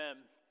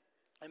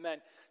Amen.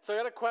 So I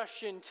got a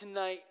question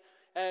tonight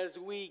as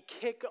we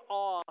kick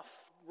off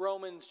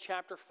Romans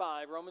chapter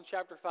 5.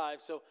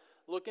 So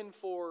looking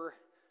for,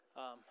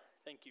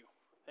 thank you.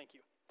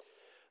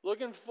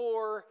 Looking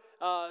for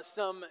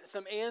some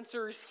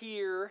answers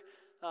here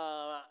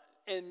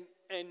and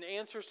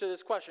answers to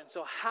this question.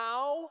 So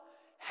how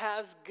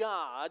has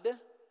God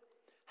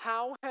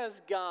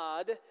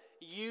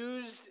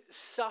used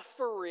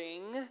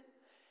suffering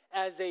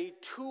as a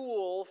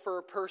tool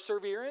for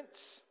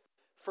perseverance,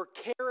 for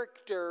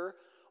character,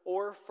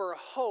 or for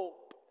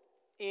hope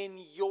in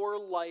your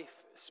life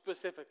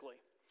specifically?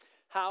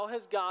 How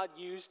has God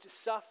used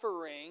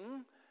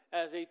suffering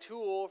as a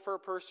tool for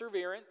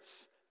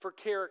perseverance, for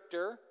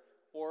character,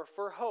 or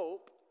for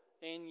hope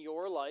in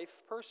your life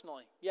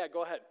personally? Yeah,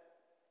 go ahead.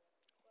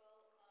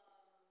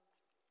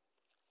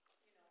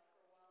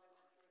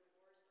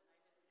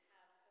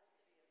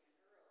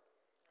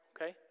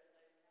 Okay.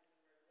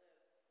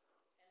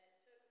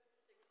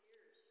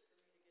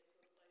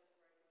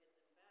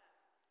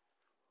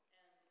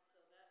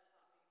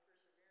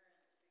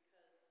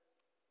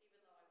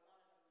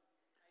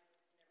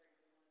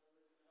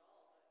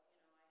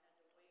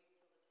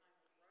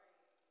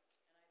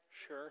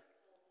 Sure.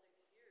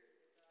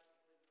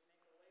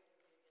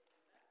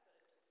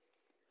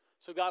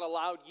 So God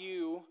allowed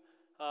you,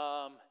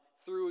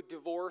 through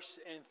divorce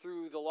and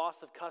through the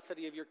loss of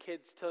custody of your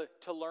kids,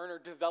 to learn or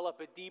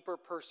develop a deeper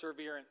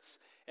perseverance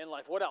in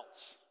life. What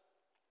else?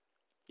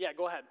 Yeah,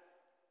 go ahead.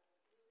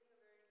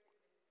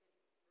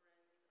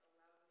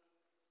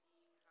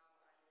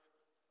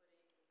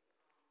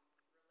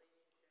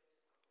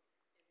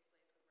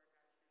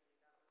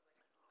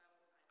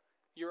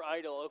 Your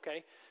idol,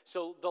 okay.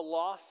 So the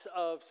loss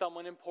of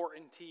someone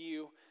important to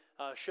you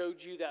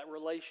showed you that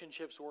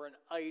relationships were an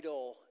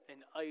idol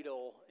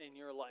in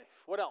your life.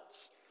 What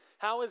else?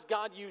 How has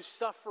God used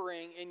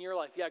suffering in your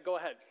life? Yeah, go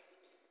ahead.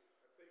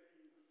 I think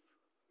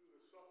through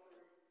the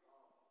suffering,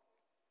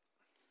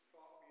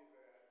 taught me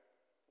that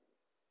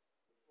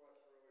the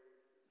flesh really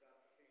is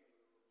not the king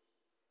of the roost.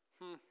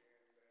 And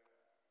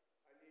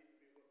I need to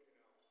be looking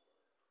elsewhere.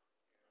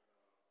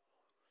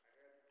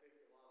 And I had to take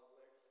a lot of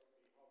licks to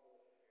be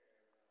humble.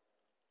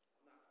 And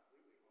I'm not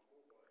completely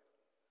humble, but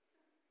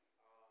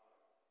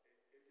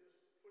it just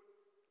put the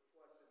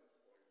flesh in its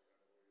place,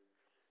 I believe.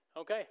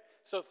 Okay,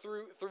 so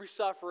through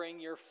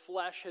suffering, your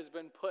flesh has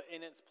been put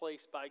in its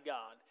place by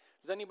God.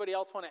 Does anybody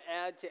else want to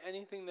add to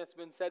anything that's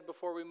been said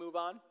before we move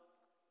on? Well,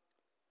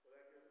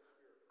 that gives the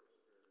spirit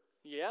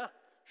perseverance. Yeah,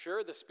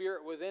 sure. The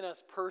Spirit within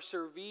us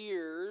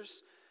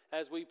perseveres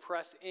as we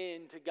press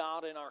into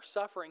God in our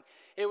suffering.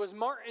 It was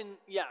Martin.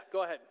 Yeah,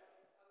 go ahead.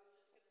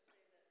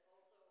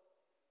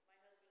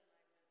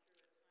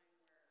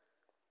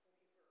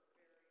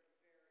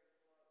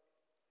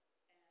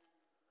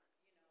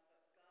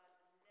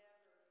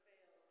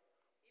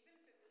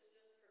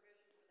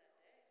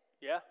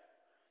 Yeah.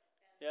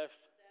 Yes.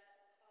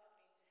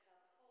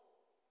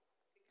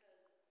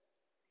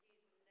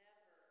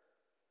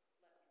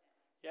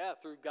 Yeah,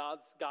 through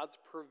God's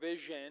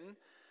provision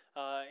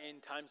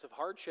in times of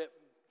hardship,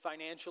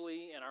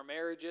 financially, in our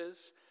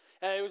marriages.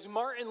 And it was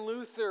Martin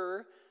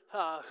Luther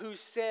who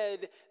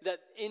said that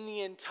in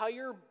the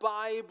entire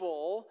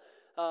Bible,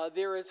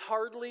 there is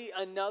hardly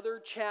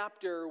another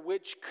chapter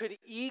which could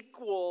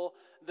equal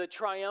the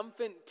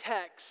triumphant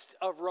text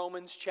of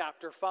Romans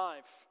chapter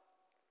 5.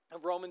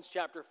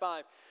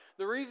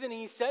 The reason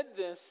he said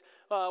this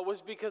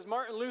was because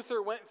Martin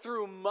Luther went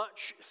through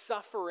much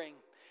suffering.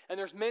 And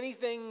there's many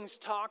things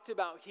talked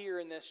about here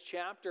in this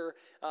chapter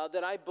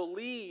that I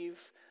believe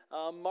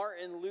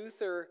Martin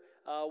Luther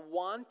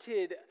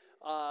wanted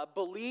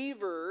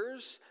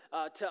believers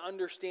to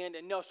understand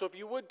and know. So if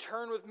you would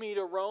turn with me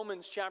to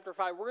Romans chapter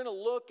 5, we're going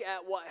to look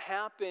at what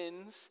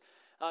happens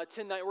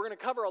tonight. We're going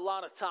to cover a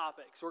lot of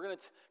topics. We're going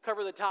to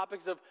cover the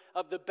topics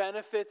of the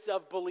benefits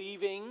of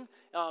believing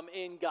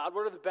in God.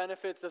 What are the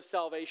benefits of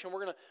salvation?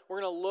 We're going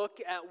to look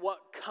at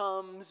what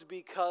comes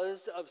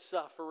because of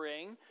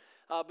suffering.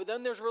 But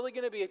then there's really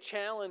going to be a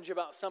challenge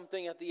about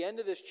something at the end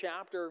of this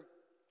chapter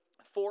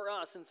for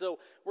us. And so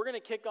we're going to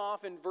kick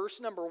off in verse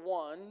number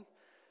 1.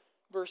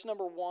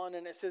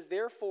 And it says,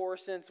 "Therefore,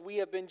 since we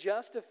have been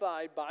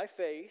justified by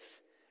faith,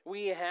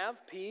 we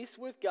have peace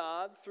with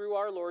God through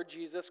our Lord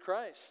Jesus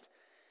Christ."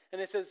 And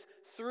it says,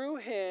 "Through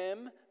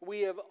him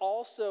we have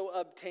also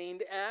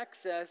obtained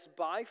access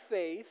by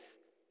faith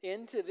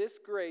into this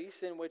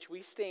grace in which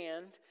we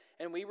stand,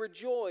 and we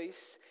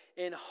rejoice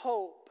in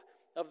hope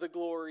of the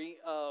glory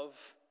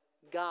of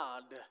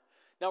God."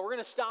 Now we're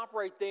going to stop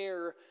right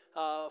there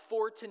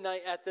for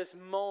tonight at this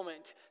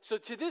moment. So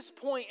to this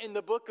point in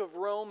the book of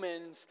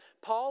Romans,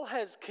 Paul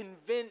has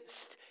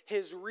convinced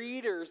his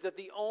readers that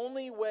the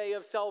only way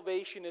of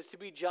salvation is to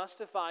be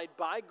justified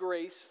by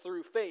grace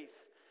through faith.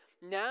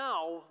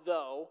 Now,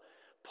 though,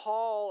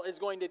 Paul is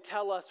going to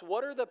tell us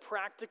what are the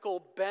practical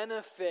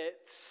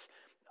benefits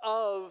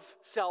of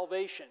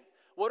salvation.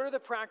 what are the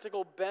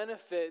practical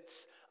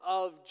benefits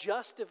of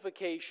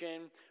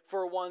justification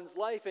for one's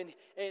life? And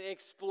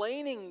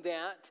explaining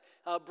that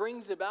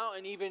brings about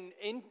an even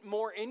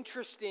more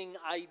interesting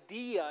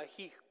idea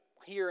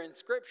here in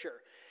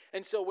Scripture.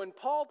 And so when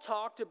Paul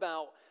talked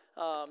about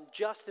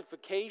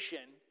justification,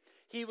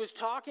 he was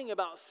talking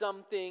about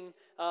something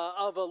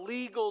of a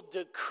legal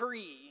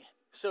decree,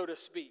 so to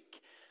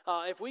speak.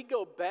 If we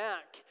go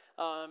back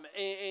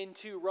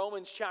into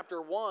Romans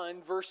chapter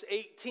 1, verse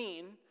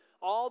 18,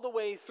 all the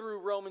way through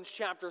Romans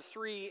chapter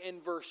 3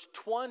 and verse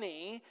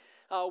 20,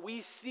 we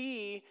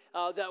see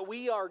that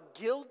we are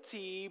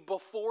guilty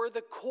before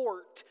the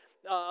court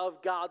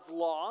of God's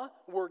law.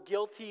 We're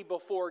guilty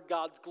before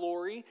God's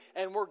glory,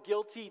 and we're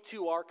guilty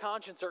to our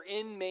conscience, or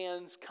in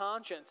man's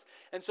conscience.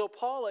 And so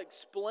Paul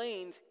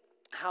explained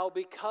how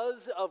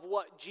because of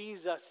what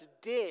Jesus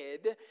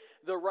did,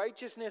 the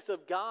righteousness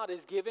of God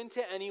is given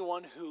to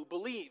anyone who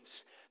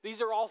believes.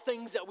 These are all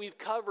things that we've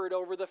covered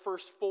over the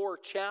first 4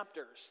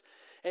 chapters.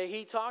 And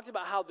he talked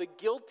about how the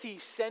guilty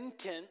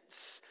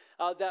sentence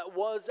that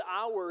was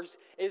ours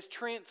is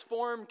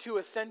transformed to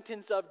a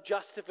sentence of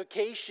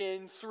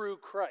justification through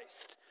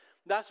Christ.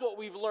 That's what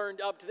we've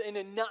learned up to, in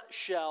a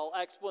nutshell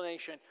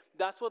explanation.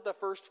 That's what the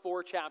first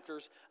 4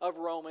 chapters of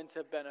Romans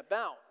have been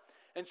about.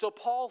 And so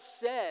Paul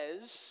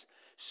says,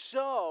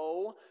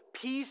 so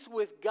peace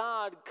with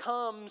God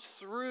comes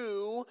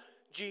through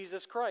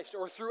Jesus Christ,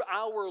 or through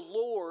our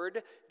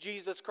Lord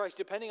Jesus Christ,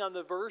 depending on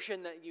the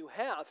version that you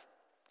have.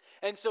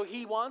 And so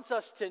he wants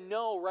us to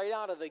know right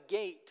out of the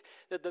gate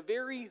that the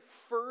very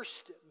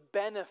first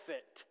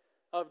benefit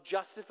of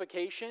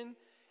justification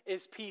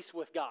is peace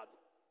with God.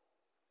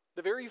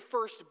 The very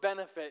first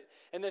benefit,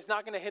 and it's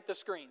not going to hit the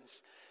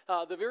screens.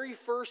 The very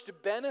first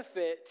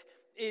benefit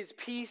is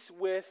peace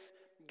with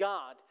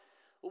God.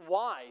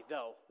 Why,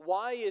 though?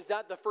 Why is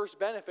that the first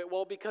benefit?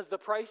 Well, because the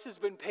price has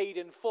been paid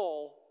in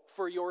full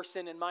for your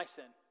sin and my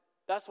sin.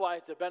 That's why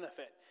it's a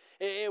benefit.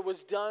 It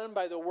was done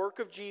by the work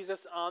of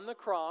Jesus on the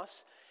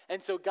cross,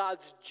 and so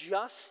God's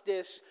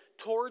justice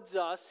towards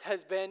us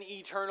has been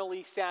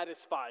eternally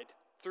satisfied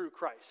through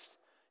Christ.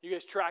 You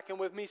guys tracking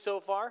with me so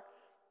far?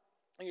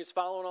 You guys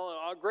following along?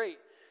 Oh, great.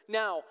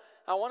 Now,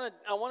 I want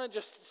to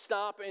just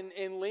stop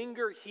and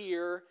linger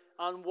here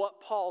on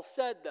what Paul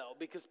said, though,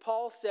 because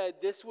Paul said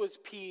this was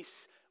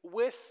peace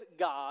with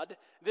God.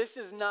 This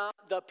is not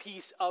the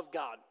peace of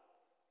God.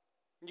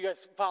 You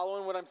guys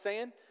following what I'm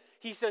saying?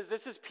 He says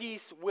this is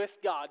peace with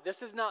God.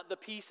 This is not the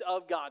peace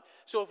of God.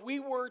 So if we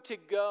were to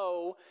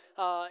go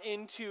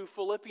into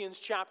Philippians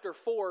chapter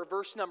 4,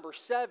 verse number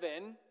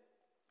 7,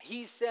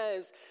 he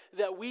says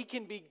that we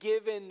can be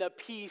given the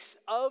peace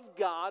of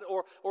God,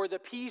 or the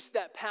peace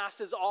that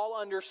passes all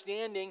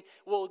understanding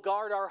will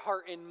guard our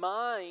heart and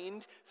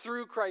mind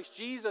through Christ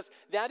Jesus.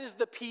 That is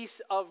the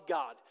peace of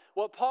God.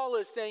 What Paul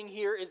is saying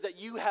here is that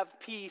you have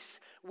peace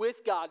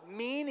with God,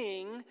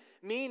 meaning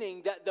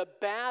that the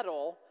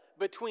battle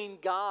between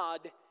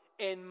God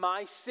and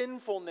my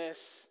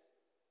sinfulness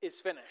is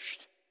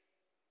finished.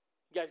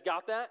 You guys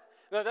got that?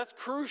 Now that's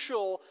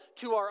crucial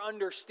to our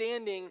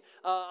understanding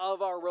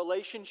of our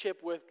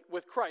relationship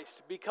with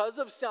Christ. Because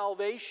of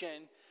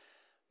salvation,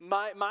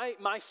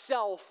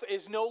 myself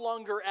is no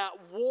longer at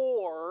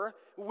war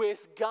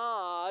with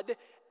God,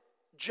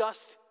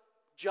 just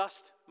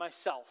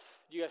myself.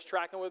 You guys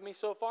tracking with me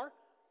so far?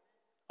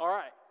 All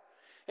right.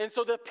 And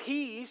so the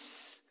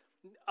peace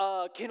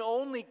can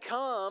only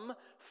come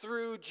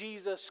through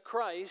Jesus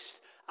Christ,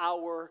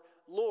 our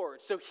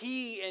Lord. So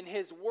he and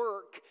his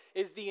work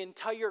is the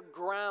entire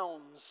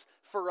grounds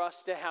for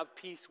us to have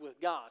peace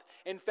with God.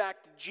 In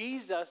fact,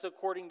 Jesus,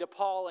 according to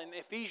Paul in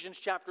Ephesians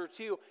chapter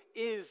 2,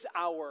 is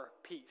our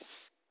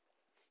peace.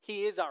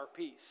 He is our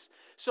peace.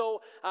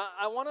 So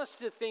I want us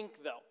to think,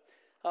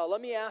 though.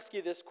 Let me ask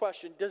you this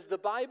question. Does the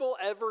Bible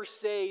ever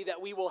say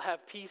that we will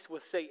have peace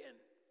with Satan?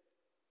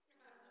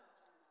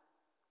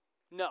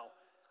 No.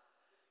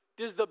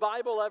 Does the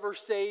Bible ever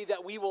say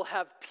that we will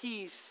have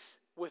peace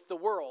with the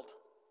world?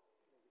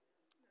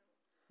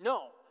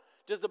 No.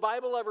 Does the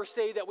Bible ever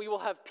say that we will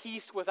have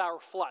peace with our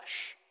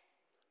flesh?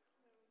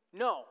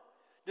 No.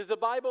 Does the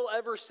Bible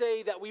ever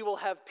say that we will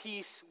have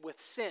peace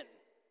with sin?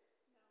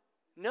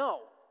 No.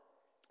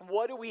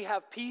 What do we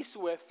have peace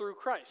with through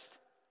Christ?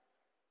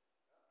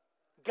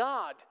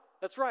 God.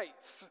 That's right.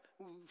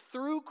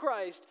 Through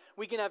Christ,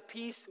 we can have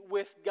peace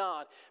with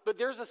God. But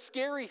there's a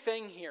scary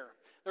thing here.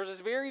 There's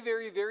this very,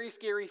 very, very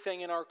scary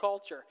thing in our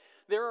culture.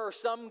 There are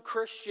some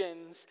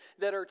Christians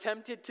that are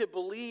tempted to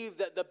believe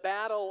that the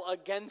battle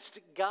against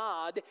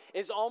God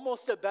is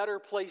almost a better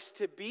place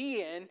to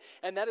be in,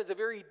 and that is a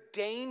very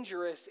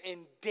dangerous and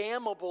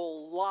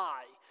damnable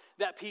lie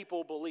that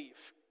people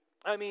believe.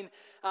 I mean,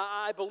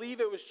 I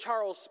believe it was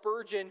Charles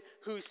Spurgeon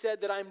who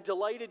said that I'm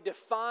delighted to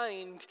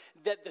find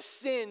that the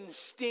sin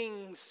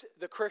stings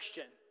the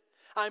Christian.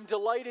 I'm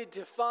delighted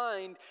to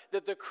find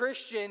that the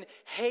Christian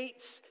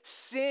hates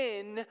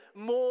sin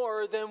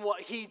more than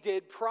what he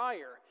did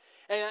prior.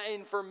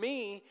 And for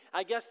me,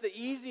 I guess the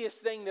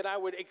easiest thing that I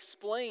would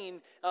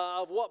explain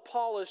of what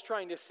Paul is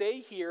trying to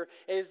say here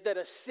is that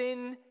a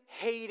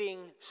sin-hating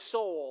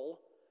soul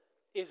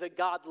is a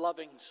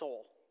God-loving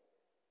soul.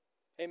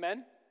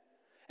 Amen?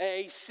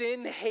 A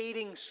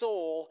sin-hating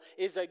soul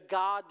is a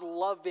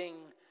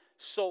God-loving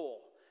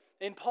soul.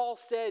 And Paul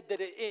said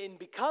that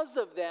because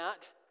of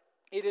that,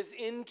 it is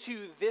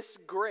into this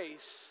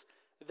grace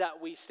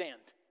that we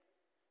stand.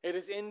 It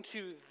is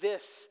into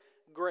this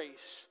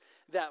grace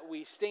that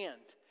we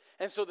stand.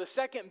 And so the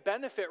second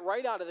benefit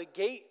right out of the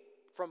gate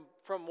from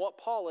what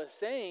Paul is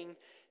saying,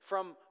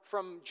 from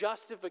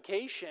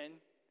justification,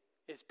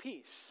 is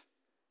peace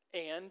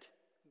and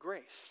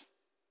grace.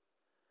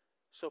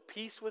 So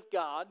peace with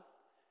God,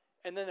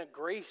 and then a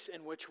grace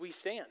in which we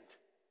stand.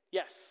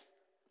 Yes?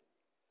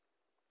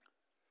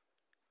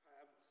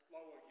 I'm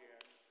slow again.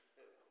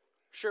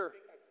 Sure. I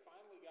think I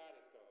finally got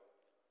it, though.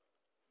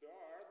 There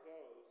are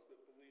those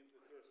that believe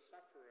that their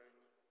suffering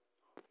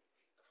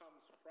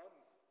comes from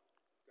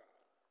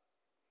God.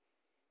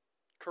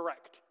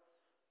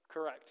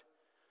 Correct.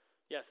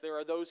 Yes, there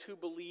are those who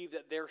believe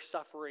that their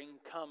suffering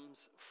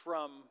comes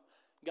from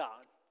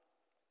God.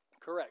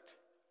 Correct.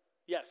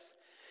 Yes.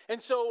 And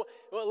so,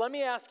 let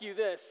me ask you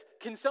this.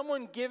 Can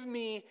someone give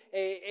me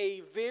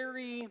a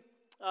very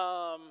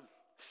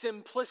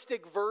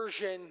simplistic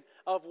version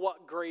of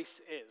what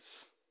grace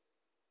is?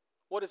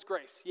 What is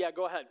grace? Yeah,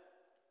 go ahead.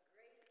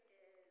 Grace is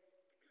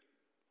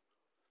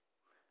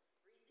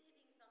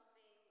receiving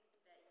something that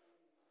you don't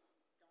deserve.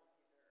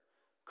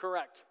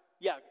 Correct.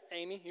 Yeah,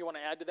 Amy, you want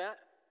to add to that?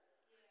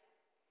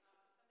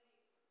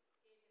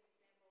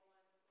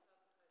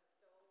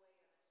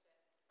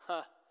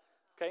 Huh.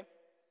 Okay. The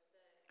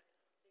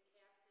captain who is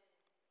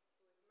merciful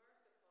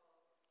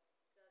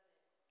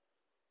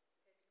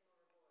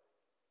doesn't pitch him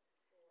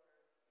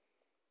overboard or make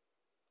him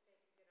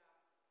get off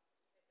at the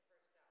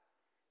first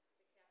stop.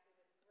 The captain with grace gives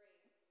him a room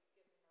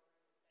to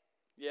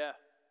stay. Yeah.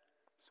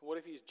 So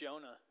what if he's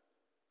Jonah?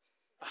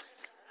 I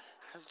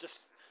was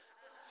just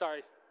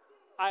sorry.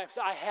 I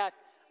had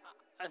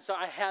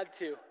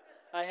to.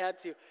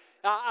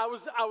 I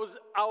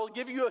will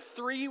give you a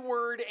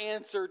 3-word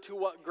answer to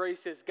what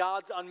grace is.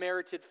 God's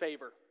unmerited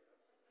favor.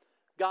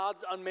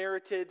 God's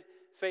unmerited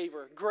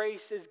favor.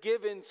 Grace is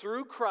given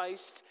through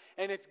Christ,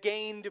 and it's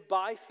gained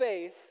by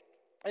faith.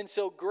 And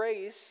so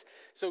grace,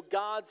 so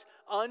God's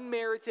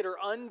unmerited or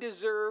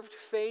undeserved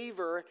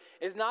favor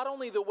is not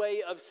only the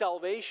way of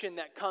salvation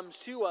that comes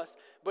to us,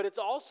 but it's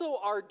also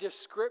our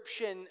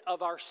description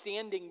of our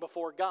standing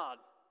before God.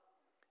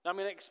 Now I'm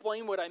going to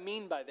explain what I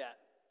mean by that.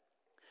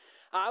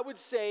 I would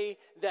say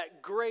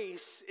that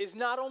grace is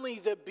not only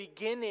the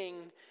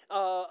beginning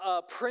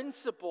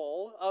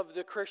principle of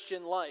the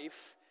Christian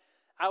life,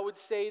 I would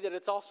say that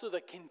it's also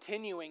the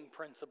continuing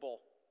principle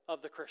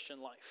of the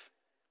Christian life.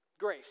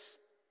 Grace.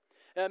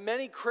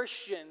 Many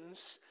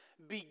Christians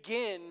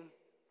begin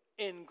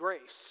in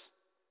grace,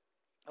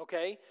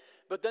 okay?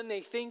 But then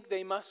they think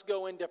they must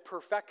go into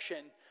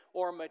perfection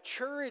or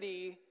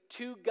maturity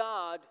to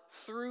God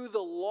through the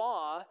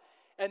law.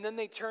 And then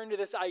they turn to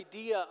this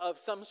idea of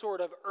some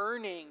sort of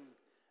earning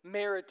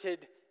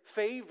merited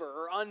favor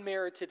or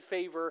unmerited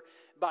favor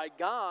by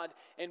God.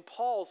 And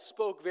Paul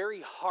spoke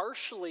very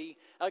harshly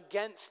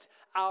against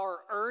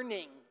our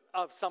earning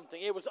of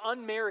something. It was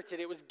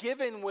unmerited. It was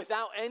given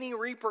without any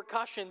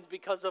repercussions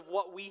because of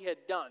what we had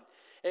done.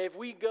 If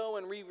we go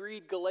and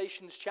reread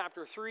Galatians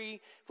chapter 3,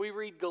 if we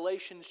read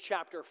Galatians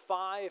chapter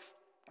 5,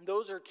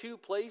 those are 2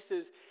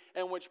 places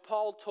in which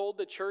Paul told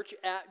the church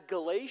at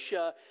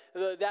Galatia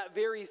that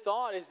very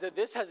thought is that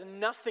this has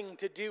nothing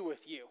to do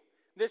with you.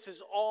 This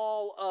is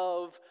all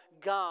of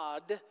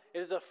God. It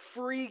is a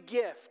free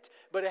gift,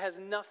 but it has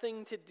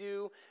nothing to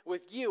do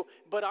with you.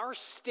 But our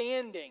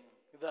standing,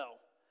 though,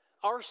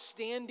 our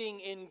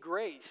standing in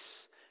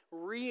grace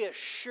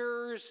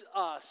reassures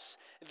us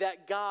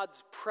that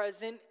God's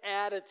present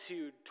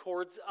attitude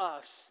towards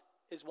us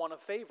is one of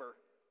favor.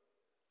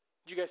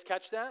 Did you guys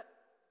catch that?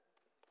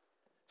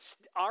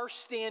 Our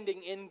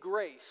standing in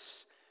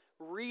grace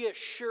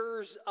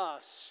reassures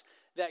us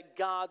that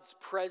God's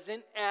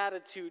present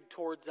attitude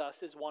towards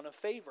us is one of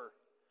favor.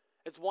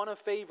 It's one of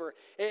favor.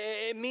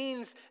 It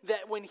means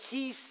that when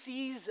He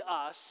sees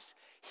us,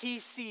 He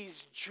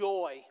sees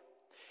joy,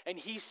 and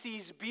He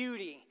sees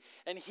beauty,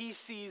 and He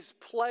sees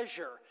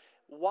pleasure.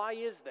 Why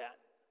is that?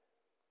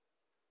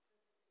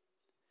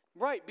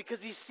 Right,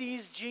 because He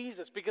sees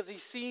Jesus, because He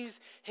sees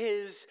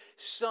His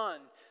Son.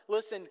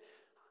 Listen,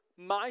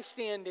 my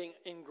standing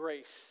in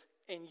grace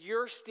and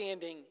your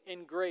standing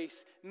in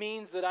grace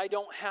means that I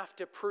don't have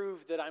to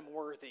prove that I'm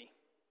worthy.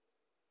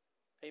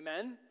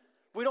 Amen?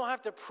 We don't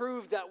have to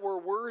prove that we're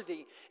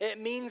worthy.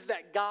 It means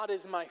that God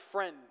is my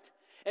friend.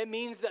 It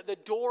means that the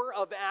door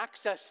of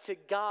access to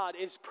God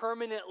is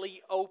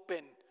permanently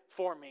open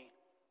for me.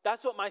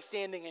 That's what my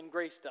standing in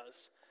grace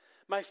does.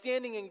 My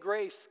standing in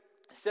grace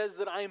says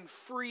that I am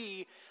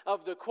free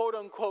of the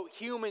quote-unquote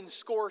human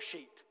score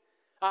sheet.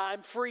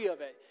 I'm free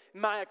of it.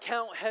 My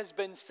account has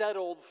been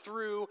settled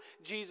through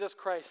Jesus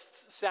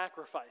Christ's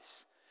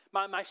sacrifice.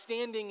 My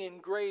standing in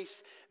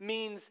grace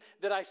means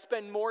that I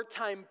spend more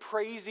time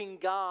praising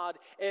God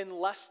and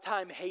less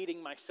time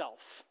hating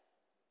myself.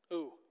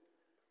 Ooh,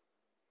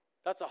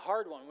 that's a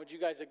hard one. Would you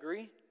guys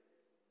agree?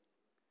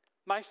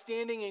 My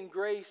standing in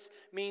grace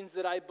means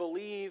that I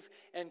believe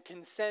and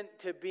consent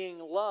to being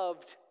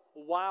loved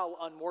while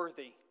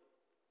unworthy.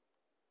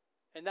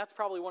 And that's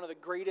probably one of the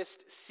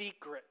greatest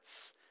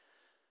secrets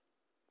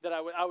that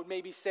I would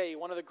maybe say.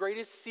 One of the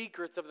greatest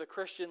secrets of the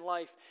Christian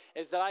life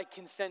is that I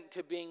consent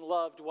to being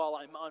loved while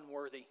I'm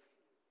unworthy.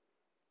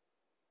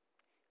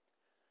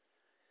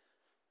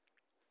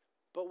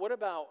 But what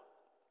about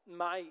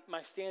my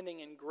standing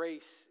in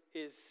grace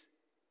is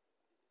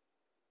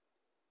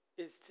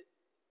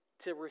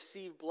to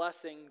receive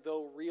blessing,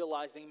 though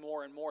realizing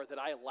more and more that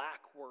I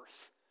lack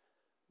worth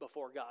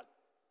before God.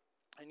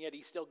 And yet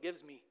he still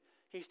gives me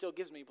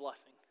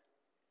blessing.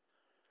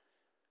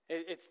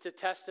 It's to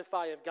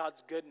testify of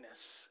God's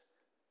goodness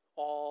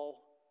all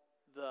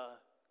the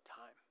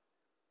time.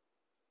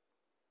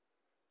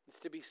 It's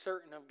to be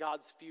certain of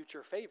God's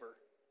future favor,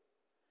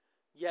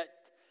 yet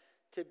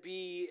to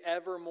be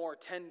ever more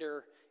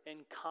tender in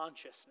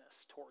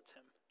consciousness towards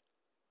him.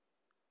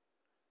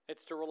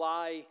 It's to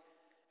rely,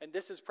 and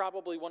this is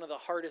probably one of the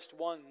hardest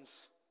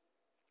ones,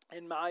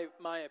 in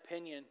my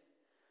opinion.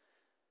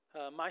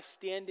 My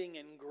standing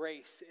in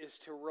grace is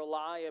to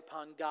rely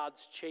upon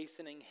God's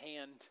chastening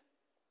hand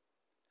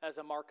as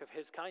a mark of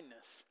his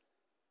kindness.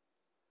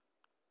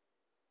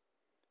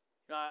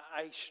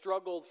 I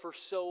struggled for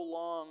so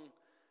long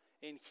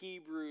in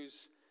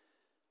Hebrews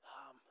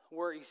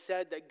where he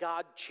said that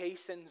God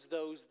chastens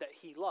those that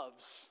he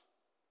loves.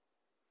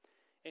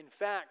 In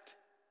fact,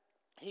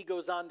 he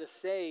goes on to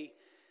say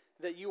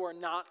that you are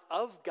not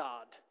of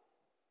God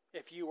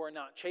if you are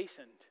not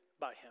chastened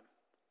by him.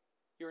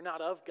 You're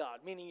not of God,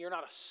 meaning you're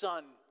not a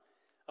son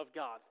of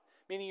God,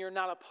 meaning you're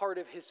not a part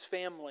of his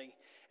family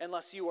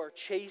unless you are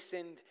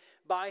chastened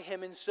by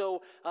him. And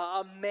so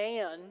a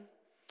man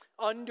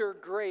under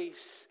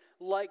grace,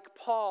 like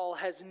Paul,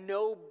 has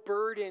no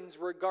burdens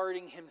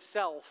regarding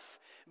himself,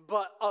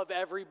 but of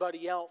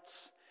everybody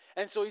else.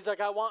 And so he's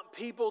like, I want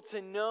people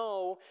to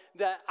know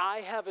that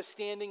I have a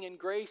standing in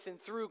grace, and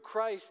through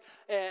Christ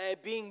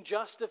being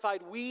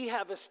justified, we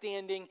have a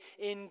standing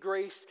in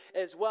grace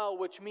as well,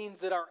 which means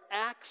that our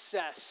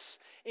access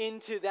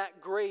into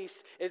that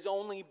grace is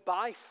only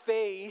by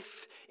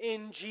faith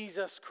in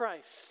Jesus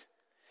Christ.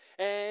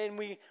 And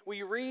we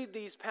read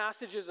these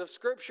passages of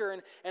Scripture,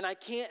 and I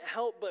can't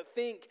help but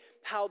think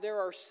how there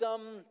are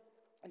some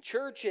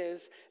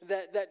churches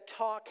that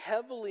talk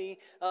heavily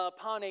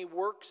upon a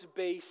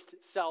works-based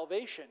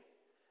salvation.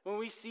 When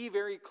we see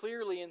very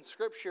clearly in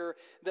Scripture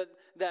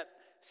that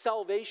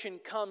salvation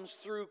comes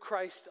through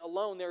Christ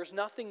alone. There's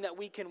nothing that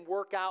we can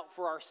work out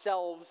for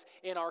ourselves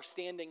in our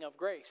standing of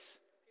grace.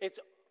 It's,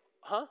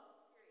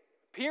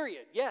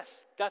 Period.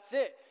 Yes, that's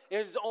it.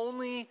 It is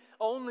only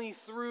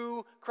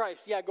through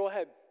Christ. Yeah, go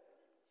ahead.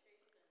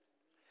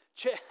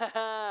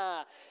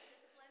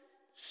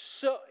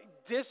 So,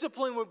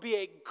 discipline would be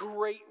a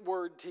great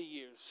word to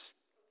use.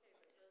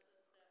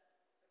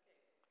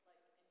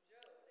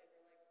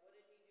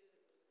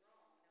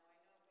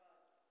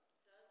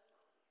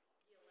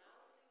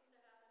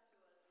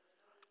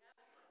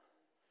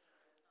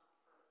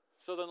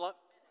 So then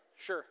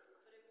sure.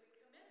 But if we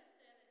commit a sin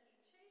and he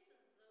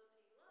chastens those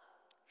he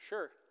loves,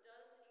 sure.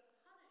 does he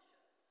punish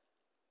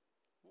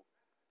us?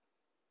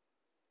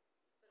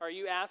 Are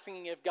you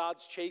asking if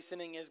God's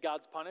chastening is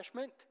God's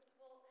punishment?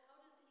 Well,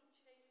 how does he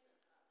chasten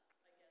us,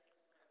 I guess is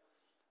what I want to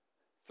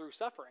know. Through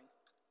suffering.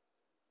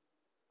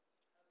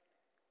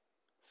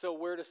 So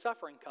where does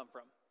suffering come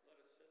from?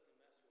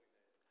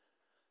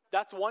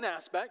 That's one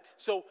aspect.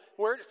 So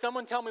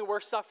someone tell me where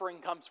suffering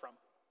comes from.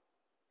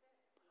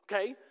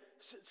 Okay?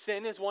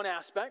 Sin is one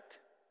aspect.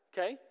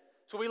 Okay?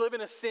 So we live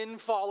in a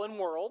sin-fallen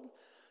world.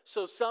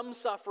 So some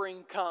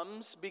suffering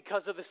comes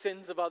because of the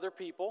sins of other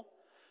people.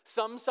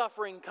 Some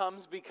suffering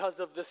comes because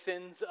of the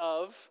sins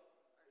of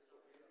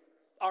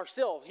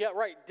ourselves. Yeah,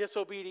 right.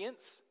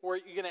 Disobedience. Were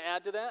you going to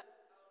add to that?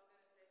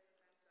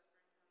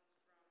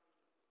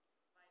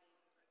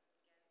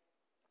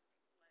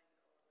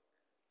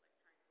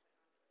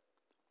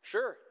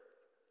 Sure.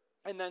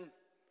 And then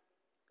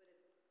But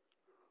if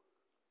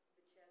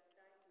the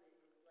chastisement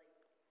is like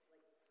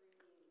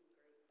pruning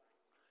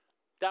grapevines,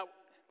 that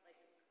like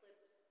it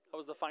clips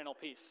was the final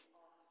piece.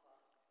 off of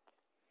us.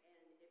 And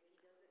if he doesn't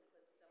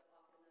clip stuff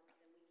off in us,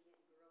 then we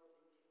can't grow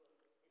and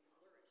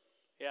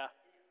flourish. Yeah.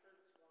 And it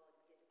hurts while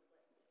it's getting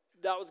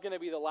clipped. That was going to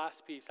be the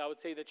last piece. I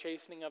would say the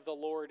chastening of the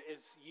Lord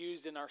is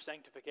used in our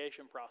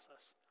sanctification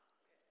process.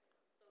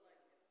 So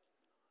like,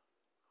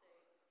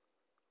 say,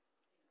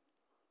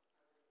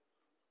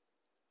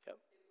 Yep.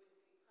 it wouldn't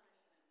be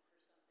punishment for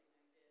something I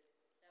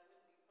did. That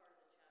wouldn't be part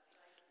of the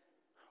chastisement.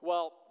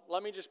 Well,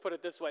 let me just put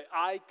it this way.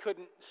 I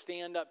couldn't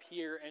stand up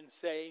here and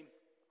say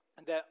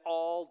that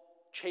all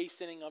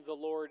chastening of the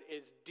Lord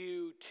is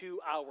due to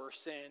our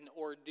sin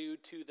or due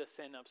to the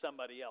sin of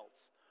somebody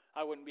else.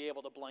 I wouldn't be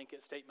able to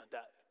blanket statement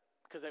that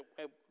because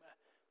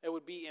it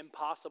would be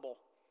impossible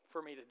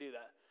for me to do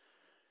that.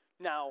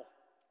 Now,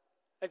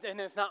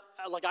 and it's not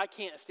like I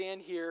can't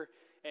stand here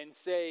and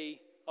say,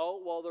 oh,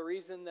 well, the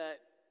reason that,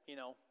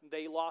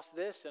 they lost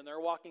this and they're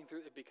walking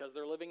through it because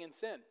they're living in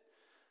sin.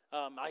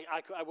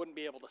 I wouldn't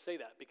be able to say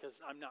that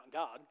because I'm not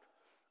God.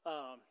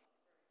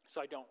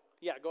 So I don't.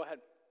 Yeah, go ahead.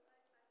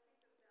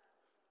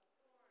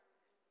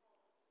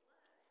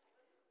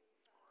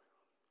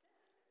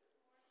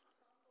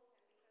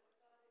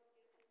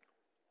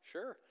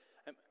 Sure.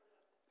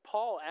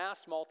 Paul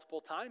asked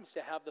multiple times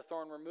to have the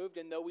thorn removed,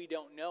 and though we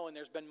don't know, and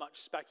there's been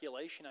much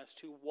speculation as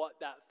to what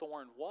that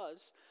thorn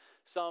was,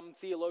 some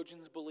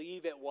theologians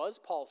believe it was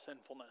Paul's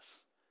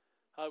sinfulness.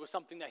 It was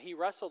something that he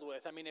wrestled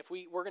with. I mean, if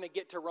we're going to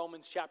get to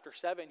Romans chapter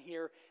 7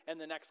 here in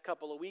the next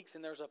couple of weeks,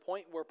 and there's a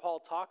point where Paul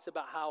talks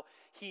about how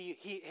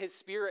his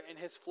spirit and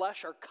his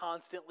flesh are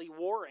constantly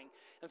warring.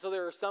 And so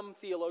there are some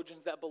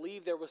theologians that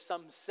believe there was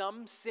some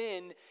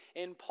sin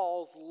in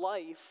Paul's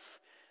life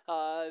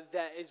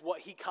that is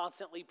what he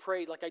constantly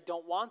prayed, like, I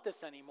don't want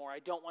this anymore. I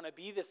don't want to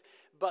be this.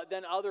 But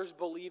then others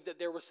believe that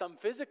there was some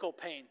physical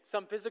pain,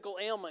 some physical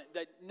ailment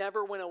that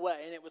never went away,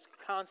 and it was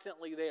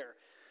constantly there.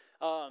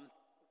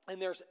 And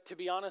there's, to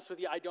be honest with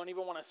you, I don't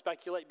even want to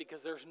speculate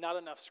because there's not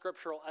enough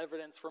scriptural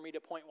evidence for me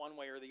to point one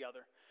way or the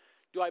other.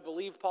 Do I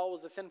believe Paul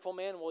was a sinful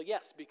man? Well,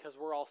 yes, because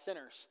we're all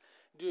sinners.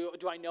 Do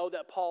I know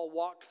that Paul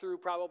walked through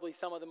probably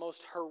some of the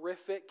most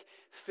horrific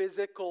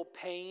physical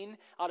pain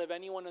out of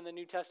anyone in the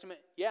New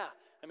Testament? Yeah.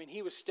 I mean,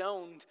 he was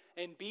stoned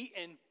and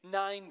beaten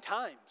 9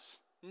 times.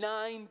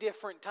 9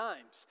 different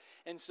times.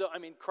 And so, I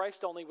mean,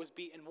 Christ only was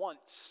beaten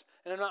once.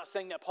 And I'm not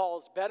saying that Paul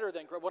is better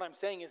than Christ. What I'm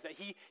saying is that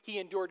he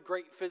endured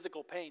great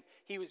physical pain.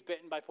 He was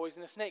bitten by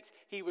poisonous snakes.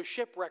 He was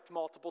shipwrecked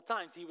multiple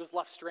times. He was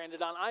left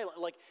stranded on island.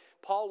 Like,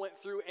 Paul went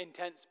through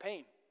intense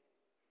pain.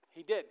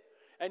 He did.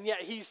 And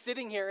yet he's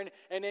sitting here,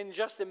 and in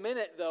just a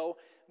minute, though,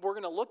 we're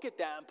going to look at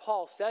that, and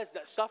Paul says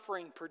that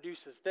suffering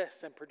produces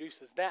this and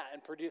produces that,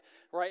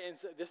 right? And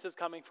so this is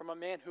coming from a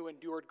man who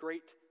endured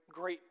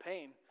great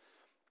pain.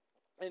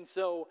 And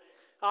so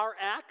our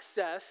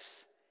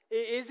access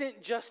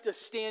isn't just a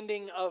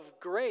standing of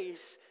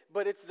grace,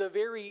 but it's the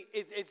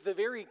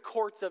very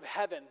courts of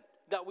heaven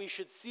that we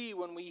should see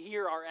when we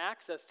hear our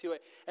access to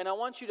it. And I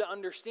want you to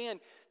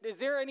understand, does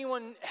there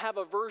anyone have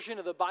a version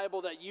of the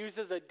Bible that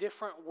uses a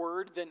different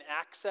word than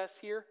access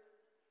here?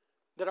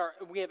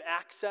 We have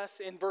access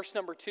in verse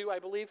number 2, I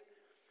believe.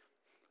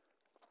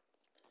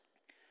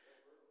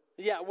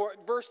 Yeah,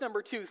 verse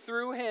number 2,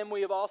 through him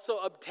we have also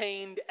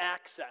obtained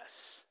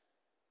access.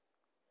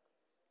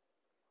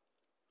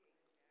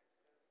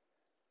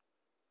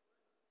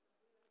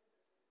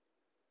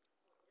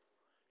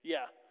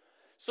 Yeah.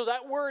 So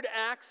that word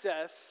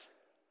access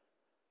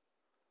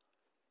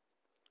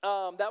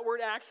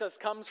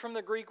comes from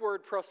the Greek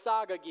word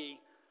prosagagi.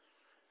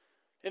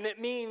 And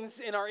it means,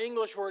 in our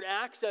English word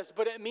access,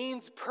 but it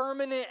means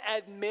permanent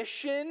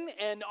admission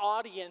and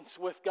audience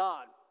with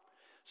God.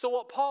 So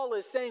what Paul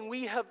is saying,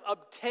 we have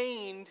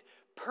obtained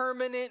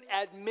permanent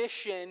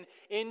admission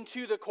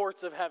into the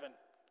courts of heaven,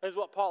 is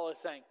what Paul is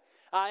saying.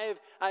 I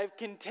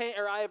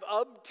have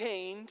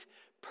obtained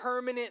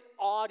permanent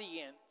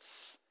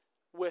audience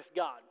with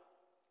God.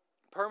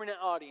 Permanent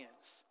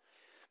audience.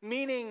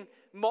 Meaning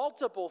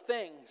multiple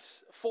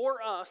things for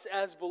us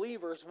as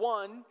believers.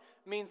 One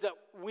means that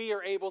we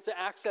are able to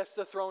access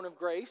the throne of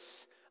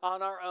grace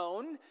on our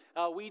own.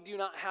 We do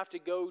not have to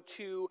go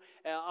to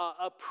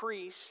a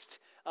priest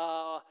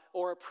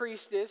or a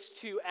priestess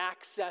to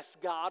access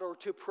God or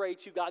to pray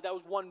to God. That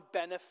was one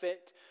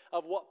benefit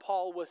of what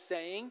Paul was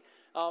saying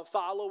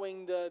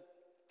following the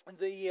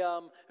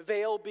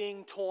veil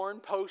being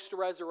torn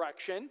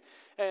post-resurrection.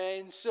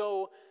 And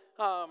so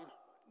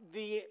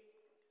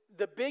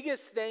the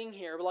biggest thing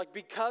here, like,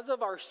 because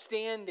of our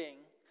standing,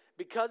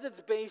 because it's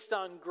based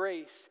on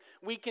grace,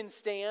 we can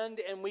stand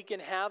and we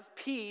can have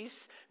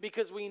peace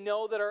because we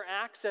know that our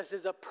access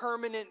is a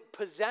permanent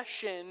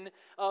possession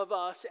of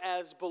us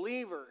as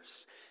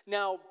believers.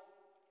 Now,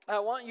 I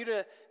want you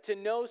to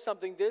know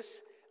something.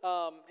 This,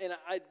 and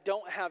I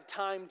don't have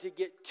time to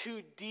get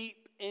too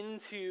deep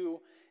into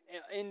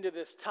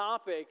this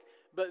topic,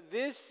 but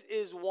this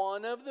is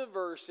one of the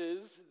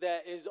verses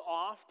that is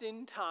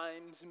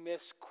oftentimes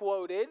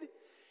misquoted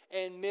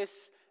and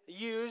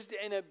misused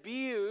and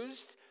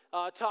abused,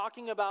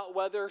 talking about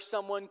whether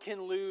someone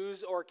can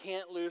lose or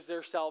can't lose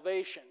their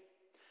salvation.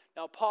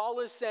 Now, Paul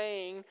is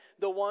saying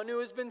the one who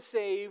has been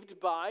saved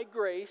by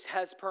grace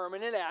has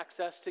permanent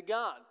access to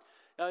God.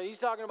 Now, he's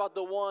talking about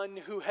the one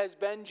who has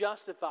been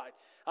justified.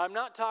 I'm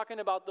not talking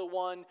about the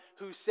one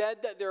who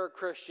said that they're a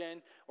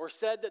Christian or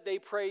said that they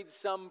prayed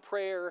some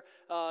prayer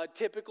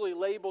typically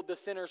labeled the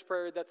sinner's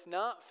prayer that's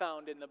not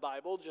found in the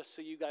Bible, just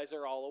so you guys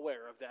are all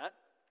aware of that.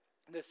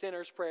 The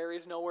sinner's prayer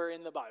is nowhere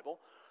in the Bible.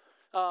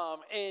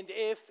 And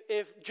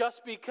if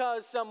just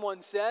because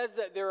someone says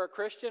that they're a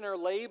Christian or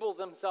labels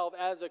themselves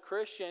as a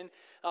Christian,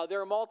 there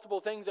are multiple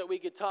things that we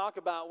could talk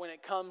about when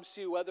it comes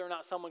to whether or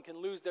not someone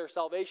can lose their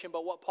salvation.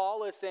 But what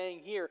Paul is saying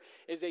here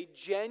is a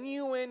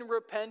genuine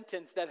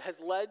repentance that has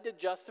led to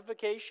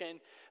justification.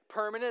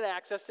 Permanent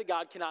access to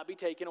God cannot be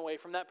taken away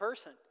from that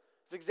person.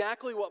 It's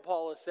exactly what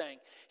Paul is saying.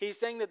 He's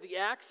saying that the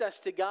access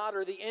to God,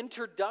 or the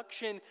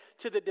introduction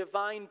to the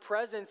divine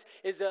presence,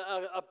 is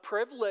a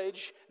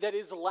privilege that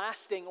is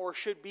lasting, or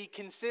should be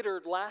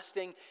considered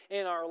lasting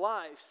in our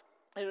lives.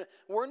 And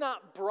we're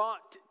not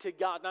brought to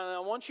God.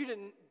 Now, I want you to,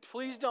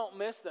 please don't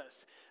miss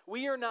this.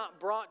 We are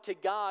not brought to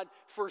God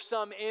for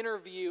some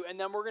interview and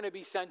then we're going to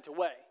be sent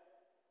away.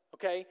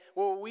 Okay?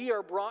 Well, we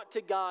are brought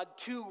to God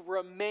to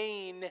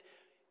remain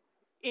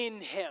in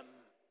Him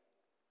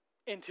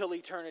until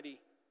eternity.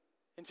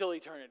 Until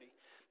eternity.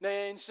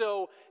 And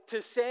so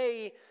to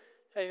say,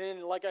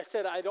 and like I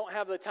said, I don't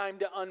have the time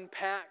to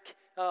unpack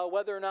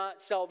whether or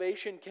not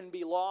salvation can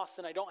be lost,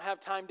 and I don't have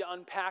time to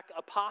unpack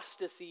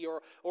apostasy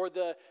or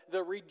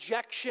the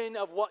rejection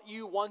of what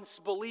you once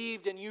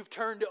believed and you've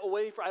turned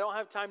away from. I don't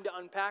have time to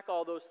unpack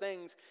all those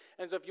things.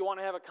 And so if you want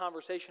to have a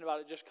conversation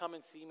about it, just come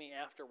and see me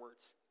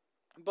afterwards.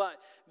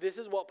 But this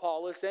is what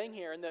Paul is saying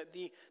here, and that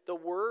the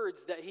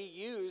words that he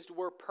used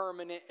were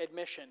permanent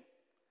admission,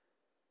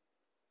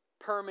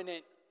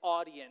 permanent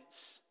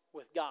audience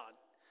with God.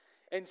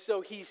 And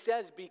so he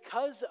says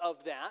because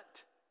of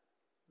that,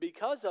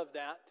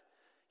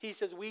 he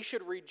says we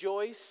should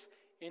rejoice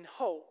in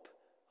hope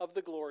of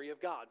the glory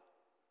of God.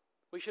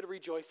 We should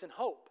rejoice in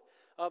hope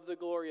of the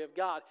glory of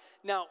God.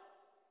 Now,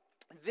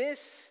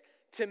 this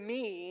to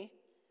me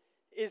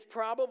is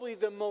probably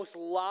the most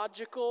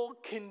logical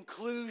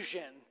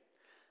conclusion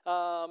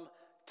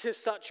to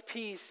such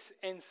peace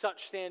and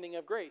such standing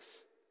of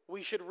grace.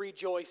 We should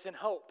rejoice in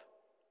hope.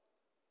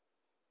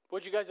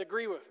 Would you guys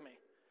agree with me?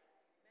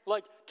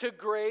 Like, to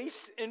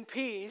grace and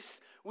peace,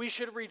 we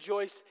should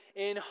rejoice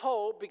in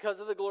hope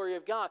because of the glory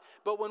of God.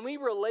 But when we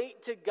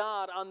relate to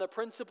God on the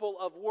principle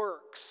of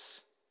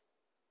works,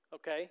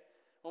 okay?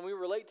 When we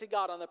relate to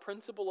God on the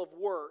principle of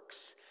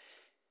works,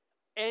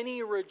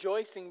 any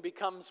rejoicing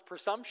becomes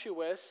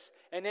presumptuous,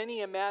 and any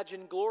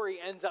imagined glory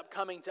ends up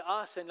coming to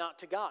us and not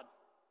to God.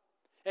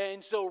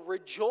 And so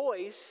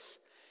rejoice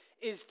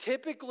is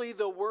typically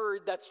the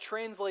word that's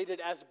translated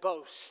as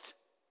boast,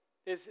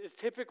 is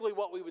typically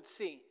what we would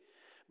see.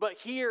 But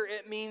here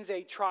it means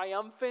a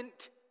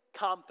triumphant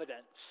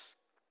confidence.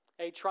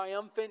 A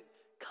triumphant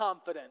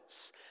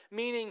confidence.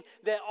 Meaning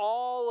that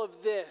all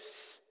of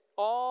this,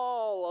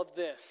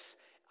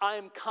 I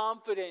am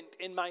confident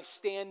in my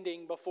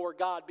standing before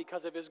God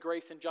because of His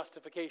grace and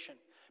justification.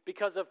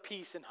 Because of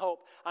peace and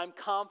hope. I'm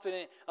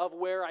confident of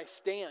where I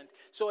stand.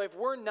 So if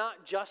we're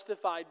not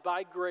justified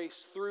by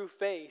grace through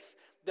faith,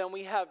 then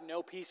we have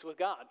no peace with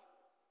God.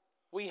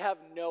 We have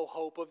no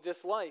hope of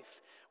this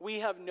life. We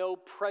have no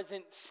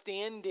present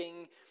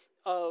standing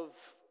of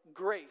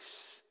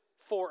grace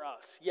for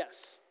us.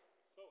 Yes?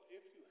 So when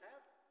you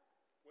have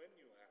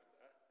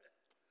that,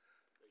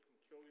 they can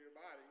kill your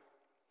body.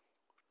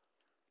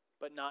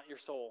 But not your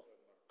soul.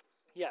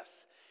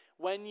 Yes.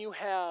 When you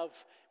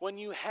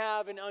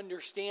have an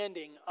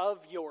understanding of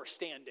your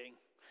standing,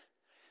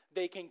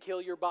 they can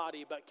kill your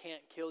body but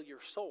can't kill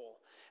your soul.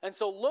 And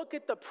so look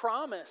at the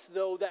promise,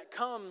 though, that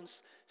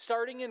comes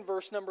starting in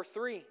verse number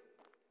 3.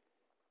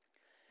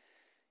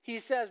 He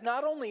says,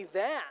 not only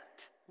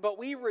that, but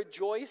we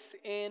rejoice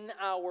in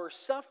our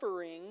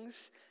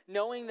sufferings,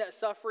 knowing that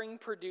suffering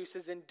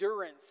produces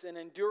endurance, and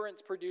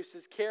endurance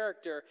produces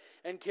character,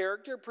 and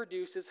character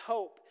produces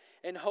hope.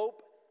 And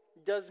hope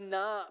does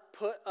not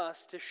put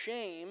us to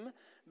shame,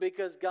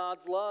 because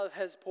God's love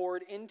has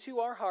poured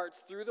into our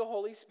hearts through the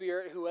Holy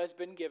Spirit who has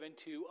been given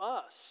to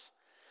us.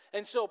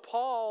 And so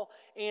Paul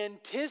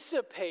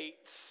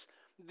anticipates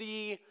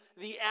the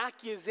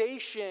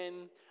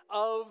accusation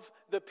of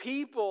the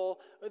people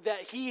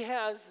that he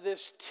has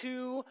this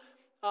too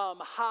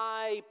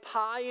high,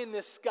 pie in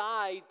the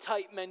sky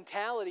type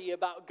mentality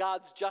about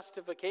God's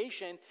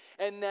justification,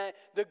 and that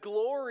the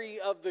glory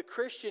of the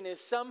Christian is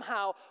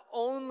somehow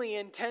only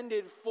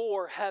intended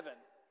for heaven.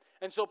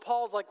 And so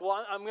Paul's like,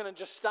 well, I'm going to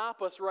just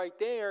stop us right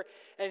there.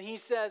 And he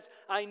says,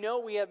 I know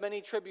we have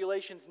many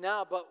tribulations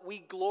now, but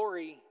we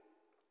glory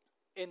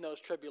in those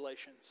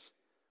tribulations.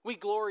 We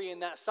glory in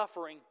that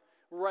suffering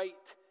right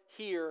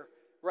here,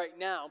 right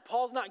now.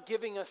 Paul's not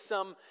giving us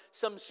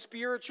some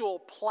spiritual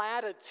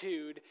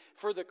platitude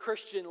for the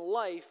Christian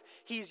life.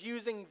 He's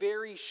using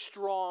very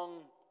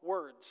strong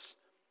words.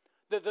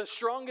 The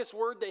strongest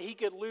word that he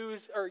could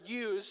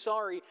use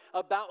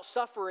about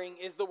suffering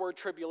is the word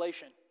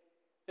tribulation.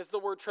 It's the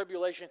word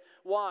tribulation.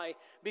 Why?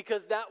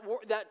 Because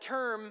that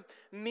term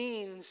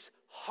means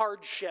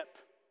hardship.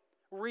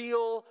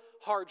 Real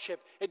hardship.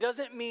 It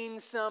doesn't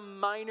mean some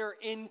minor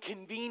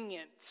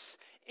inconvenience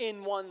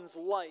in one's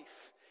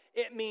life.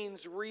 It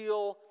means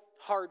real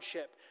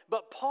hardship.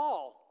 But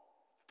Paul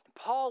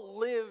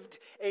lived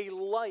a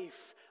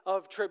life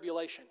of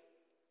tribulation.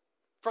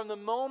 From the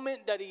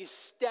moment that he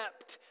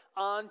stepped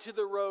onto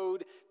the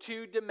road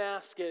to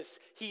Damascus,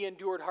 he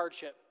endured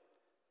hardship.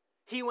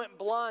 He went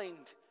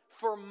blind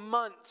for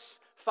months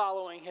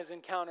following his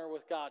encounter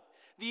with God.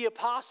 The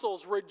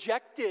apostles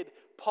rejected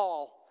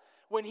Paul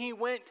When he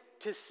went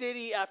to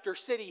city after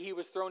city, he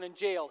was thrown in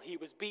jail, he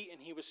was beaten,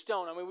 he was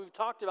stoned. I mean, we've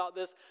talked about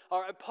this.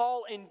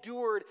 Paul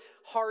endured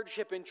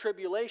hardship and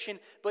tribulation,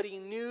 but he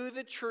knew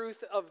the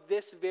truth of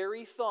this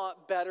very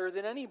thought better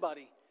than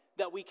anybody,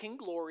 that we can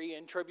glory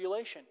in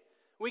tribulation.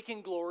 We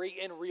can glory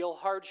in real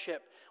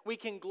hardship. We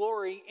can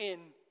glory in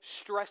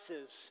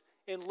stresses,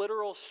 in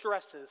literal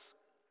stresses,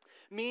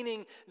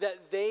 meaning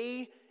that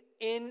they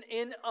in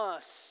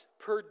us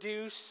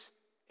produce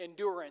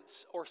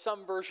endurance, or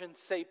some versions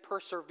say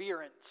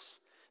perseverance.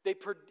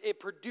 It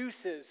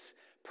produces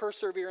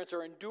perseverance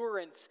or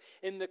endurance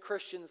in the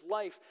Christian's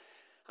life.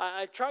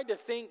 I've tried to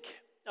think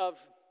of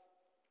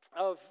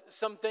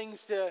some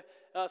things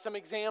some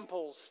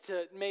examples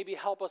to maybe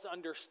help us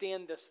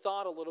understand this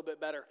thought a little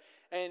bit better.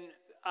 And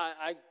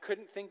I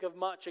couldn't think of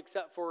much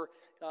except for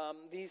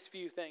these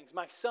few things.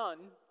 My son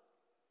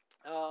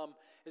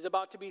is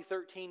about to be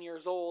 13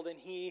 years old, and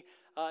he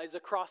is a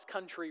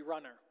cross-country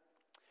runner.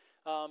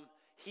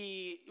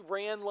 He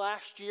ran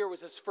last year,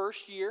 was his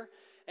first year,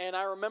 and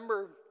I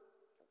remember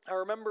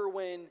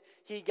when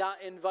he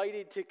got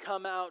invited to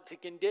come out to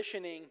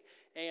conditioning,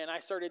 and I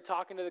started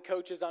talking to the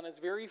coaches on his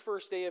very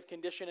first day of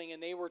conditioning,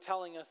 and they were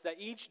telling us that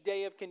each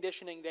day of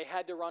conditioning they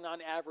had to run on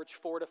average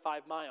 4 to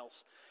 5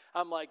 miles.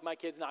 I'm like, my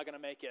kid's not going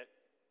to make it.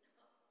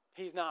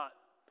 He's not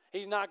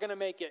going to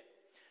make it.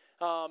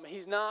 I'm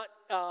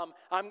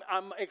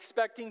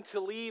expecting to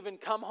leave and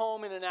come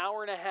home in an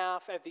hour and a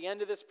half at the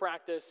end of this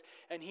practice,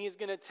 and he's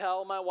going to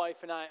tell my wife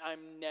and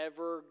I'm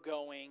never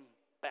going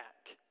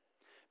back.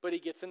 But he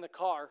gets in the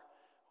car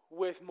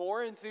with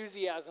more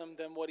enthusiasm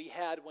than what he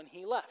had when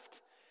he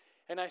left.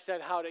 And I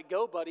said, how'd it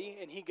go, buddy?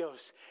 And he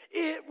goes,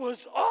 it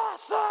was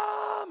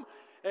awesome!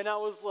 And I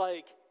was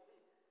like,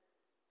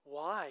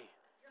 why?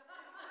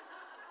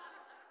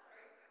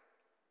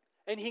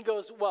 And he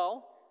goes,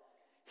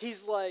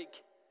 he's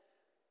like,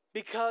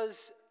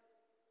 because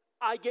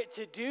I get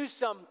to do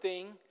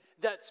something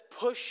that's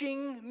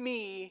pushing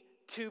me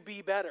to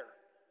be better.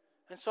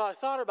 And so I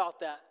thought about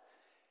that.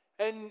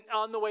 And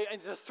on the way,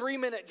 it's a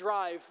 3-minute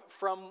drive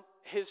from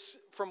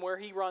where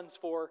he runs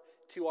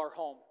to our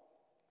home.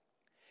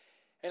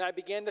 And I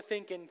began to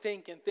think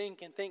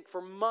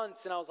for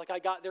months, and I was like,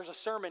 there's a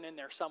sermon in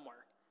there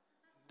somewhere.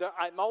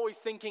 I'm always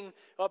thinking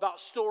about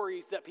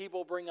stories that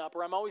people bring up,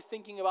 or I'm always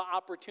thinking about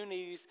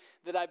opportunities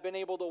that I've been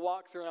able to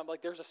walk through, and I'm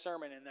like, there's a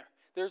sermon in there.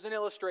 There's an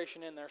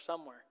illustration in there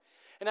somewhere.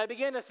 And I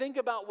began to think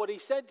about what he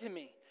said to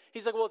me.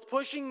 He's like, it's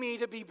pushing me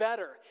to be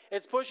better.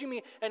 It's pushing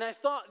me. And I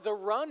thought the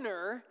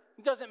runner,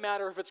 it doesn't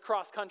matter if it's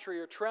cross country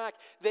or track,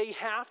 they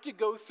have to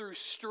go through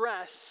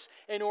stress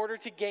in order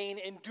to gain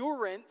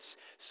endurance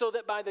so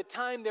that by the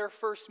time their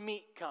first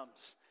meet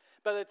comes,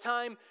 by the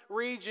time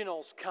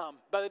regionals come,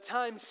 by the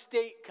time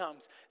state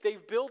comes,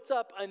 they've built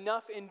up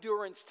enough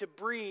endurance to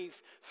breathe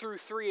through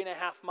 3.5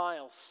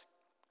 miles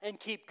and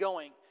keep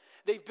going.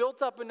 They've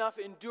built up enough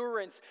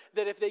endurance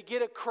that if they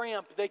get a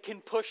cramp, they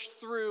can push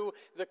through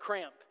the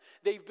cramp.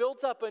 They've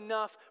built up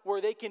enough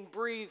where they can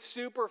breathe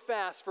super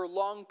fast for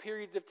long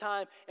periods of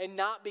time and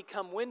not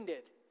become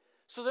winded.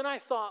 So then I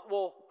thought,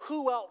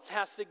 who else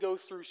has to go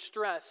through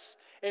stress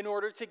in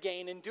order to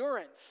gain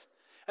endurance?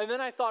 And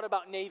then I thought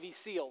about Navy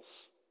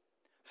SEALs.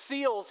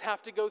 SEALs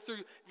have to go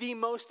through the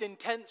most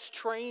intense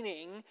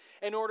training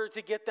in order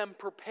to get them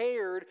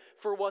prepared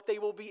for what they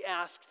will be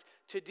asked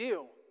to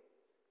do.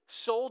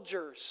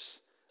 Soldiers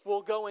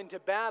will go into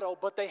battle,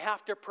 but they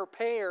have to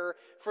prepare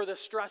for the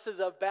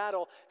stresses of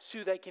battle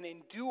so they can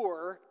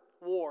endure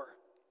war.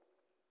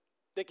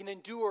 They can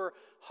endure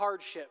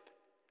hardship.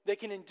 They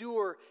can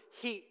endure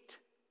heat.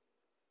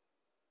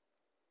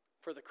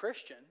 For the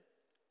Christian,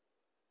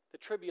 the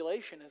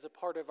tribulation is a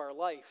part of our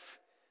life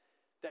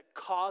that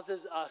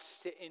causes us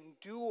to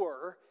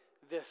endure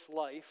this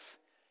life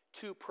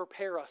to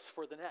prepare us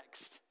for the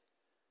next.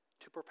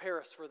 To prepare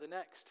us for the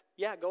next.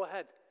 Yeah, go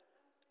ahead.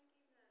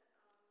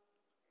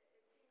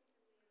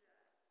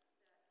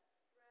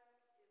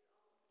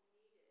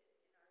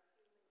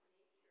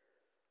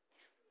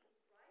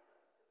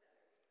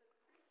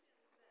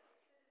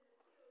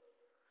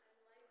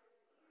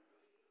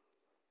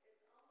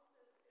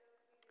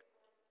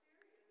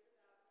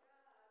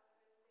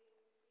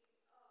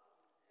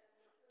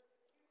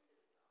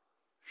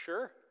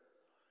 Sure.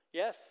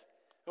 Yes.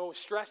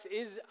 Stress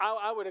is,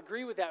 I would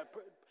agree with that.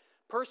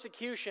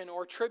 Persecution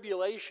or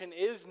tribulation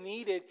is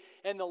needed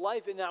in the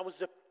life. And I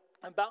was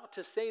about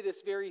to say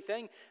this very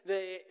thing,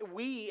 that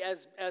we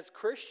as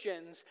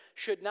Christians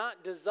should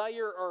not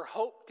desire or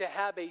hope to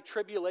have a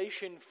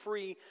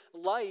tribulation-free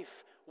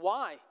life.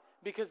 Why?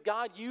 Because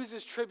God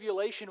uses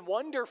tribulation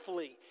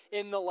wonderfully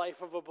in the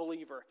life of a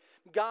believer.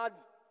 God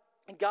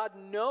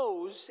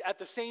knows at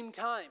the same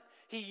time.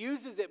 He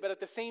uses it, but at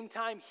the same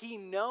time, He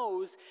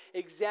knows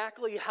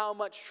exactly how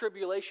much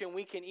tribulation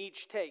we can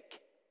each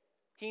take.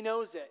 He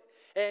knows it.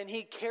 And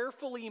He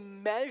carefully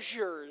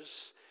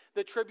measures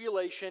the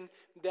tribulation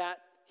that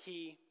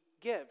He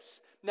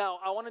gives. Now,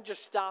 I want to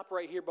just stop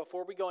right here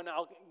before we go, and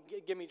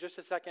give me just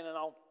a second and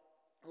I'll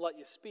let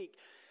you speak.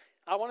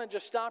 I want to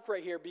just stop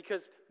right here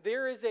because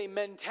there is a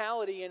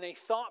mentality and a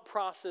thought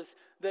process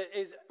that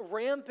is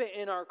rampant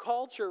in our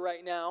culture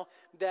right now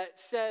that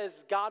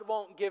says God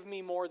won't give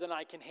me more than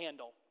I can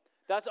handle.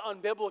 That's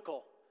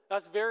unbiblical.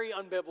 That's very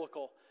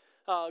unbiblical.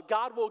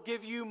 God will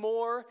give you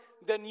more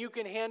than you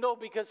can handle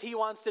because he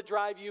wants to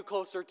drive you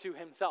closer to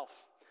himself.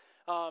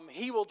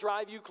 He will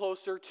drive you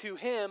closer to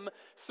him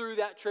through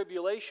that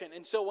tribulation.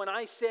 And so when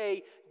I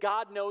say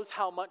God knows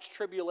how much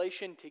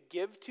tribulation to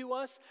give to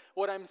us,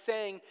 what I'm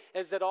saying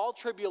is that all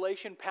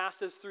tribulation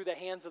passes through the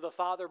hands of the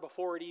Father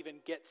before it even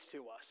gets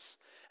to us.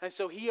 And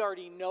so he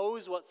already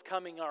knows what's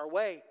coming our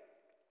way.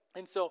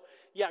 And so,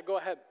 yeah, go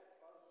ahead.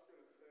 I was just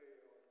going to say,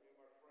 me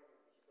and my friend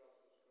have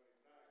discussed this many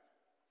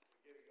times.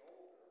 Getting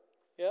older,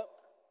 Yep.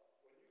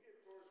 when you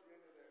get towards the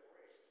end of that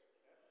race,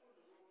 that's when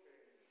the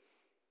real pain,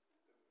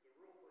 the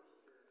real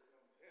perseverance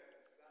comes in.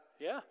 It's not,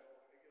 Yeah.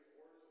 and it gets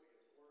worse,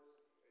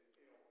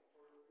 and it gets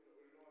worse.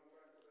 And, you know what I'm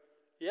trying to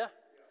say? Yeah.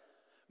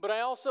 But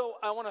I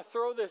want to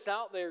throw this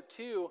out there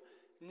too.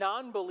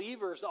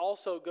 Non-believers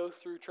also go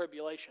through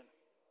tribulation.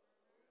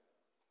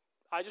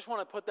 I just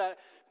want to put that,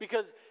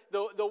 because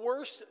the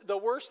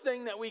worst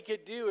thing that we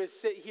could do is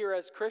sit here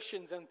as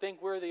Christians and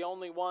think we're the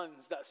only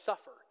ones that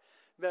suffer.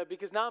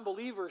 Because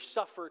non-believers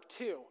suffer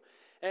too.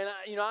 And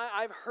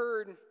I've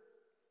heard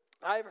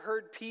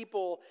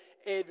people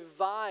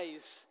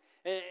advise,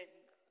 and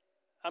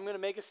I'm going to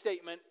make a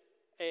statement,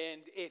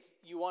 and if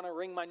you want to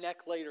wring my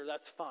neck later,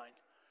 that's fine.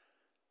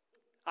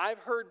 I've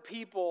heard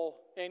people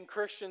in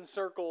Christian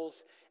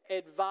circles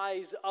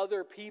advise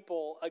other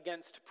people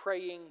against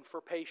praying for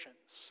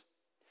patience,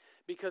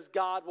 because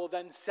God will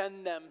then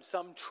send them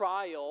some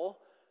trial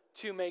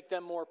to make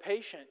them more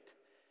patient.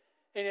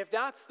 And if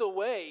that's the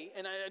way,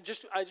 and I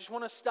just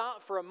want to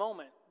stop for a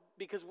moment,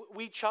 because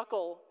we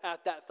chuckle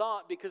at that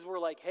thought because we're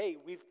like, hey,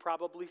 we've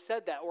probably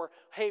said that, or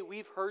hey,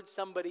 we've heard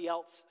somebody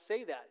else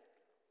say that.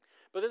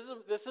 But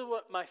this is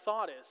what my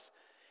thought is,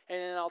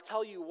 and I'll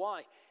tell you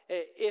why.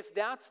 If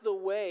that's the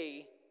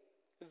way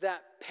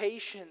that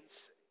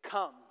patience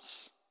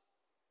comes,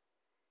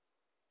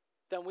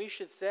 then we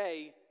should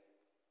say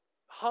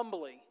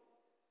humbly,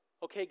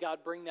 okay, God,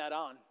 bring that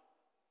on.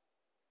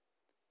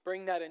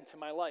 Bring that into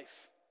my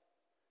life.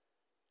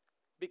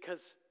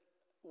 Because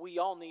we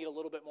all need a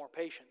little bit more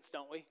patience,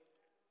 don't we?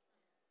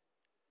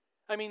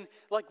 I mean,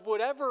 like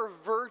whatever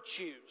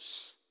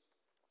virtues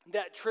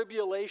that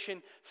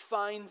tribulation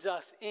finds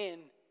us in,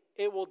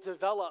 it will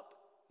develop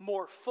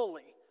more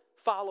fully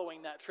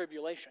following that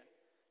tribulation.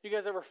 You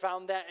guys ever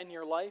found that in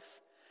your life?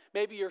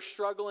 Maybe you're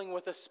struggling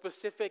with a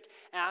specific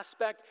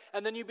aspect,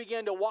 and then you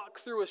began to walk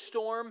through a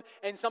storm,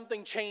 and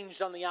something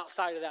changed on the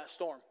outside of that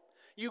storm.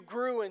 You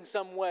grew in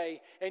some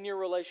way in your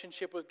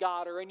relationship with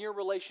God or in your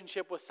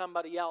relationship with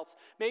somebody else.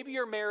 Maybe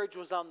your marriage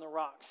was on the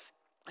rocks,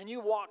 and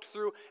you walked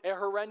through a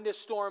horrendous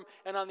storm,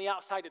 and on the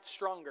outside it's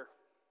stronger.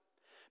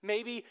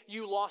 Maybe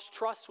you lost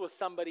trust with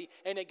somebody,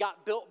 and it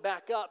got built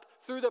back up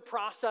through the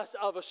process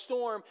of a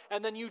storm,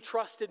 and then you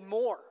trusted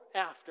more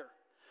after.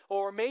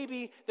 Or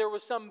maybe there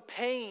was some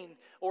pain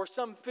or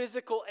some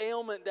physical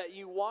ailment that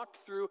you walked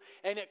through,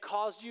 and it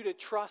caused you to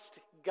trust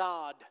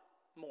God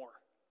more.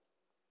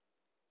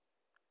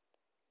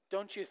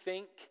 Don't you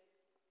think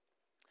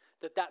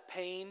that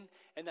pain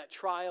and that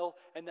trial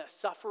and that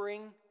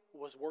suffering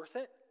was worth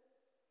it?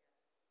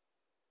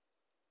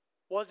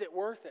 Was it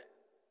worth it?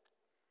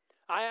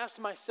 I asked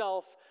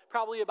myself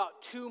probably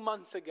about 2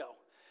 months ago.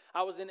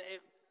 I was in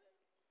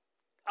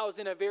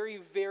a very,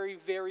 very,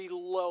 very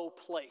low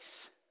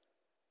place.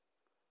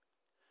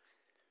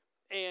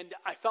 And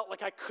I felt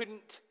like I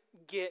couldn't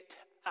get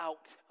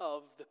out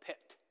of the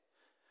pit.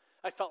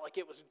 I felt like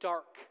it was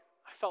dark.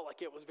 I felt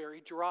like it was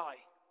very dry.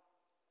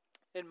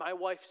 And my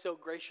wife so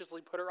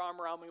graciously put her arm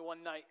around me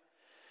one night,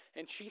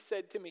 and she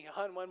said to me,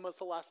 "Hon, when was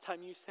the last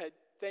time you said,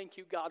 'Thank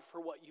you, God, for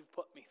what you've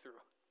put me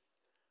through'?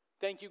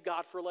 Thank you,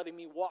 God, for letting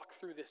me walk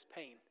through this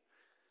pain.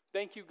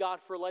 Thank you,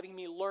 God, for letting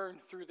me learn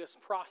through this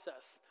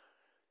process."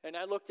 And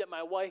I looked at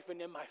my wife,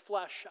 and in my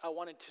flesh, I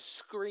wanted to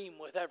scream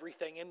with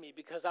everything in me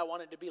because I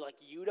wanted to be like,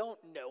 "You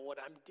don't know what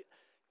I'm doing,"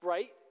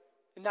 right?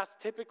 And that's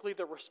typically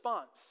the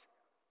response.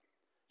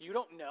 You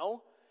don't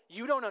know.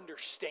 You don't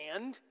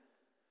understand.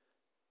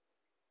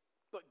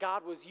 But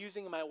God was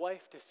using my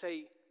wife to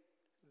say,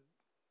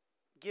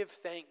 give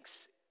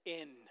thanks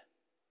in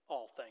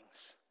all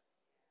things.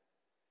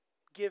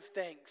 Give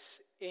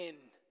thanks in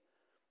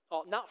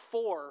all, not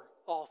for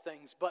all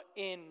things, but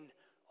in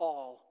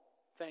all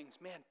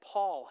things. Man,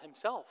 Paul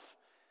himself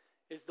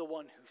is the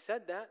one who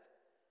said that.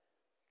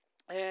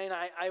 And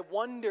I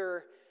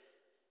wonder,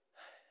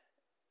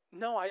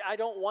 no, I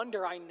don't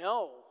wonder, I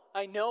know.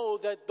 I know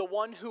that the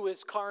one who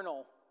is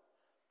carnal,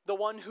 the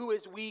one who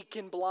is weak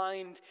and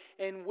blind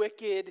and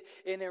wicked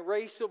and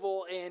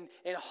irascible and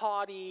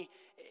haughty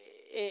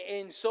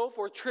and so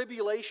forth,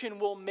 tribulation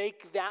will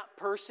make that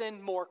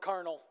person more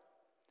carnal.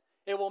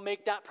 It will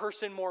make that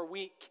person more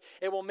weak.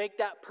 It will make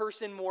that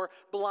person more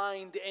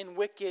blind and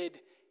wicked.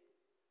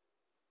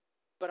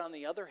 But on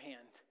the other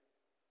hand,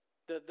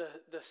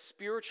 the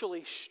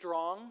spiritually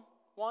strong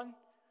one,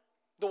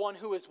 the one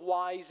who is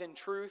wise in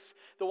truth,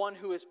 the one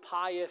who is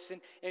pious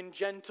and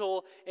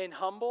gentle and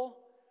humble,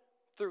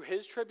 through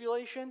his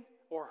tribulation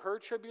or her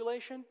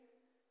tribulation,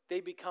 they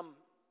become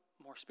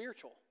more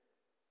spiritual.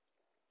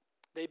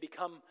 They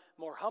become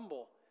more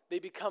humble. They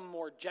become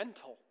more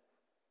gentle.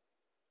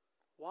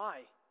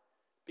 Why?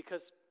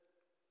 Because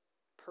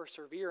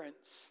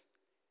perseverance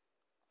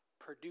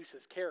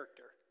produces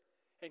character,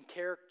 and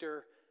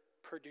character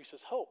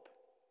produces hope.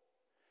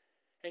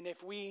 And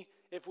if we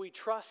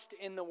trust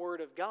in the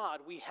Word of God,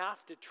 we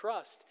have to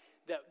trust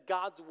that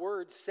God's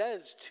Word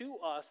says to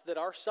us that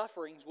our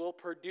sufferings will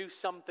produce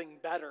something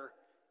better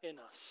in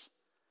us.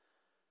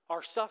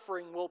 Our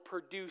suffering will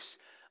produce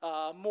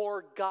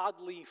more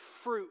godly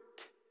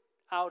fruit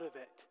out of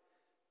it.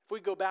 If we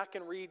go back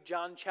and read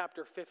John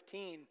chapter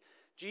 15,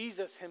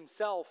 Jesus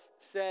himself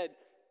said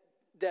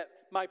that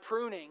my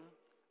pruning,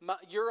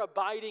 your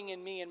abiding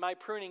in me and my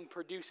pruning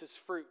produces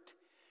fruit.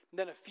 And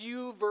then a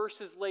few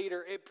verses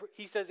later,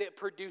 he says it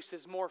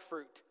produces more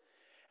fruit.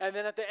 And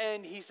then at the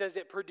end, he says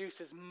it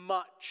produces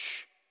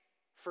much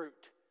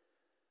fruit.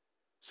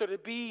 So to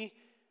be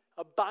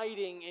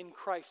abiding in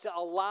Christ, to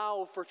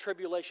allow for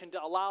tribulation,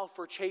 to allow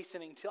for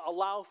chastening, to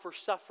allow for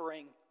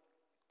suffering,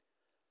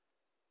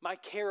 my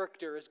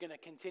character is going to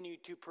continue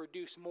to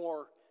produce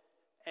more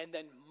and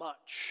then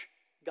much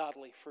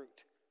godly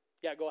fruit.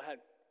 Yeah, go ahead.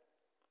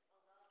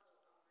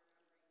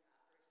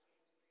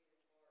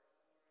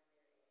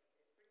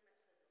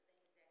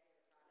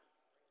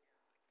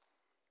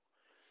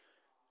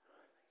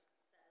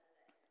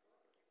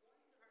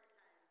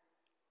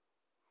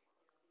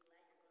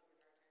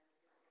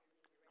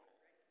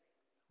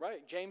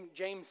 Right.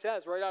 James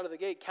says right out of the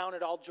gate, count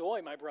it all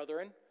joy, my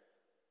brethren.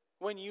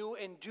 When you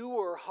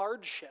endure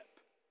hardship,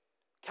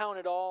 count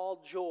it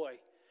all joy.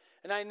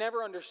 And I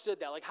never understood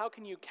that. Like, how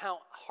can you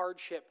count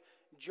hardship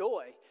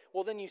joy?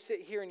 Well, then you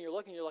sit here and you're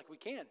looking, you're like, we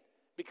can.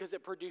 Because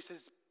it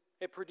produces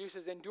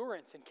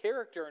endurance and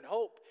character and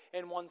hope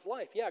in one's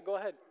life. Yeah, go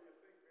ahead. Do you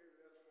think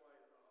maybe that's why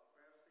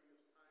fasting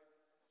is tied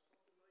to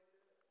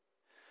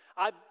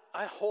something like that?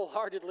 I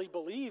wholeheartedly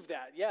believe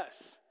that,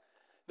 yes.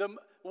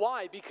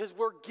 Why? Because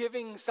we're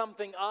giving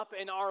something up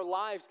in our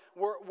lives.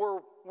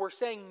 We're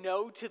saying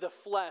no to the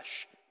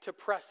flesh to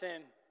press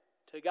in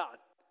to God.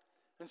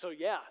 And so,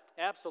 yeah,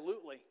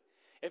 absolutely.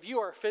 If you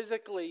are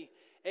physically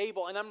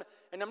able, and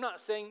I'm not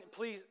saying,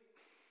 please,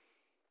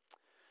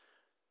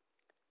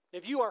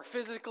 if you are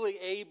physically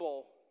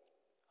able,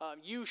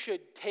 you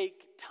should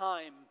take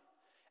time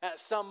at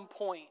some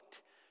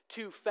point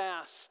to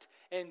fast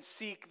and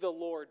seek the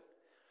Lord.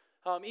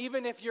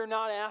 Even if you're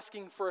not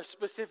asking for a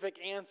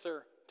specific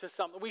answer to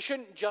something. We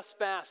shouldn't just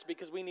fast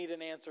because we need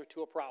an answer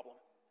to a problem.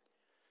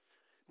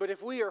 But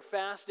if we are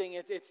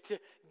fasting, it's to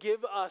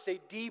give us a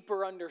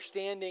deeper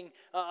understanding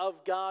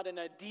of God and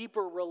a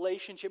deeper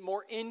relationship,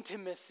 more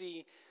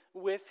intimacy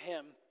with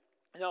Him.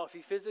 Now, if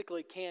you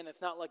physically can,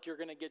 it's not like you're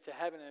going to get to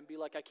heaven and be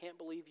like, I can't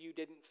believe you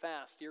didn't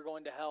fast. You're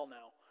going to hell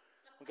now.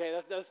 Okay,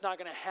 that's not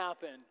going to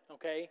happen,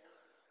 okay?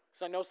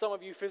 So I know some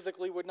of you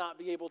physically would not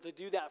be able to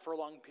do that for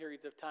long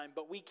periods of time,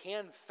 but we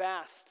can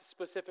fast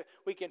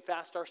we can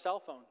fast our cell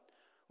phone.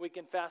 We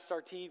can fast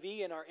our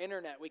TV and our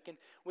internet.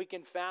 We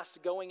can fast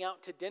going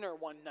out to dinner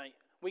one night.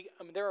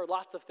 There are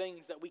lots of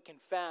things that we can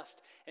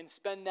fast and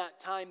spend that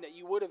time that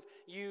you would have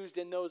used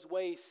in those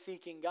ways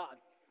seeking God,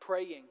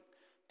 praying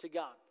to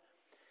God.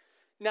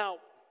 Now,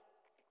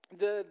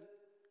 go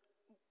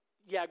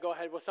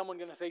ahead. Was someone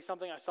going to say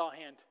something? I saw a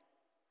hand.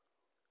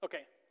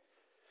 Okay.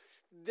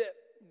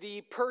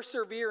 The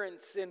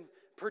perseverance in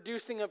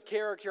producing of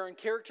character and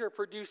character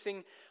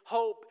producing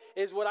hope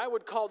is what I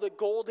would call the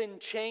golden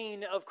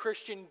chain of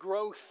Christian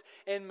growth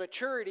and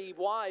maturity.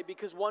 Why?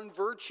 Because one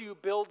virtue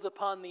builds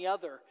upon the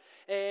other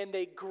and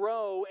they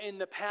grow in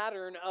the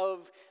pattern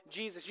of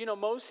Jesus. You know,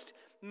 most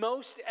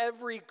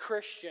every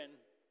Christian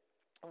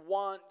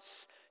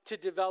wants to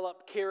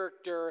develop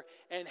character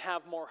and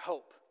have more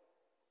hope.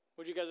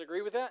 Would you guys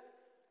agree with that?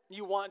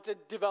 You want to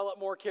develop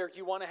more character.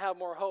 You want to have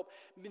more hope.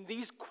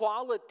 These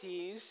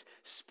qualities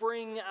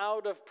spring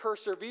out of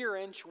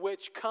perseverance,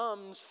 which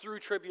comes through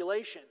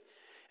tribulation.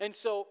 And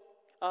so,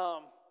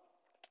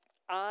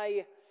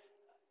 I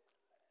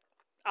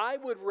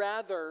would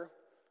rather,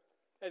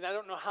 and I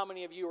don't know how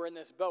many of you are in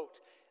this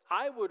boat,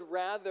 I would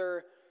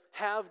rather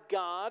have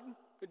God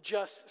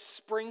just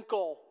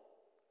sprinkle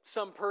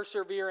some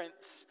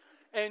perseverance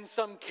and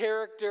some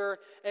character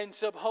and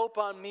some hope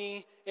on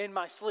me in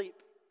my sleep.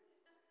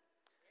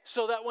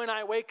 So that when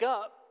I wake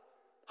up,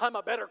 I'm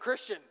a better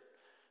Christian.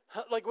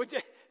 Like, would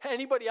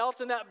anybody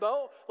else in that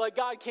boat? Like,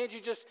 God, can't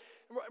you just,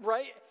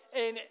 right?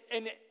 And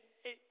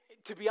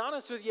to be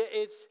honest with you,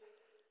 it's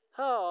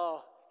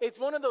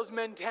one of those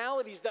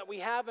mentalities that we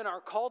have in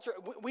our culture.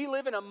 We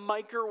live in a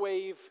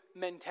microwave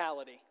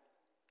mentality.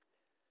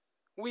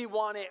 We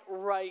want it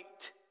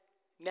right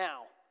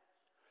now.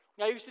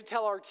 I used to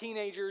tell our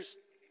teenagers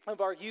of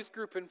our youth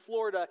group in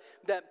Florida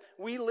that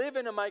we live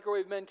in a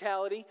microwave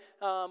mentality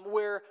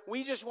where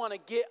we just want to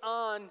get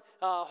on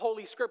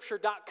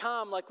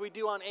holyscripture.com like we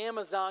do on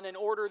Amazon and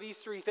order these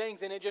 3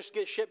 things and it just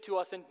gets shipped to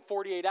us in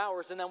 48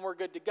 hours and then we're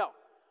good to go.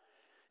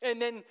 And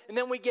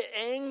then we get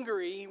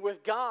angry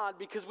with God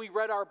because we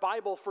read our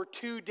Bible for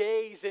 2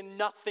 days and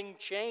nothing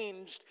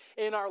changed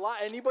in our life.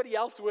 Anybody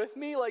else with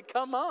me? Like,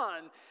 come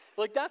on.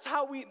 Like, that's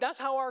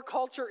how our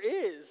culture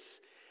is.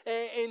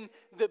 And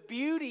the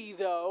beauty,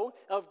 though,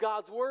 of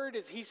God's word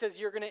is he says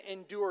you're going to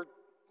endure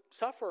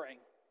suffering.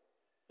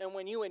 And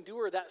when you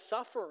endure that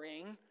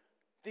suffering,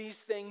 these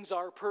things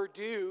are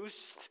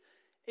produced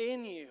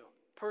in you.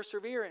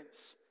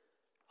 Perseverance,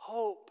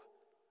 hope.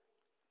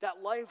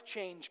 That life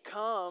change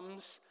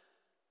comes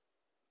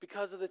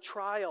because of the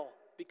trial,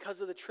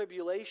 because of the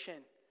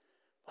tribulation.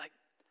 Like,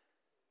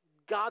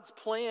 God's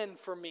plan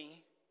for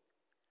me,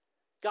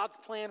 God's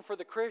plan for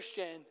the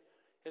Christian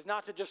is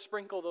not to just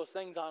sprinkle those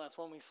things on us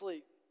when we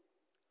sleep.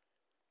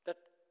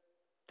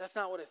 That's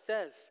not what it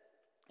says.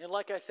 And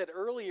like I said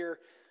earlier,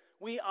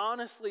 we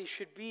honestly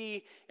should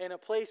be in a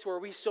place where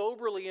we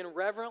soberly and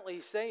reverently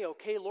say,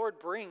 okay, Lord,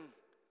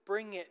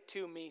 bring it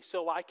to me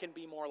so I can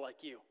be more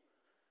like you.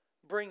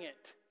 Bring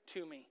it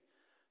to me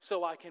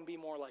so I can be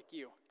more like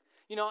you.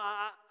 You know,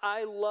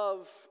 I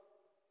love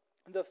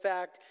the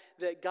fact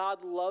that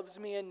God loves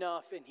me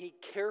enough and he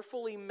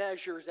carefully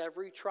measures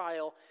every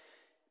trial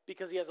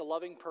because he has a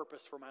loving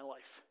purpose for my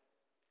life.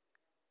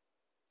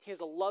 He has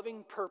a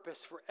loving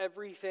purpose for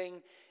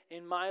everything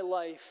in my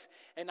life.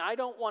 And I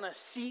don't want to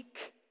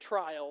seek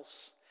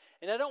trials.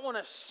 And I don't want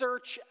to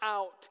search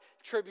out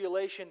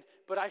tribulation.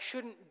 But I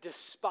shouldn't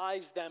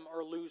despise them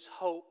or lose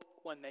hope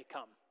when they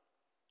come.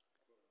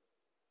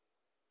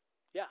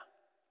 Yeah. I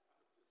was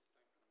just thinking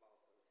about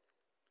this.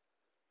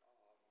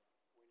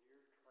 When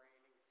you're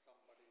training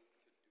somebody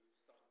to do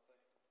something,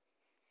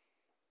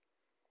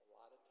 a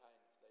lot of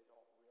times they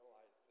don't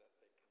realize that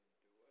they can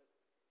do it.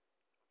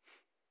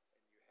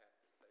 And you have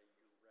to say,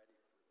 you're ready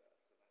for this.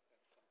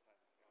 And I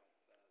think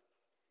sometimes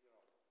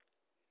God says,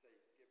 you say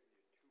he's giving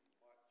you too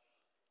much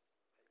that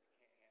you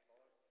can't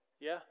handle it.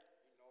 Yeah.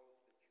 He knows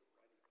that you're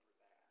ready for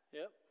that.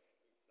 Yep. He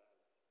says, you're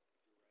ready for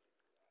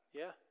that.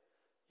 Yeah.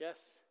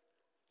 Yes.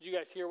 Did you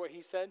guys hear what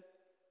he said?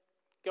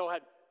 Go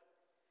ahead.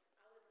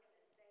 I was going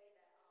to say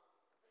that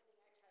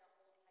something I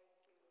try to hold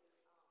tight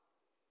to in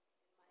my life,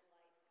 because of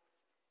all the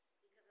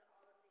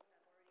things I've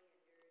already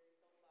endured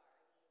so far.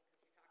 I mean,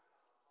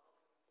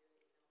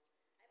 because you're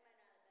talking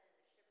about all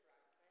the things you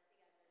do, I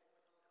might not have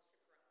been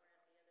in a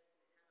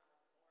shipwreck,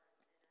 but I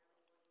think I've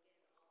been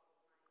in one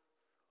hell of a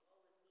shipwreck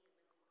right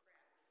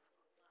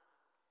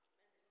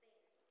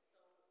at the other from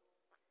the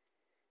time I was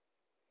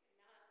born.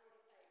 And I don't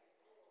even want to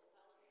get into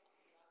all of my, woe is me, went through crap, and blah, blah. But I'm just saying, it was so, not at 45 years old, if I was talking about bringing God down, because my life didn't go as well as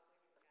I thought it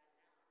should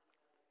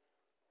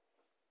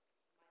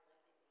go, or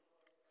I wasn't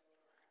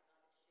protected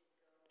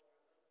enough, or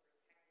whatever. It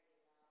wasn't as good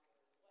as someone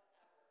else's life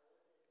I thought could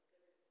have been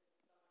better.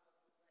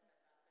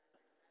 I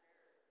mean, I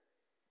really have to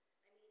remember that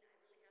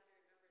even if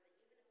I'm not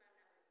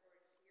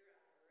rewarded here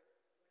on earth,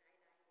 when I die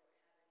and go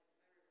to heaven,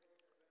 my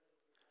rewards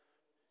are going to be with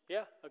me.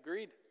 Yeah,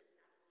 agreed.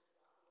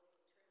 It's not to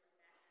just walk away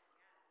and turn my back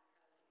on God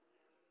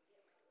because, he's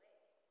getting my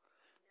way.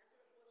 And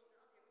that's what it boils down to.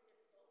 Everybody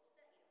gets so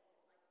upset,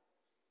 like my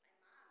mom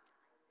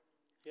died,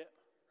 and Yeah. I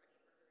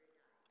wasn't ready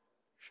for her to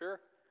die. Sure.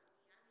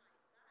 Be on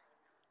my side, and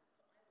I'm going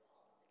to put my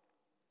wall up.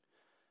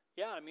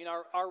 Yeah, I mean,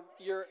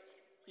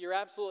 you're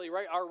absolutely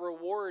right. Our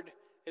reward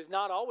is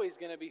not always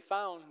going to be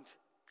found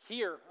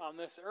here on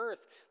this earth.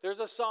 There's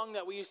a song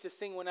that we used to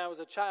sing when I was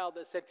a child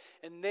that said,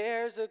 and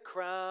there's a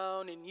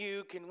crown and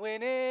you can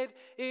win it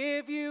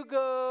if you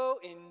go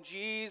in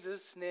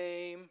Jesus'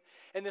 name.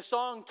 And the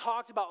song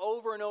talked about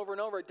over and over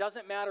and over, it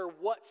doesn't matter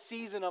what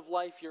season of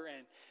life you're in.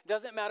 It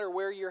doesn't matter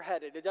where you're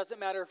headed. It doesn't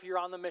matter if you're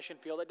on the mission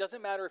field. It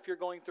doesn't matter if you're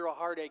going through a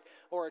heartache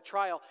or a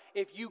trial.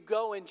 If you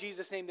go in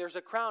Jesus' name, there's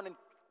a crown.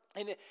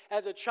 And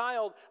as a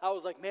child, I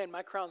was like, man,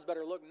 my crowns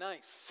better look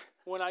nice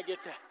when I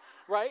get to,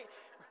 right?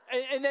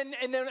 And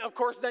then of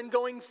course, then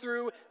going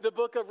through the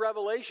book of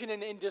Revelation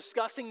and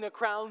discussing the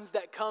crowns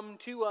that come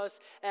to us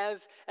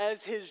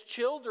as his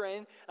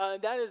children,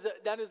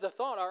 that is a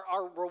thought.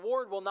 Our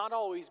reward will not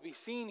always be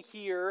seen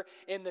here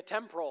in the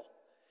temporal.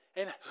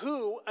 And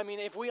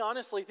if we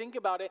honestly think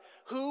about it,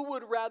 who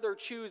would rather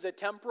choose a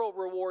temporal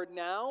reward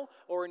now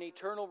or an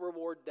eternal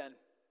reward then?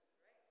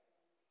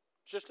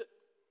 Just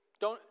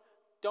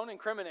don't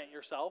incriminate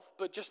yourself,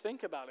 but just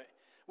think about it.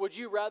 Would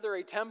you rather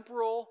a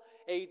temporal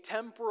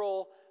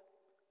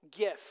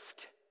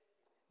gift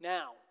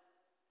now,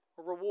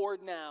 a reward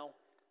now,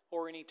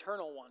 or an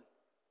eternal one?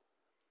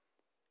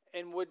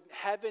 And would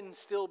heaven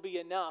still be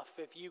enough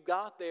if you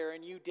got there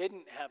and you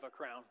didn't have a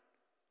crown?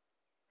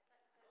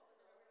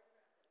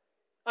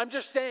 I'm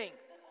just saying.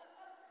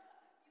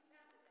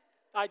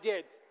 I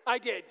did.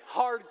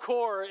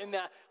 Hardcore in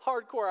that.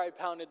 Hardcore I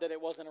pounded that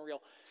it wasn't a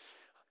real.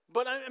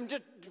 But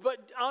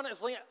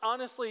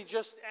honestly,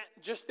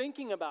 just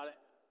thinking about it.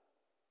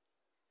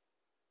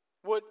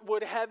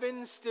 Would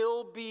heaven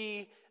still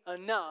be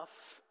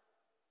enough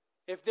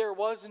if there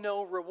was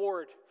no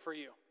reward for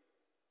you?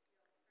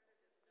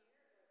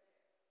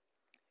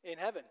 In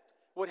heaven.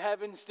 Would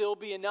heaven still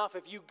be enough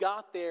if you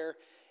got there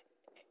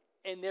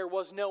and there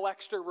was no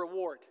extra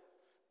reward?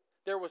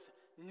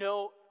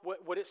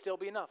 Would it still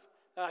be enough?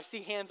 I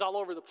see hands all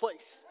over the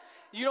place.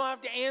 You don't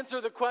have to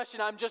answer the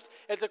question.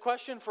 It's a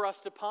question for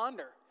us to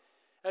ponder.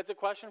 It's a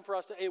question for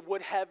us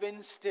would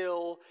heaven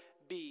still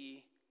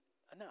be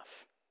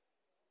enough?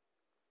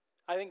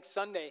 I think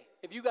Sunday,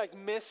 if you guys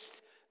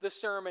missed the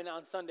sermon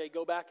on Sunday,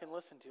 go back and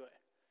listen to it.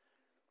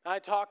 I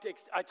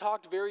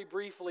talked very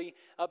briefly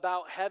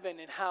about heaven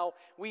and how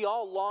we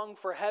all long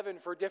for heaven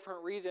for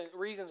different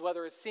reasons,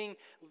 whether it's seeing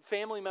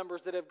family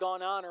members that have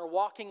gone on or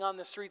walking on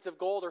the streets of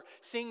gold or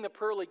seeing the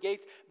pearly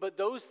gates, but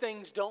those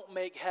things don't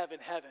make heaven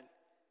heaven.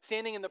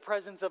 Standing in the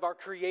presence of our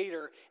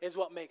Creator is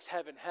what makes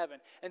heaven heaven.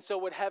 And so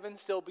would heaven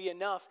still be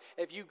enough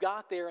if you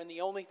got there and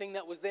the only thing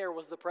that was there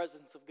was the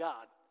presence of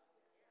God?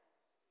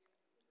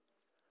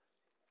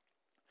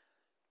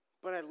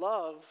 But I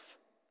love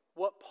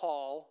what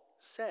Paul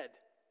said.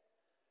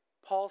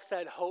 Paul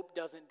said, hope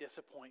doesn't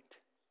disappoint.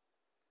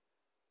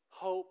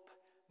 Hope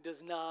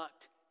does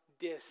not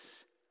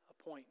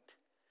disappoint.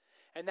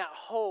 And that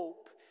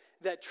hope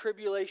that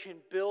tribulation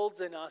builds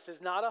in us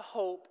is not a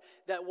hope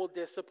that will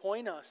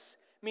disappoint us,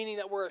 meaning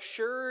that we're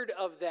assured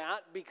of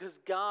that because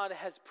God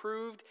has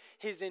proved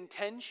his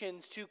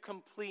intentions to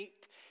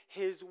complete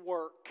his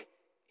work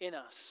in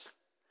us.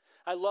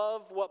 I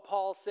love what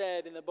Paul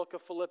said in the book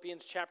of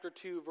Philippians chapter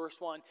 2,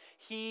 verse 1.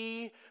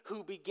 He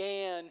who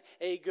began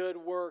a good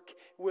work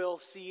will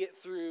see it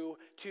through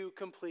to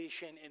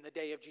completion in the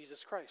day of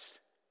Jesus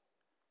Christ.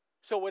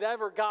 So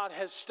whatever God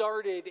has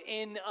started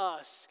in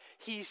us,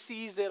 he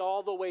sees it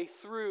all the way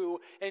through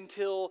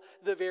until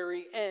the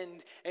very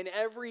end. And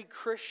every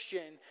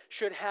Christian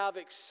should have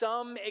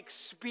some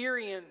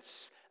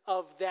experience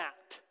of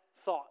that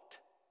thought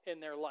in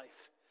their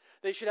life.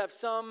 They should have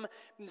some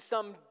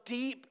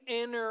deep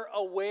inner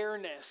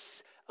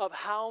awareness of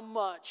how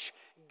much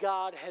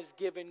God has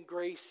given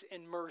grace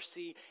and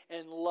mercy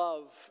and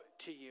love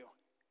to you.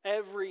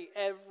 Every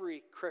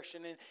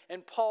Christian.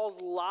 And Paul's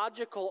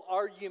logical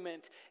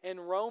argument in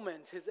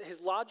Romans,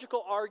 his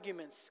logical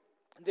arguments,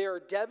 they are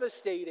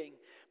devastating.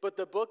 But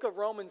the book of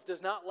Romans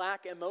does not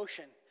lack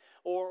emotion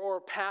or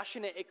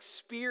passionate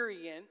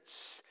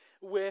experience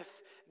with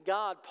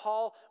God.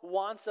 Paul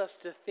wants us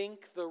to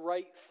think the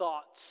right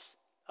thoughts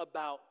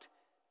about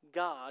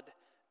God,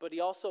 but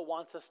he also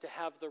wants us to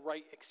have the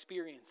right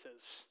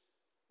experiences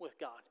with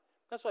God.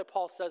 That's why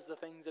Paul says the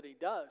things that he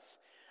does.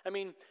 I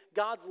mean,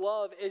 God's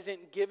love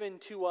isn't given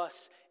to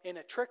us in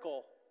a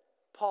trickle.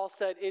 Paul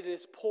said it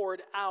is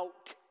poured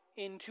out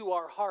into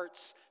our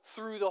hearts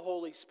through the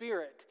Holy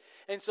Spirit.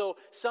 And so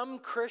some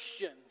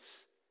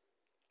Christians,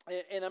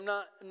 and I'm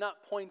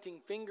not pointing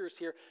fingers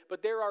here,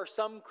 but there are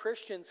some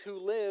Christians who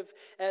live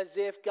as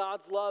if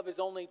God's love is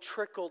only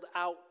trickled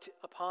out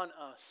upon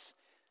us.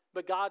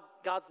 But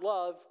God's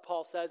love,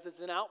 Paul says, is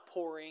an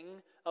outpouring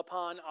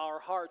upon our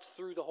hearts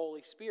through the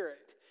Holy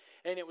Spirit.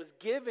 And it was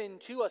given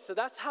to us. So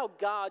that's how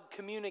God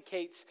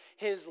communicates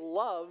his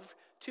love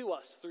to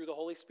us, through the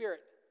Holy Spirit.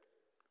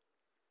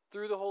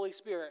 Through the Holy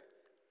Spirit.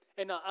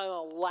 And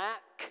a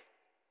lack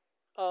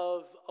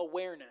of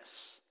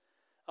awareness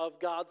of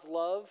God's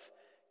love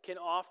can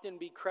often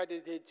be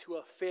credited to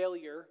a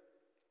failure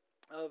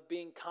of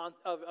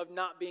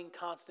not being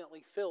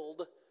constantly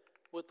filled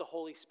with the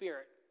Holy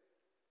Spirit.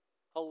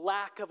 A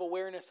lack of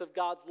awareness of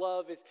God's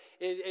love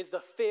is the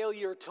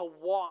failure to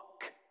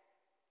walk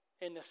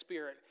in the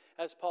Spirit,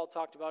 as Paul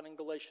talked about in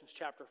Galatians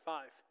chapter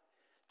 5.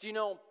 Do you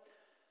know,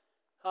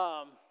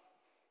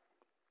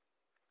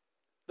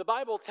 the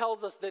Bible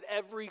tells us that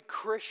every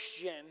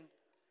Christian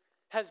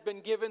has been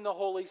given the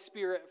Holy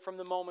Spirit from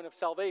the moment of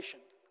salvation.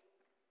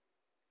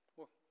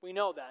 We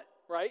know that,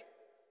 right?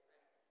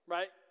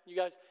 Right? You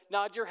guys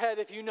nod your head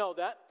if you know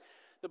that.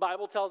 The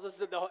Bible tells us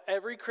that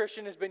every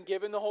Christian has been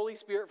given the Holy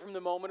Spirit from the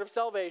moment of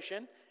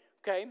salvation,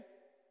 okay?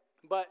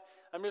 But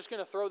I'm just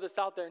going to throw this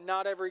out there.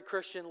 Not every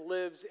Christian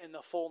lives in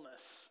the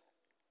fullness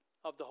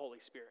of the Holy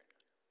Spirit.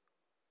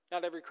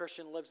 Not every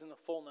Christian lives in the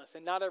fullness,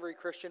 and not every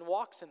Christian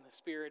walks in the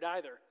Spirit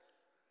either.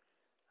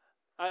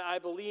 I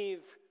believe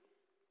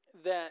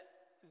that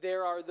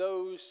there are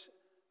those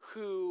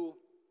who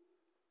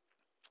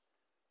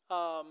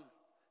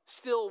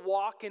still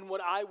walk in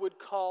what I would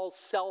call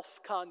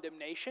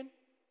self-condemnation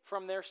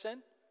from their sin,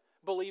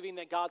 believing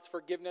that God's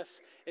forgiveness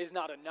is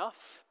not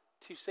enough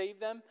to save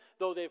them,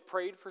 though they've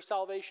prayed for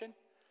salvation.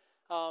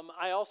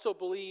 I also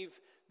believe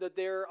that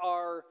there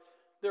are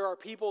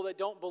people that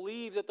don't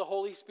believe that the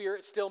Holy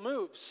Spirit still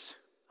moves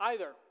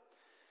either.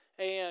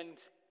 And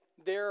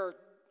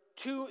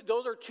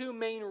those are two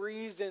main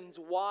reasons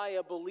why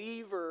a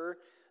believer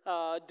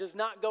does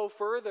not go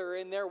further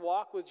in their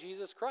walk with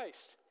Jesus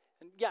Christ.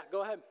 And yeah,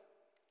 go ahead.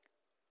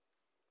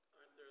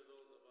 Aren't there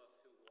those of us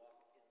who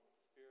walk in the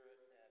Spirit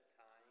at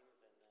times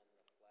and then the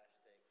flesh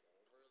takes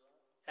over,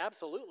 though?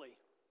 Absolutely.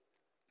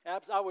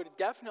 I would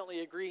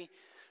definitely agree.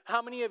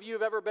 How many of you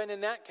have ever been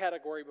in that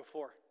category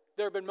before?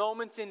 There have been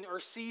moments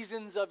or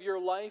seasons of your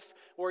life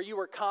where you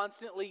were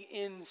constantly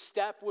in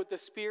step with the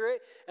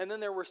Spirit, and then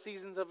there were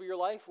seasons of your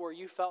life where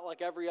you felt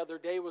like every other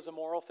day was a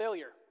moral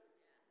failure.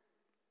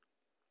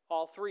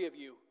 All three of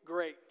you,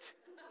 great.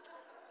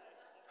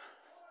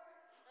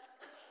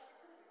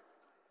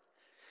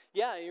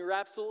 Yeah, you're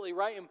absolutely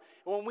right. And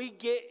when we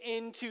get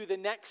into the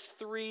next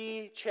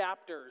 3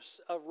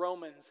 chapters of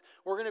Romans,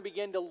 we're going to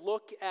begin to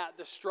look at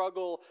the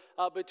struggle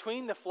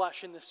between the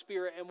flesh and the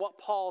spirit and what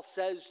Paul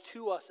says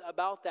to us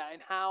about that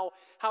and how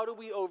do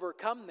we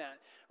overcome that,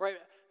 right?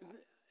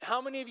 How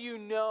many of you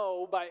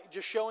know, by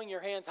just showing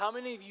your hands, how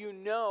many of you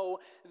know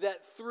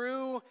that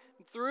through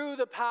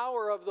the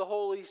power of the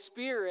Holy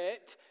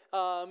Spirit,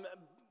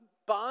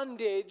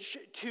 bondage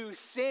to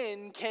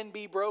sin can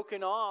be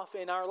broken off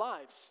in our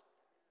lives?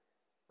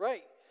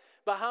 Right.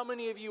 But how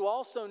many of you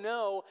also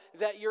know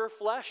that your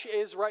flesh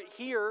is right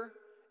here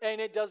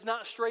and it does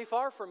not stray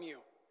far from you?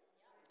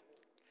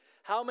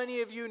 How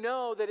many of you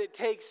know that it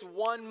takes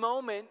one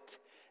moment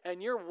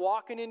and you're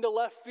walking into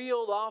left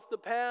field off the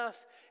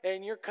path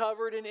and you're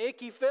covered in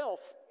icky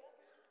filth?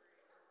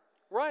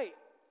 Right.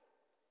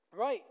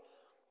 Right.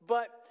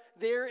 But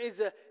there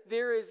is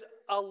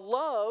a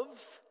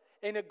love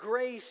and a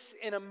grace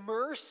and a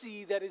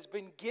mercy that has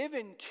been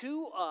given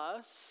to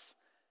us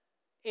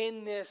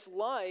in this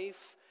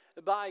life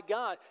by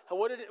God.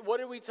 What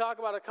did we talk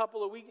about a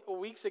couple of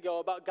weeks ago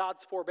about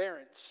God's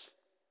forbearance?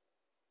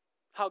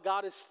 How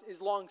God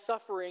is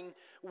long-suffering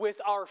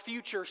with our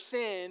future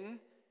sin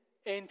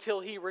until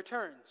He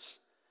returns.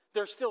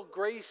 There's still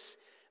grace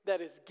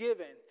that is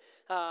given.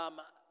 But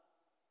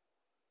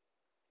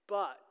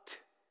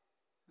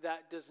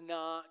that does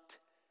not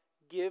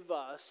give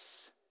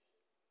us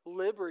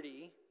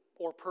liberty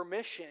or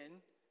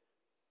permission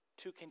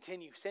to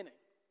continue sinning.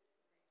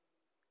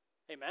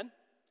 Amen?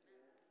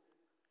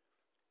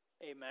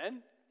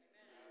 Amen?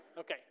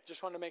 Okay,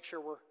 just wanted to make sure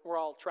we're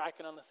all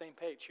tracking on the same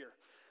page here.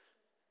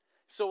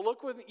 So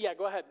look with,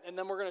 go ahead, and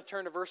then we're going to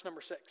turn to verse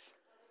number 6.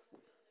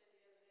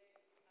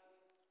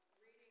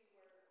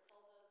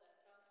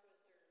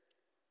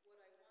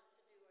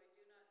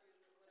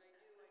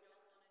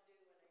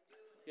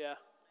 Yeah.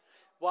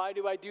 Why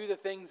do I do the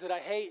things that I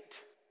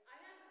hate?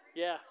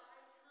 Yeah.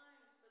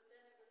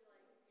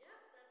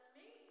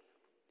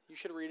 You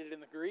should read it in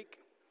the Greek.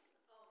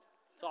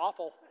 It's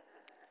awful.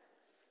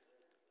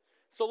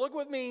 So look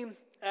with me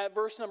at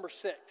verse number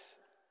 6.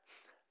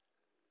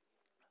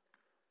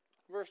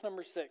 Verse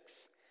number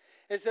 6.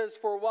 It says,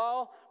 "For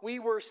while we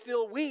were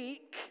still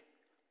weak,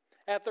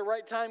 at the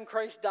right time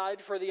Christ died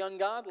for the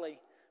ungodly.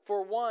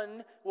 For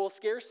one will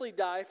scarcely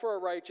die for a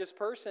righteous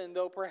person,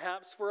 though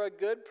perhaps for a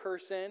good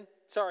person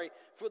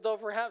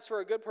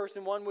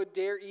one would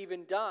dare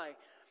even die.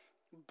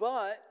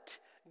 But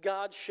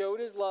God showed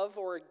His love,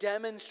 or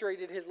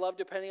demonstrated His love,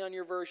 depending on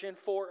your version,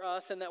 for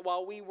us, and that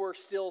while we were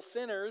still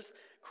sinners,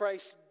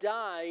 Christ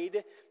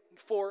died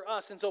for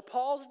us." And so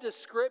Paul's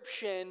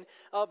description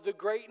of the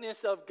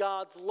greatness of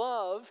God's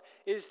love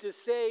is to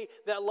say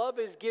that love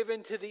is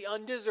given to the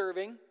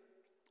undeserving,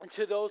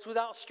 to those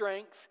without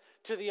strength,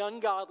 to the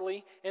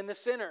ungodly, and the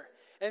sinner.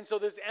 And so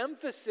this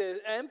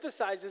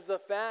emphasizes the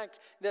fact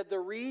that the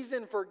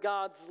reason for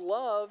God's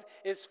love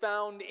is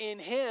found in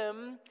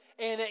Him,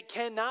 and it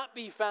cannot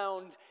be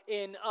found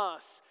in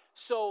us.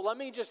 So let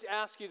me just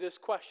ask you this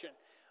question,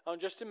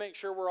 just to make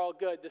sure we're all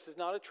good. This is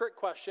not a trick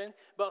question,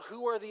 but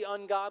who are the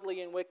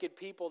ungodly and wicked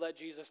people that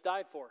Jesus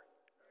died for?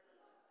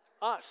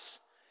 Us.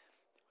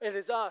 It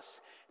is us.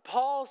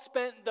 Paul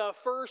spent the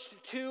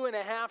first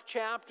 2.5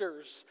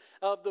 chapters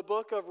of the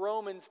book of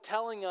Romans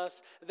telling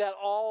us that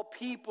all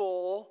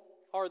people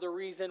are the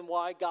reason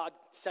why God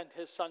sent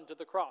His Son to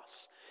the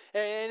cross.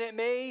 And it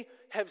may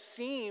have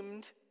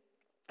seemed,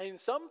 in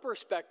some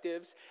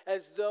perspectives,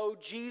 as though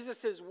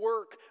Jesus'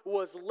 work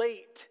was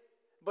late,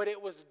 but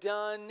it was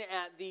done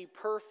at the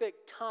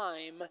perfect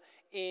time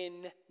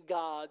in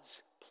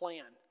God's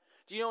plan.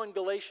 Do you know in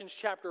Galatians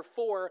chapter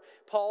 4,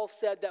 Paul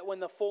said that when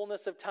the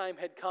fullness of time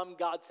had come,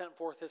 God sent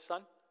forth His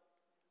Son?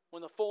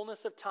 When the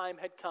fullness of time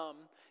had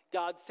come,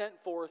 God sent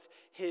forth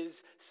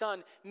His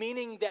Son.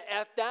 Meaning that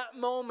at that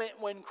moment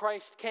when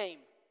Christ came,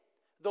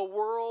 the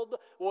world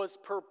was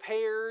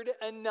prepared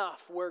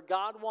enough where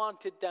God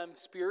wanted them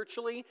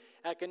spiritually,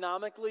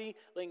 economically,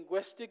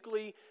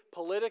 linguistically,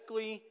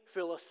 politically,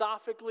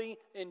 philosophically,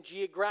 and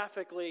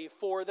geographically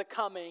for the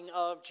coming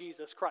of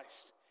Jesus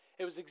Christ.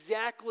 It was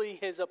exactly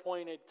His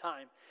appointed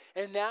time.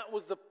 And that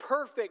was the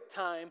perfect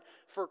time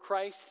for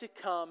Christ to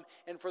come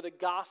and for the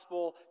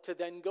gospel to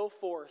then go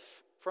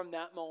forth from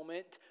that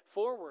moment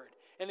forward.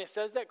 And it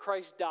says that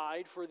Christ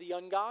died for the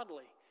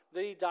ungodly.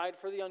 That He died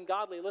for the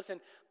ungodly.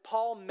 Listen,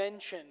 Paul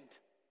mentioned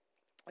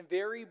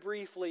very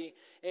briefly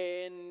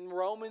in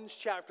Romans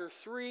chapter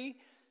 3,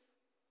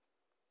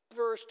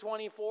 verse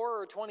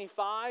 24 or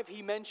 25,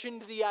 he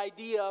mentioned the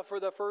idea for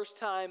the first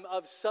time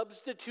of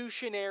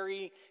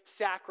substitutionary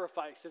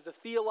sacrifice as a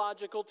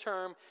theological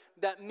term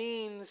that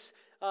means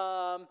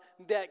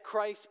that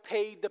Christ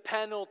paid the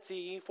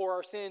penalty for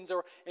our sins,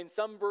 or in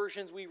some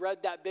versions we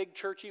read that big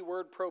churchy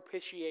word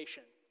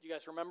propitiation. Do you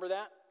guys remember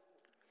that?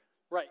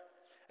 Right.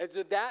 And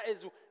so that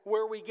is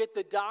where we get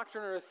the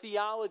doctrine or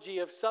theology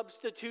of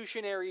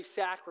substitutionary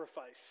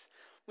sacrifice.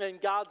 And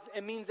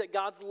it means that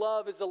God's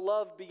love is a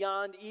love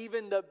beyond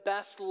even the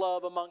best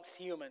love amongst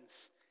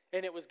humans.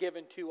 And it was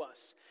given to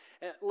us.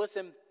 And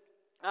listen,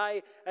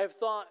 I have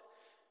thought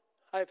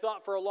I've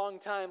thought for a long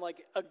time,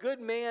 like a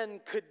good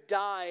man could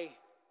die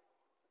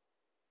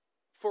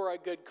for a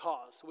good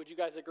cause. Would you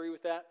guys agree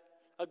with that?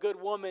 A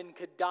good woman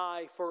could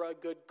die for a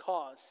good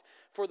cause,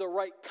 for the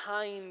right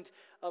kind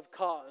of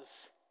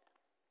cause.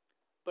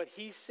 But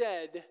he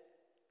said,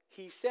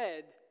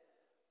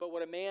 but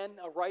would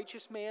a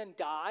righteous man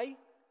die?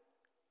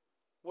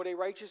 Would a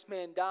righteous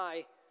man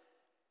die?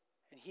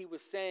 And he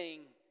was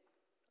saying,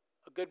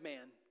 a good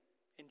man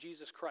in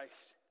Jesus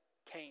Christ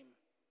came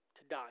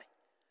to die.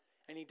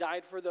 And he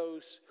died for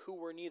those who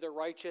were neither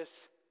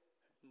righteous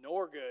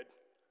nor good.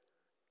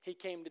 He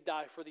came to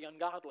die for the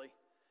ungodly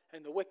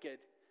and the wicked.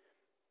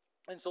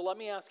 And so let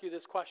me ask you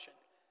this question.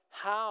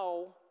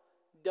 How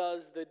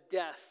does the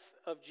death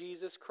of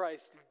Jesus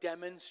Christ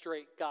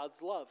demonstrate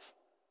God's love?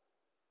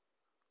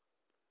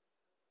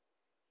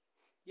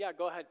 Yeah,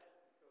 go ahead.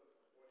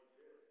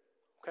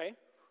 Okay.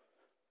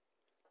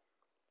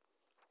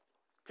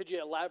 Could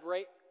you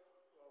elaborate?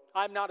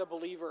 I'm not a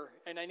believer,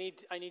 and I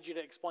need you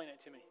to explain it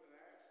to me.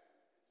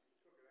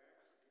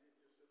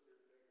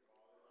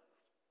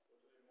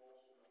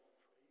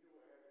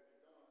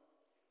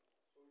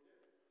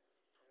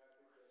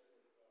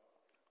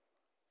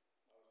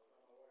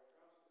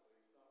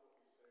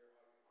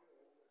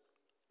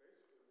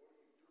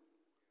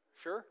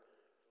 Sure.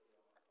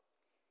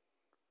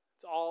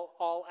 It's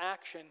all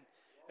action.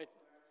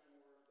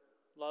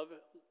 Love,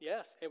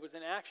 yes, it was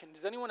an action.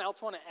 Does anyone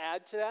else want to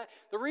add to that?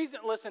 The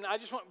reason, listen, I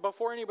just want,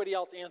 before anybody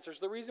else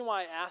answers, the reason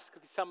why I ask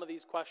some of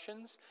these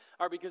questions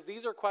are because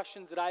these are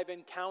questions that I've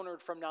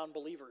encountered from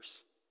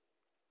non-believers.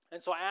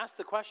 And so I asked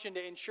the question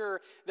to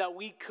ensure that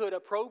we could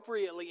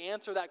appropriately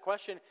answer that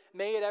question,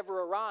 may it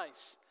ever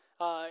arise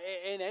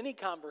in any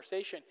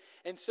conversation.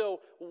 And so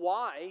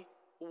why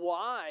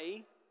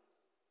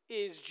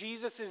is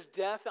Jesus'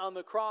 death on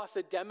the cross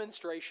a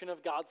demonstration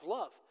of God's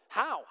love?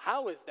 How?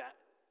 How is that?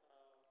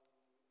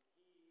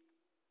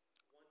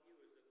 When he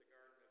was in the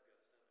Garden of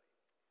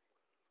Gethsemane,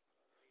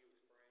 he was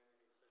praying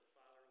and he said,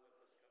 Father, let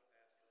this cup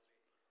pass from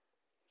me.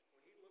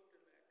 When he looked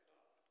in that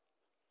cup,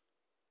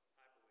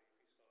 I believe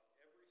he saw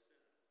every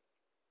sin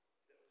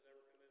that was ever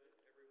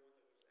committed, every one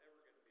that was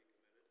ever going to be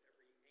committed,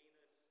 every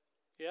heinous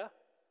Yeah.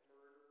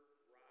 murder,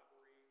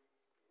 robbery,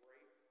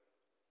 rape,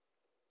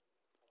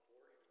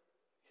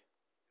 abortion,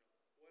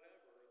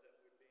 whatever that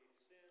would be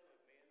sin of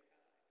mankind.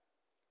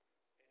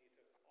 And he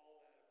took all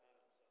that upon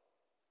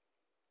himself,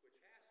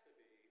 which has to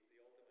be the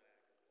ultimate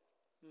act of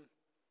love.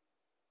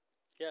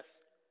 Yes.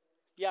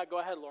 Yeah, go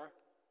ahead, Laura.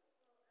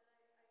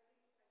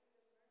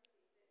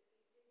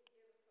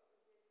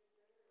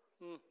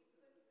 Mm.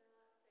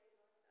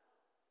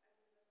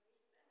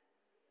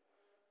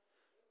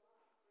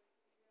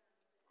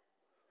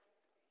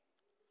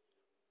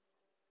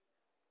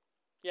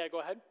 Yeah,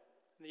 go ahead.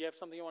 Do you have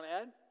something you want to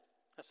add?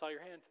 I saw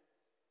your hand.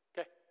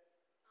 Okay.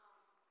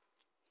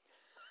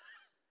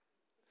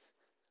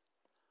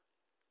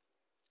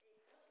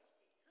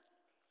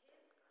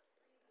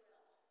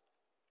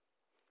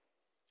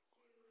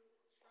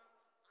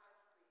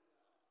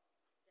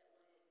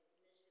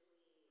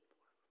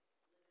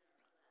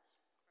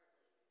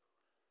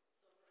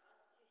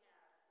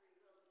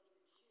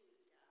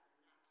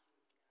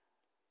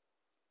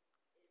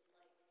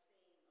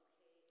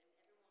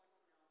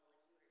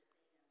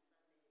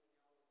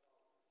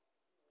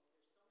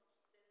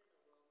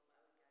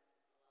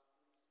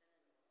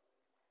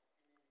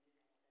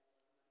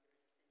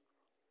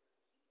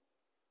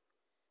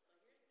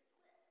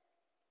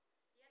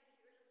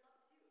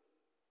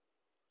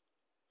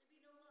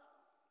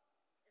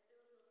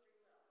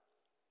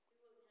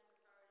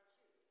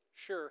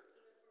 Sure.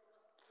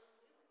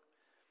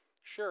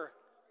 Sure.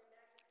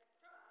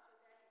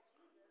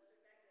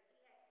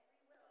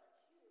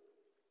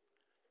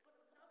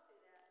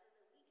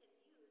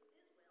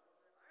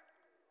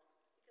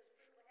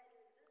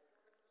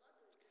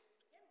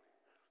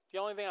 The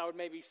only thing I would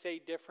maybe say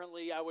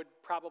differently, I would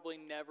probably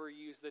never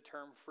use the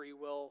term free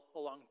will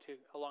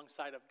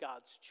alongside of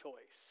God's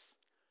choice.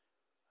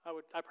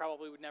 I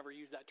probably would never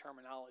use that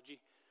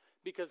terminology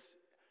because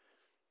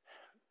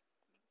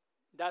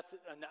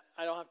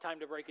I don't have time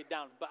to break it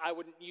down, but I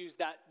wouldn't use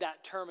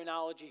that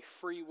terminology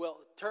free will.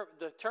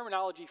 The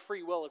terminology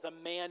free will is a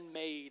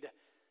man-made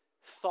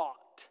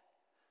thought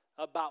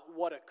about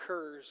what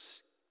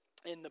occurs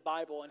in the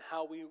Bible and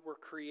how we were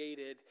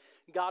created.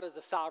 God is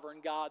a sovereign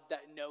God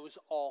that knows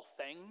all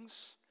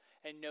things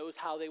and knows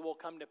how they will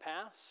come to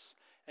pass.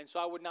 And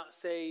so I would not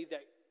say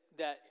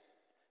that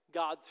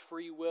God's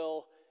free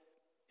will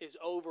is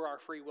over our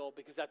free will,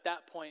 because at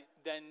that point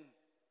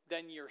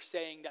then you're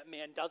saying that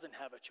man doesn't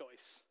have a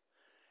choice.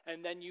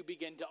 And then you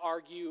begin to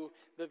argue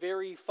the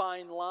very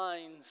fine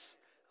lines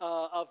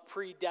of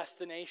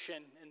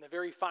predestination and the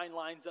very fine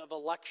lines of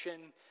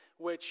election,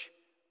 which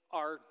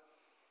are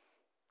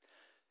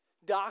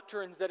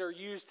doctrines that are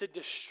used to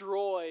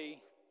destroy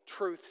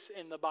truths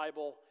in the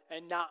Bible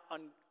and not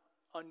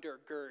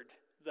undergird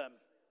them.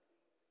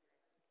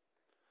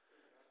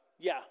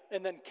 Yeah,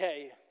 and then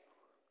K.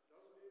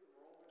 Doesn't even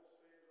Romans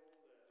say, though,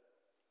 that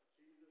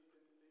Jesus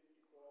didn't think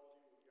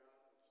equality with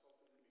God was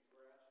something to be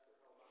grasped or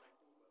held on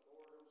to, but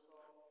lowered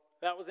himself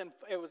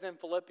It was in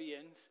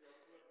Philippians.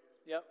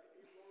 Yep.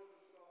 He lowered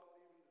himself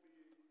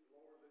even to be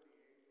lower than the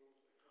angels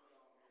to come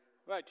down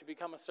here. Right, to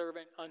become a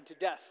servant unto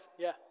death.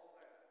 Yeah. All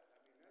that.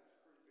 I mean, that's a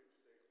pretty big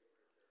statement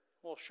right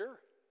there. Well, sure.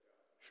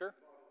 Sure.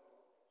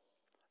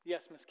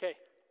 Yes, Miss Kay.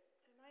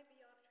 I might be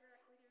off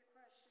track with your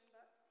question,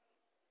 but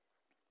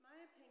my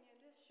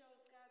opinion, this shows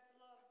God's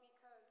love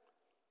because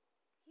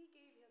He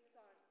gave His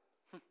Son.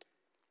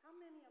 How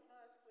many of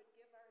us would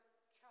give our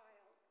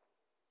child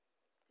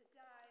to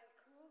die a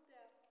cruel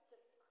death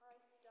that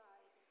Christ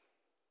died?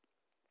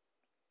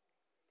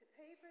 To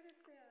pay for the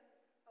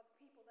sins of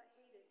people that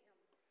hated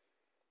Him.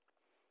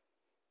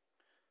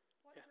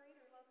 What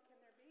greater love can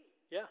there be?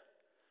 Yeah.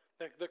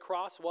 The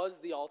cross was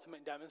the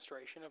ultimate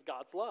demonstration of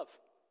God's love.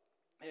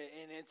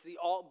 And it's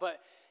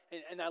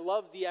and I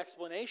love the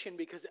explanation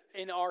because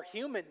in our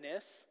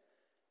humanness,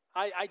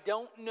 I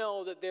don't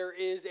know that there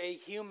is a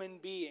human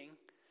being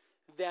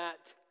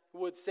that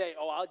would say,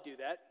 oh, I'll do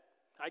that.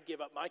 I'd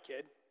give up my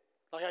kid.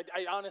 Like,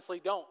 I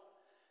honestly don't.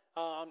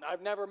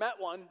 I've never met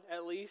one,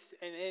 at least.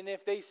 And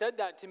if they said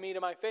that to me to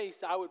my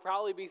face, I would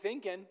probably be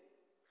thinking,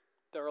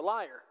 they're a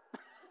liar.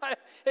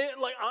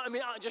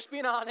 Just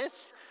being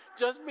honest.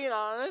 Just being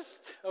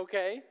honest,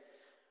 okay?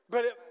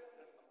 But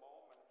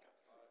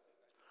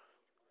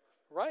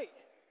right.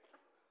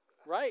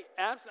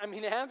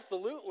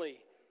 Absolutely.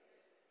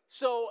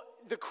 So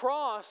the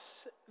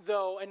cross,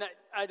 though, and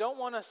I don't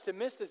want us to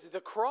miss this, the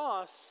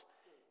cross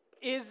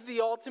is the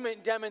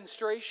ultimate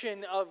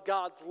demonstration of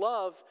God's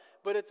love,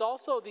 but it's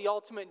also the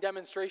ultimate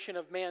demonstration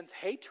of man's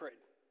hatred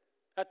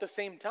at the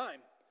same time.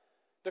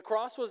 The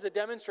cross was a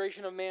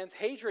demonstration of man's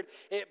hatred.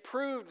 It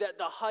proved that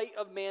the height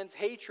of man's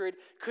hatred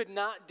could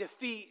not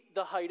defeat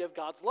the height of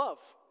God's love.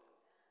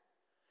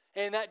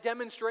 And that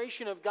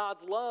demonstration of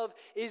God's love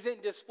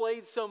isn't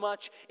displayed so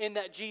much in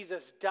that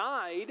Jesus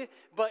died,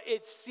 but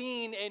it's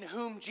seen in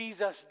whom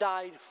Jesus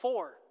died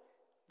for,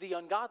 the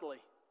ungodly.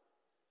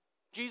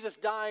 Jesus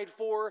died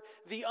for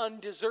the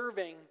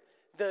undeserving,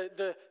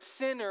 the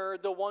sinner,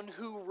 the one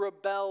who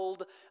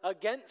rebelled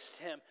against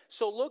him.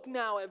 So look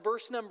now at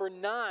verse number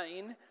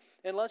 9,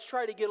 and let's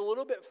try to get a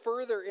little bit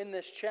further in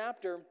this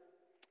chapter.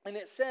 And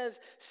it says,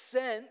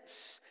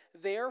 since,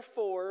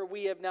 therefore,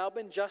 we have now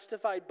been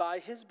justified by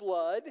his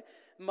blood,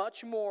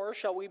 much more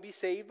shall we be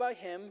saved by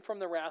him from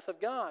the wrath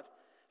of God.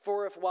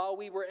 For if while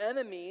we were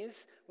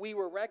enemies, we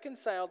were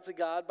reconciled to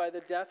God by the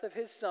death of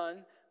his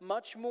Son,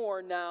 much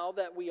more now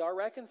that we are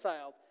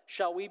reconciled,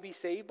 shall we be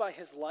saved by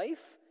his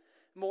life?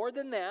 More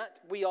than that,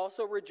 we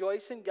also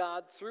rejoice in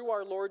God through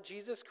our Lord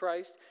Jesus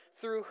Christ,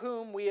 through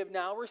whom we have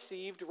now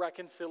received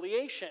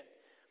reconciliation.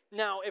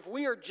 Now, if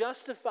we are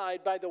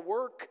justified by the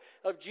work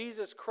of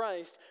Jesus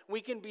Christ, we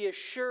can be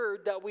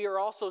assured that we are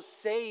also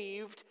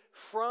saved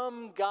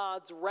from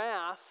God's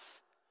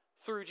wrath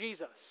through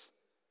Jesus.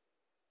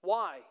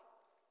 Why?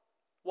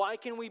 Why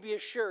can we be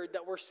assured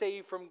that we're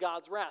saved from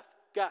God's wrath?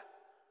 God.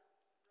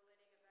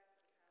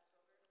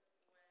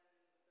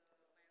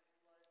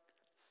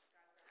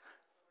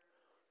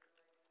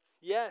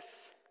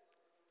 Yes.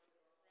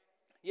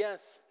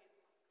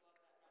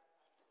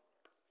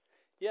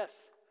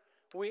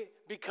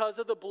 Because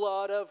of the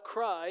blood of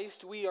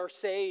Christ, we are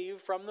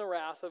saved from the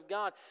wrath of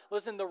God.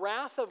 Listen, the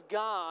wrath of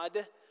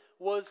God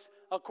was,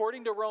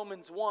 according to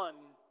Romans 1,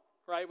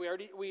 right?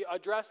 We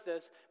addressed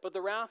this, but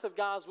the wrath of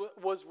God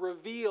was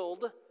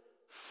revealed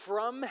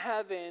from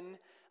heaven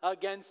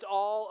against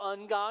all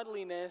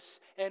ungodliness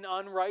and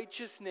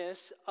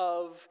unrighteousness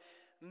of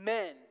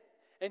men.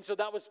 And so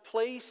that was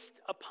placed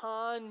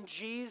upon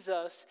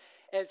Jesus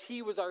as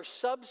he was our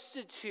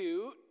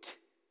substitute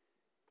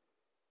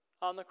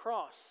on the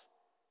cross.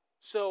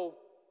 So,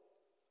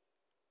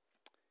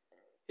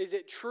 is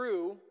it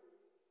true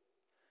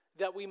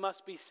that we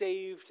must be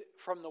saved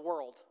from the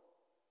world?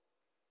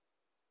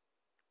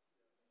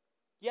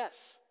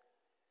 Yes.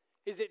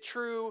 Is it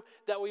true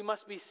that we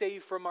must be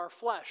saved from our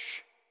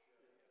flesh?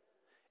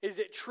 Is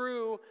it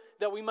true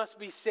that we must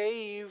be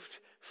saved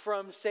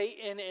from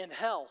Satan and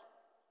hell?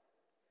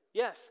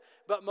 Yes,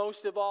 but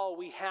most of all,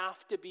 we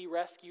have to be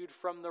rescued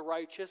from the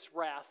righteous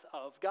wrath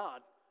of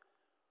God.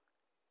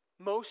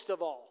 Most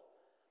of all.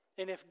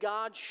 And if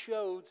God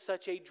showed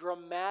such a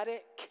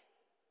dramatic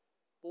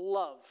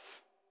love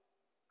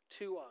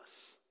to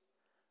us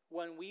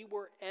when we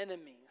were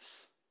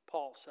enemies,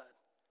 Paul said,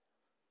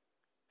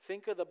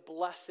 think of the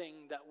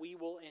blessing that we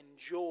will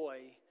enjoy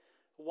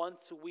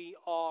once we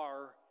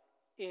are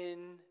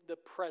in the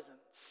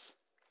presence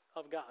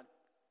of God.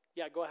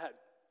 Yeah, go ahead.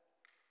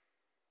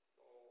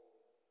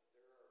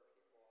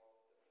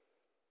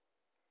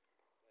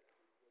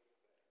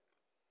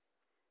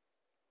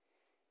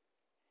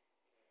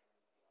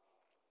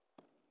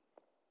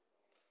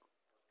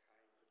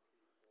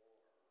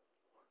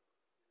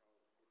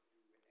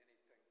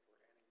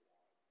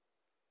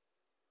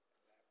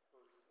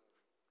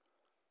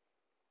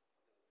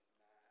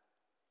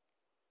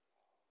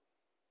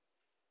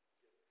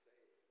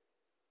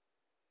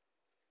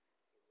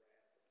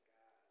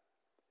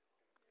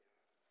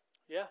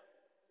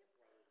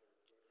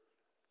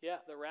 Yeah,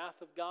 the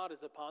wrath of God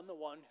is upon the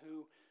one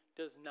who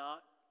does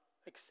not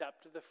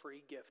accept the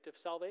free gift of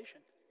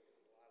salvation.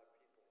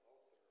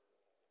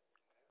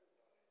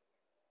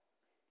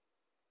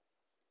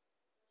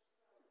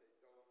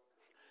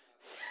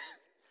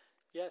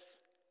 Yes.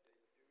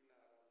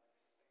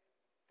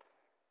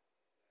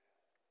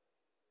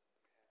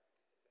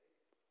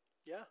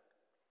 Yeah.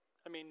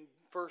 I mean,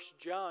 1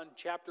 John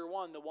chapter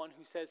 1, the one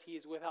who says he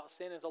is without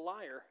sin is a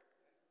liar.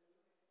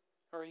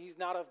 Or he's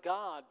not of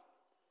God.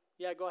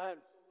 Yeah, go ahead.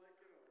 So like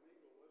in a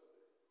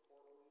legalistic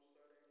courtroom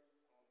setting,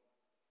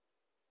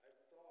 I've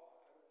thought,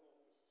 I don't know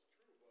if this is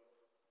true, but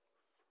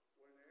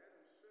when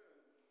Adam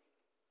sinned,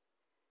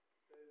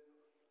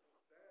 then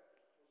that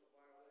was a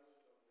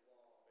violation of the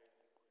law,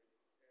 basically.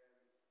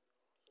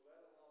 And so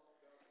that allowed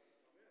the devil to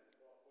come in.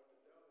 But when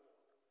the devil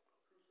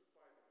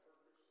crucified the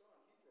perfect son,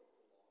 he broke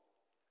the law.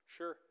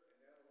 Sure.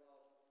 And that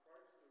allowed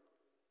Christ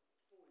to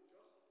fully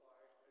justify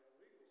in a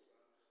legal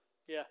sense.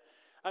 Yeah.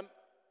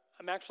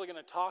 I'm actually going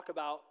to talk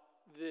about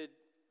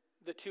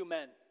the two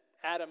men,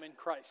 Adam and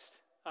Christ.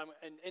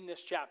 And in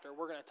this chapter,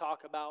 we're going to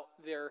talk about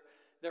their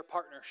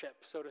partnership,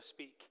 so to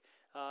speak,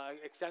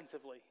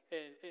 extensively.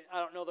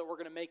 I don't know that we're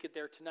going to make it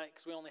there tonight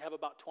because we only have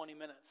about 20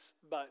 minutes.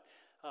 But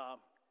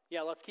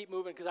yeah, let's keep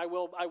moving because I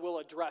will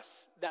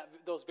address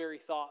those very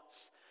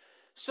thoughts.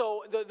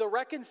 So the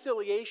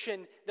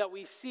reconciliation that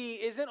we see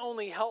isn't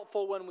only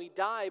helpful when we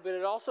die, but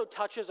it also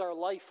touches our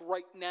life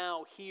right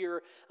now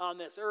here on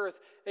this earth.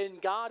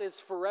 And God is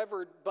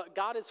forever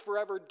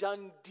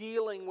done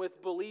dealing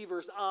with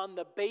believers on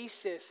the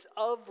basis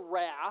of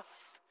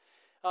wrath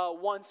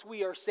once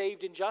we are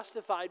saved and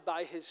justified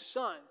by His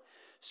Son.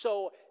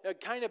 So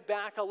kind of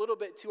back a little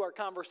bit to our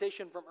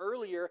conversation from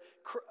earlier,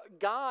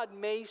 God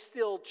may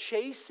still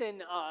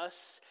chasten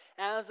us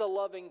as a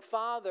loving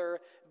Father,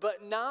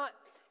 but not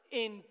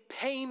in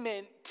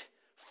payment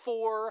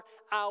for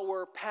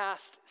our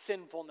past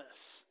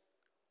sinfulness.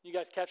 You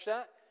guys catch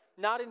that?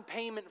 Not in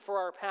payment for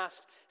our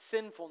past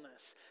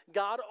sinfulness.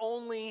 God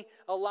only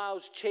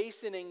allows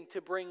chastening to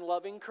bring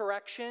loving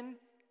correction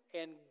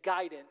and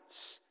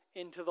guidance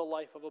into the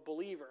life of a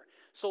believer.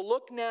 So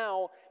look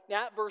now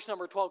at verse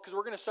number 12 because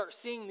we're going to start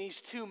seeing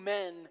these two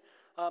men.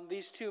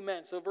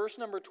 So verse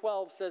number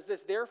 12 says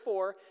this,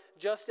 therefore,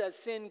 just as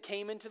sin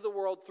came into the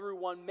world through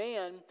one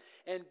man,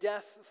 and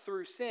death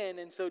through sin,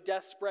 and so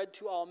death spread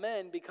to all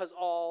men because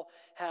all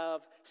have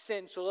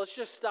sinned. So let's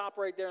just stop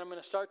right there. I'm going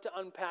to start to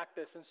unpack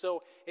this. And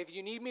so if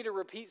you need me to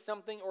repeat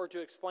something or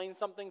to explain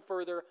something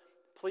further,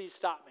 please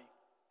stop me.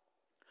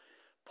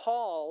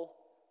 Paul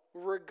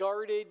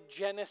regarded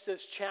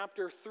Genesis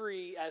chapter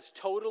 3 as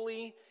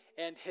totally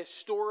and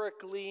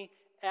historically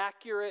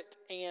accurate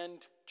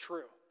and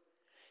true.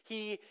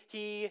 He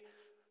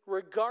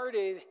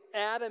regarded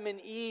Adam and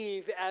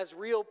Eve as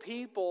real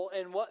people,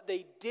 and what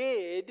they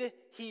did,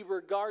 he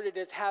regarded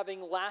as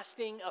having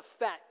lasting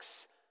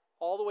effects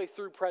all the way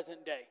through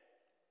present day.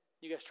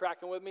 You guys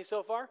tracking with me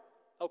so far?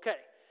 Okay.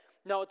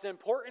 Now, it's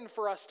important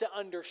for us to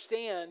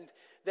understand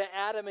that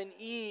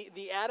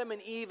the Adam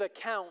and Eve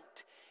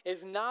account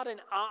is not an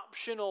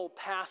optional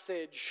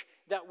passage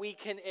that we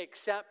can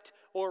accept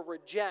or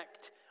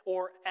reject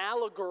or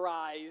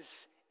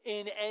allegorize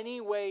in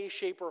any way,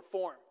 shape, or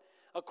form.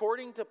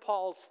 According to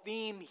Paul's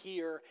theme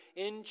here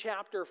in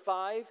chapter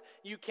 5,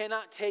 you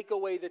cannot take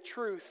away the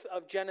truth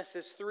of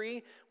Genesis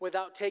 3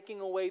 without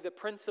taking away the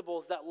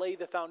principles that lay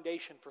the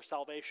foundation for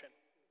salvation.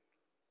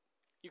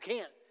 You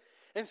can't.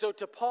 And so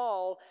to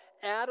Paul,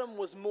 Adam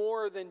was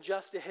more than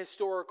just a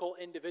historical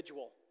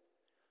individual.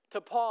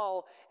 To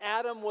Paul,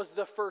 Adam was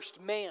the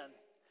first man.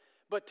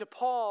 But to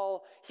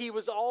Paul, he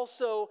was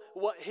also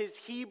what his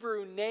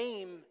Hebrew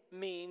name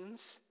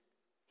means,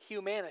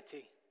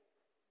 humanity.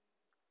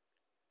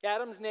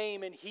 Adam's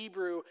name in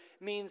Hebrew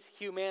means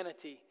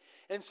humanity.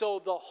 And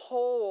so the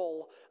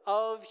whole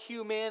of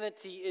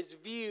humanity is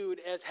viewed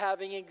as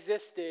having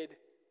existed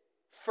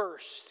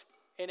first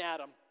in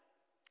Adam.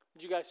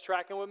 Did you guys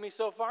tracking with me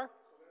so far? So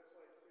that's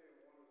like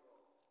saying one is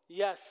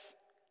all.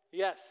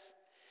 Yes.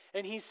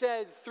 And he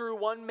said, through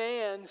one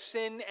man,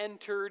 sin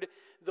entered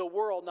the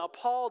world. Now,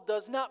 Paul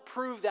does not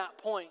prove that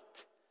point.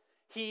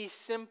 He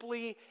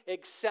simply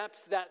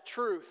accepts that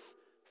truth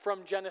from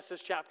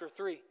Genesis chapter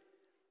 3.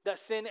 That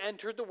sin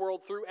entered the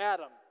world through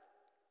Adam.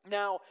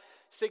 Now,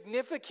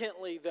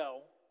 significantly though,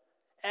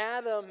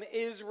 Adam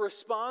is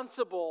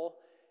responsible,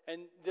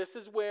 and this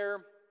is where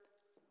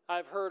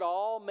I've heard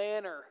all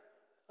manner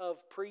of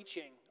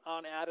preaching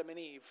on Adam and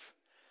Eve.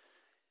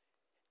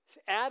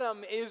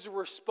 Adam is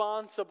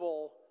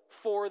responsible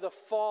for the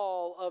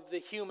fall of the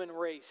human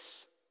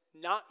race,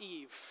 not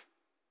Eve.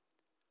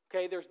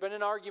 Okay, there's been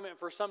an argument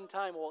for some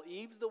time. Well,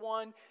 Eve's the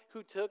one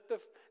who took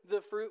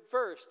the fruit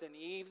first, and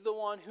Eve's the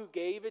one who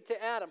gave it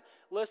to Adam.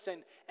 Listen,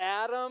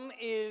 Adam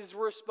is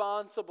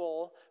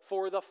responsible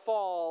for the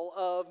fall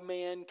of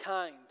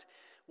mankind.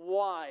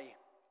 Why?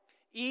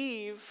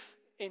 Eve,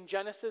 in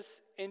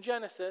Genesis,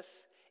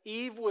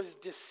 Eve was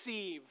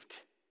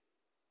deceived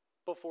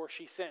before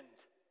she sinned.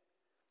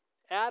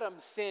 Adam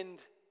sinned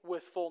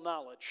with full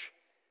knowledge.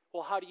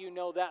 Well, how do you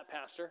know that,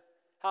 Pastor?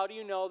 How do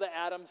you know that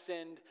Adam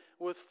sinned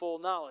with full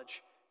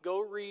knowledge?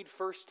 go read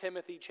 1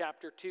 Timothy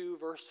chapter 2,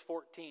 verse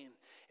 14.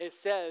 It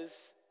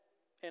says,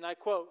 and I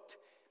quote,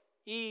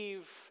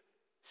 Eve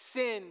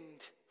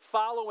sinned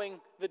following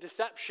the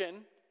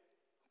deception.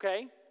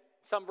 Okay?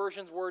 Some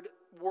versions word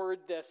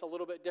this a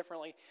little bit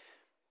differently.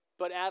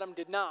 But Adam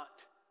did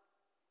not.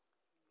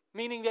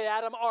 Meaning that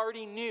Adam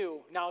already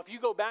knew. Now, if you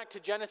go back to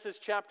Genesis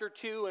chapter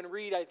 2 and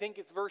read, I think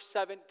it's verse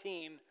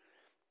 17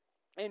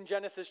 in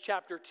Genesis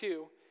chapter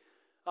 2,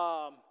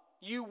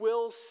 you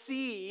will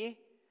see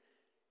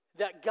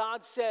that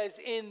God says,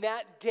 in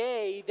that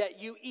day that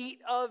you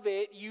eat of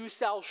it, you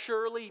shall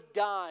surely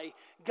die.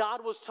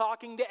 God was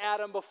talking to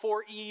Adam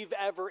before Eve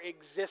ever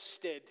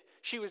existed.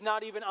 She was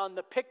not even on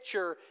the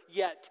picture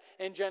yet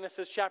in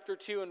Genesis chapter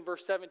 2 and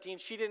verse 17.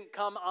 She didn't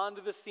come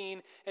onto the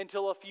scene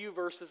until a few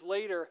verses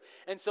later.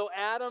 And so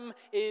Adam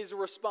is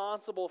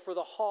responsible for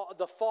the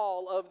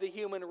fall of the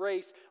human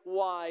race.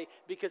 Why?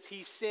 Because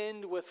he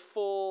sinned with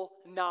full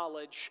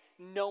knowledge,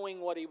 knowing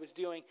what he was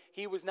doing.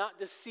 He was not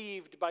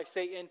deceived by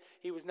Satan.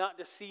 He was not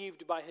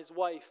deceived by his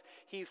wife.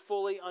 He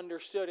fully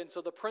understood. And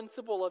so the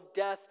principle of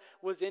death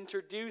was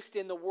introduced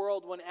in the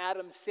world when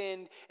Adam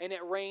sinned, and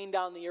it reigned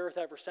on the earth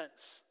ever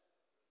since.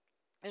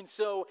 And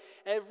so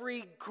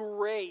every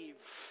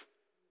grave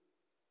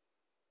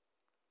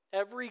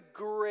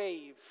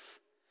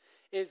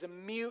is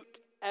mute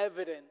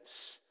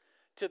evidence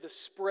to the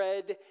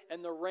spread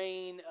and the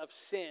reign of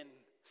sin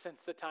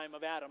since the time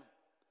of Adam.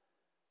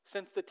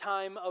 Since the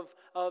time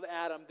of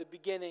Adam, the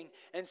beginning.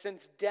 And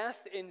since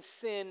death and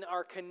sin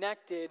are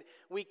connected,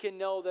 we can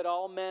know that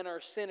all men are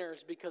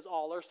sinners because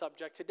all are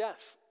subject to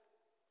death.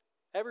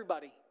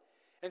 Everybody.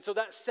 And so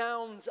that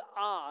sounds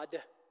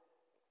odd.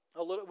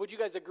 Would you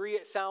guys agree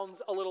it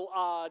sounds a little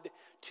odd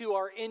to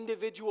our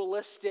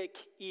individualistic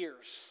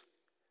ears?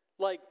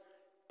 Like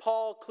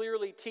Paul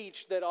clearly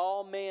teaches that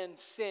all man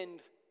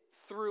sinned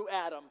through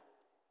Adam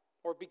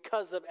or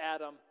because of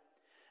Adam.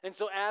 And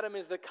so Adam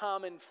is the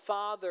common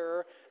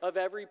father of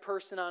every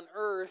person on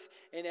earth,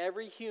 and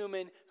every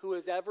human who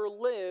has ever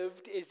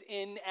lived is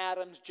in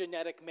Adam's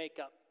genetic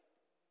makeup.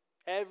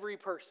 Every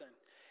person.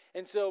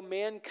 And so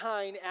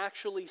mankind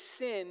actually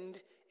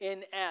sinned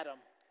in Adam.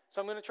 So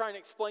I'm going to try and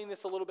explain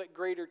this a little bit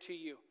greater to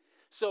you.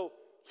 So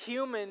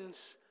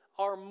humans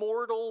are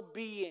mortal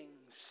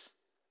beings,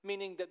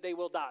 meaning that they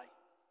will die.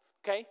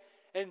 Okay?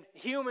 And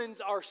humans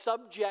are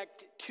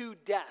subject to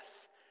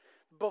death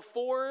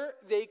before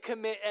they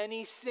commit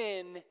any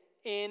sin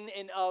in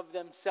and of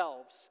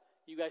themselves.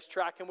 You guys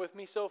tracking with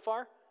me so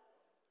far?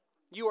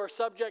 You are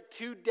subject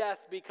to death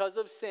because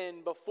of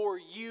sin before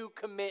you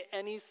commit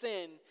any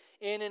sin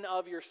in and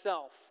of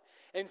yourself.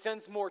 And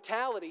since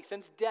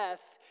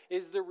death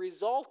is the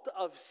result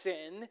of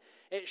sin,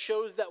 it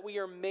shows that we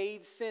are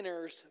made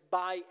sinners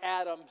by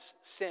Adam's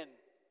sin.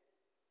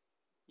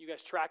 You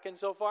guys tracking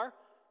so far?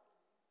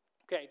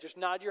 Okay, just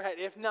nod your head.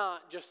 If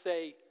not, just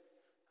say,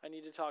 I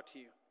need to talk to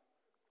you.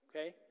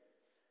 Okay?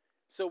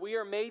 So we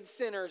are made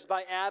sinners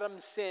by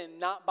Adam's sin,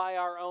 not by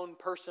our own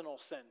personal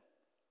sin.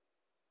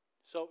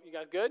 So, you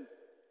guys good?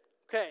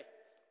 Okay.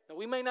 Now,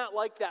 we may not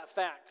like that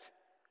fact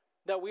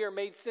that we are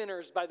made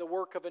sinners by the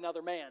work of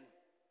another man.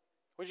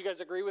 Would you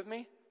guys agree with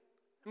me?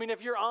 I mean,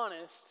 if you're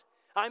honest,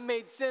 I'm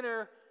made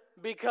sinner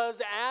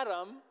because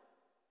Adam.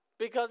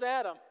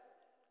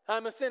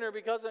 I'm a sinner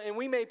and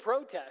we may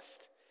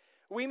protest.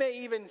 We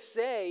may even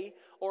say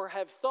or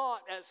have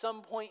thought at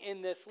some point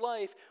in this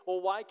life,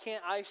 well, why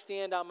can't I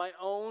stand on my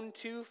own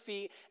 2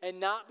 feet and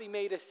not be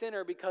made a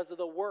sinner because of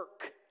the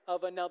work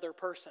of another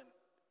person?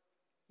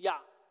 Yeah.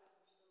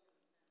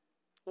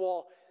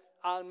 Well,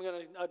 I'm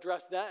going to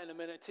address that in a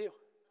minute too.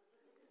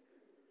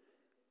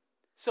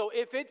 So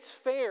if it's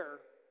fair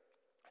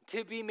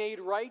to be made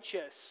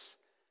righteous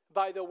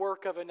by the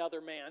work of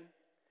another man,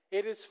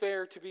 it is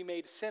fair to be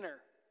made sinner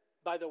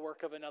by the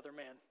work of another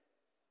man.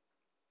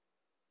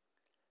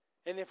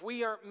 And if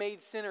we aren't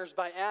made sinners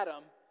by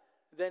Adam,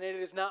 then it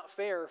is not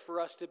fair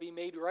for us to be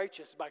made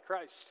righteous by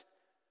Christ.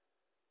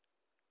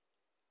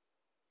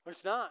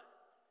 It's not.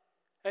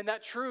 And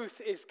that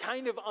truth is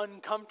kind of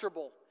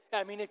uncomfortable.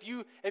 I mean, if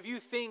you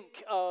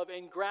think of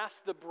and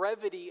grasp the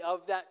brevity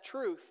of that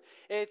truth,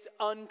 it's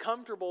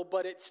uncomfortable,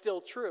 but it's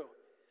still true.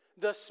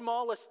 The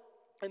smallest,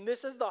 and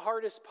this is the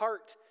hardest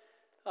part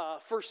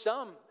for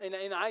some,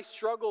 and I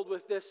struggled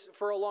with this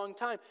for a long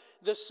time.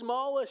 The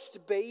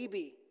smallest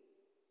baby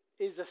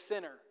is a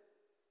sinner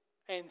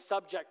and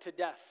subject to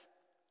death.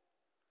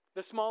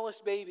 The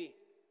smallest baby.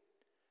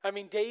 I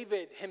mean,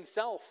 David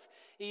himself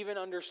even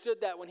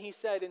understood that when he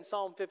said in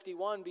Psalm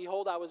 51,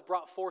 behold, I was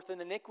brought forth in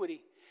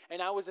iniquity,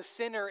 and I was a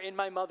sinner in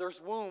my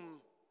mother's womb.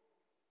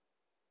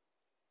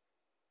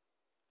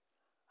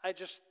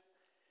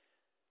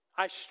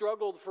 I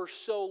struggled for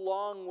so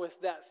long with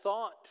that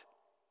thought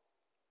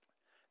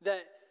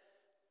that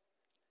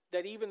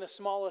even the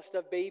smallest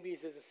of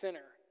babies is a sinner.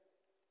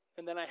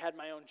 And then I had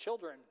my own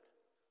children.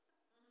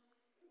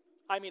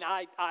 I mean,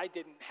 I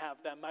didn't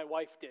have them. My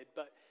wife did.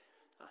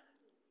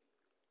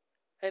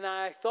 And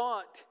I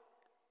thought,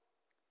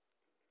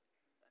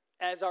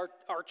 as our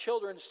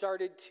children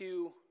started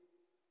to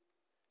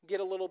get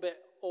a little bit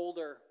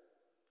older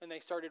and they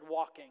started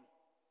walking,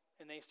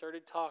 and they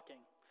started talking,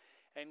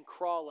 and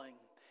crawling,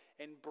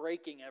 and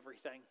breaking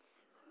everything.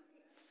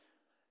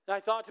 And I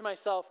thought to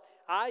myself,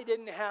 I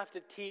didn't have to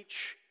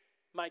teach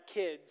my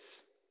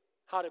kids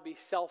how to be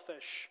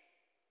selfish.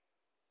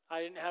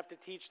 I didn't have to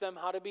teach them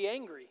how to be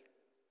angry.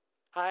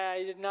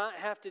 I did not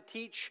have to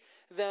teach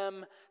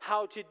them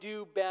how to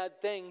do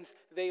bad things.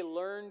 They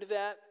learned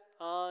that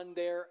on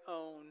their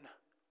own.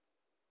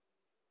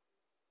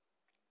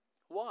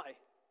 Why?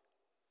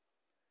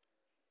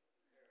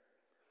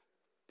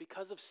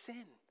 Because of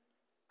sin.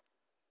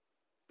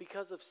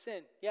 Because of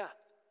sin. Yeah.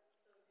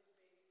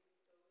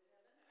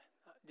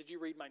 Did you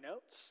read my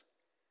notes?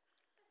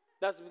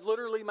 That's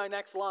literally my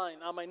next line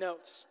on my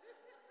notes.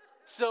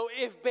 So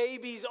if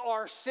babies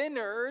are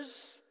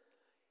sinners,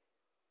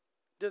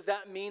 does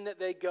that mean that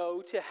they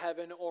go to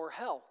heaven or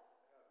hell?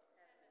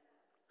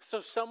 So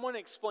someone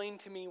explain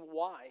to me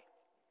why.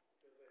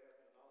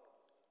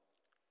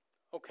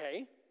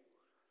 Okay.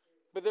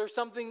 But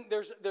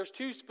there's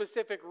two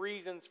specific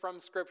reasons from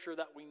Scripture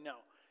that we know.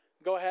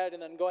 Go ahead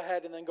and then go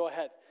ahead and then go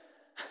ahead.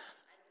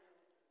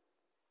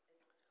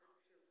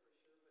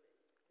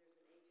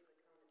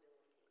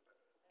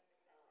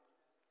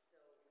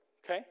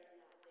 Okay.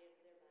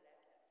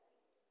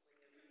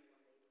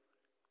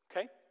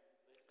 Okay.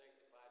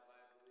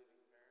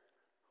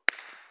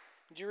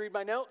 Did you read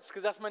my notes?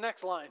 Because that's my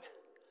next line.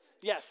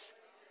 Yes.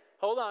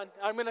 Hold on.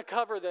 I'm going to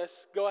cover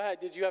this. Go ahead.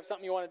 Did you have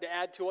something you wanted to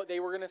add to what they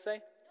were going to say?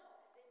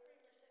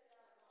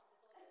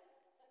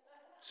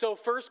 So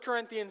 1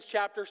 Corinthians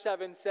chapter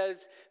 7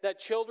 says that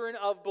children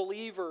of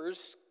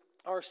believers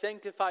are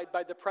sanctified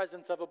by the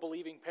presence of a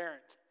believing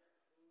parent.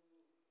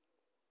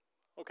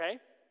 Okay?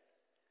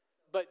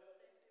 But,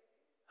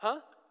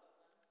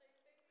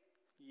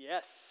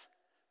 Yes.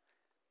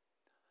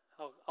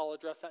 I'll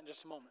address that in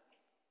just a moment.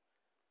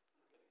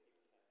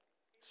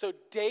 So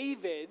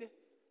David,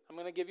 I'm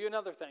going to give you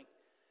another thing.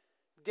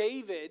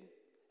 David,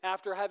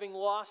 after having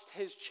lost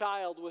his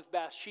child with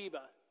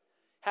Bathsheba,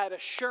 had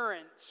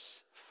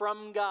assurance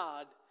from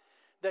God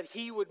that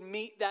he would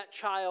meet that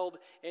child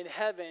in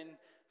heaven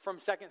from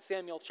 2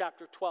 Samuel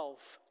chapter 12.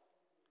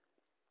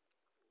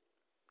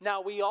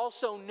 Now we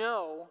also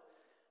know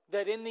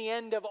that in the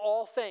end of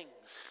all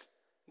things,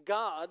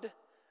 God,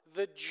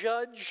 the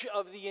judge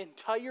of the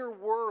entire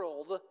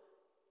world,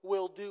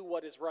 will do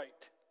what is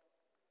right.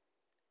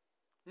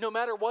 No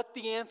matter what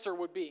the answer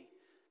would be,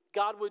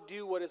 God would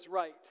do what is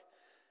right.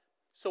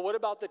 So what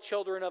about the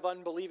children of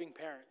unbelieving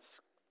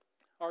parents?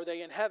 Are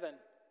they in heaven?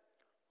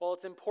 Well,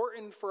 it's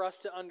important for us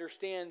to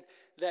understand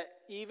that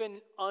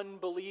even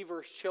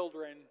unbelievers'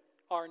 children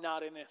are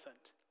not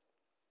innocent.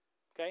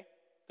 Okay?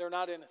 They're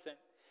not innocent.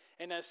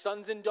 And as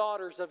sons and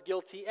daughters of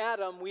guilty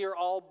Adam, we are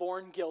all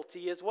born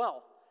guilty as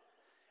well.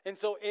 And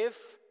so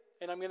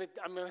I'm going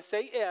to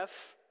say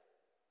if,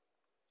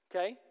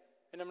 okay?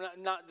 And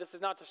this is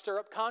not to stir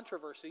up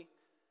controversy,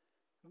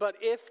 but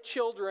if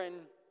children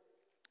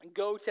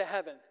go to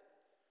heaven,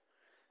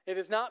 it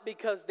is not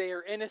because they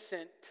are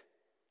innocent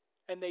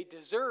and they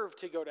deserve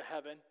to go to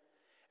heaven.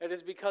 It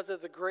is because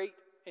of the great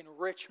and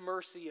rich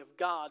mercy of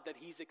God that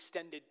He's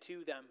extended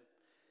to them,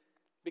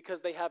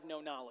 because they have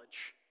no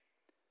knowledge.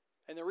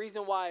 And the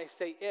reason why I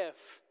say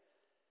if,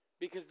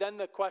 because then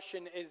the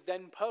question is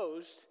then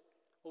posed,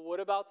 well, what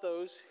about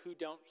those who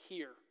don't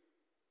hear?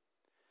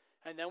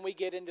 And then we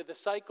get into the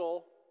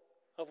cycle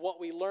of what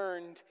we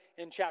learned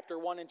in chapter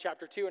 1 and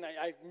chapter 2. And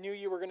I knew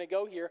you were going to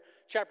go here.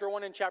 Chapter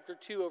 1 and chapter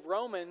 2 of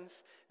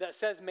Romans that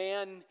says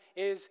man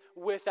is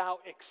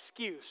without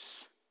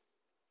excuse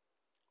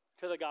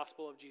to the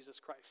gospel of Jesus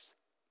Christ.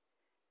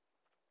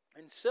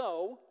 And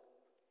so,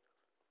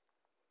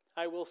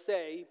 I will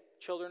say,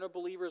 children of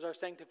believers are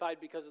sanctified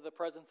because of the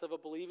presence of a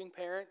believing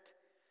parent.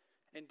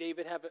 And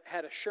David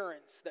had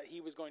assurance that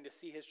he was going to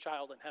see his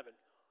child in heaven.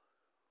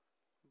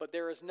 But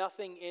there is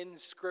nothing in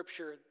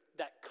Scripture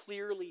that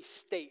clearly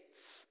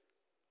states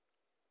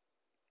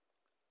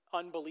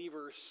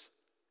unbelievers'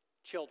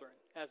 children,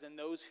 as in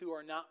those who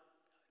are not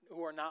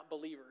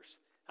believers.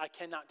 I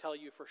cannot tell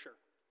you for sure.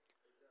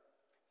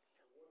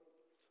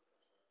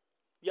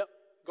 Yep,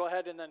 go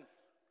ahead and then. Would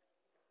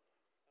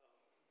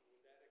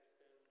that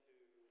extend to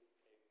a mate,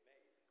 a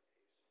spouse?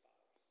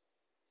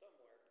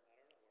 Somewhere, I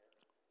don't know where,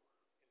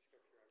 in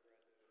Scripture I've read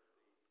that the husband is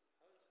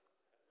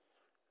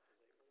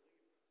a believer.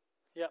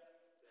 Yep.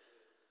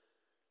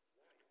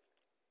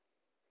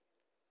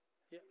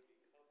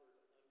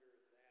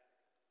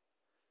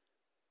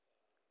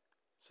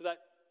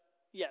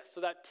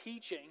 So that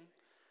teaching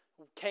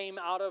came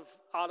out of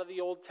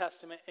the Old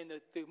Testament, and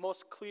the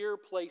most clear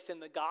place in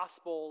the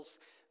Gospels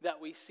that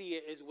we see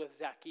it is with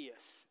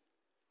Zacchaeus.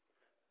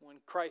 When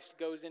Christ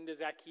goes into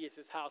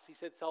Zacchaeus' house, he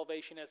said,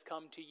 "Salvation has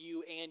come to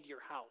you and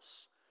your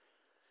house."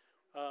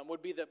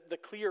 Would be the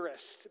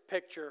clearest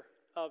picture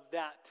of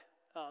that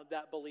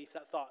belief,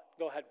 that thought.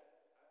 Go ahead. I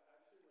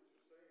see what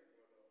you're saying,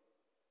 but if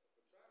a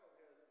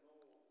child has no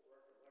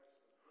recollection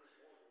of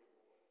good or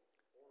evil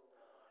or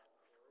wrong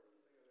or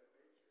anything of that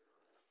nature,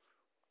 it's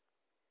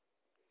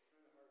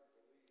kind of hard to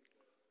believe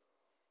that,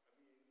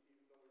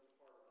 even though it's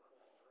part of the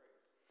fall of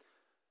grace,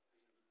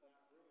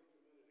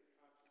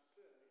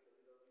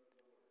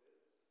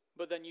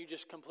 But then you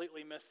just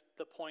completely missed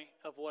the point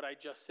of what I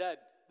just said,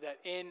 that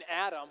in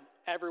Adam,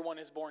 everyone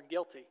is born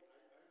guilty.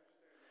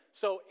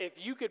 So if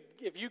you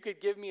could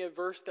give me a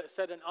verse that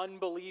said an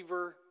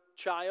unbeliever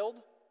child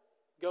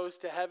goes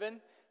to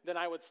heaven, then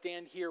I would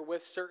stand here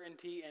with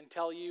certainty and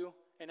tell you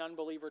an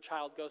unbeliever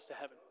child goes to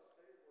heaven.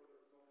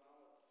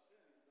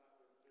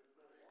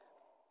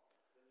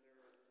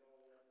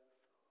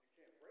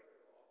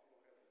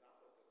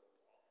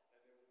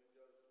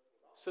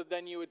 So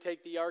then you would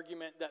take the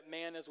argument that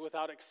man is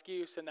without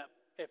excuse, and that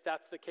if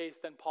that's the case,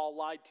 then Paul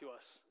lied to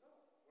us.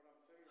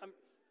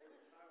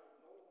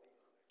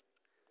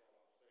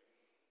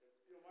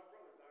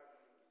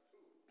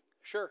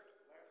 Sure.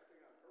 Last thing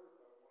on earth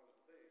I want to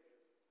say is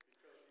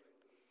because he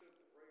was in a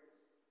simple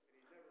race and he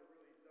never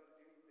really done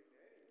anything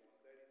to anyone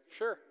that he's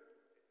Sure.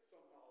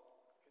 somehow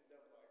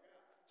condemned by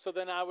God. So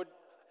then I'm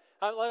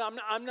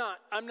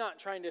not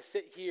trying to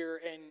sit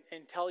here and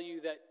tell you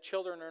that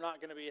children are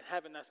not going to be in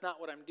heaven. That's not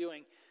what I'm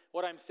doing.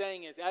 What I'm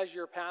saying is, as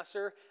your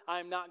pastor,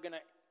 I'm not going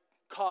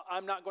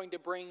to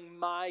bring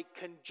my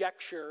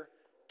conjecture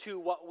to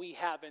what we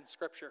have in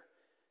Scripture.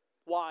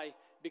 Why?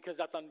 Because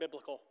that's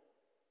unbiblical.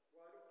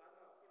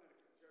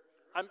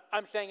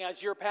 I'm saying,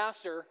 as your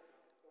pastor,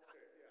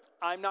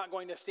 I'm not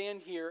going to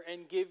stand here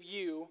and give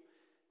you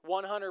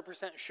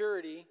 100%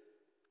 surety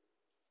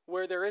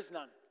where there is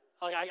none.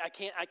 Like I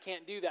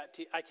can't do that.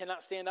 I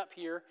cannot stand up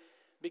here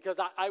because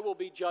I will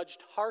be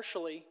judged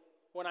harshly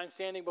when I'm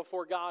standing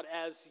before God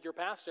as your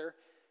pastor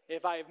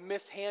if I have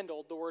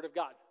mishandled the Word of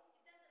God. It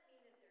doesn't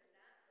mean that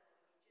they're not going.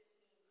 It just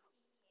means he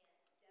can't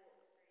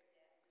demonstrate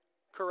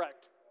that.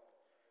 Correct.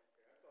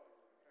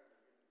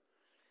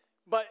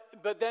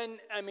 But then,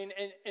 I mean,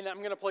 and I'm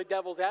going to play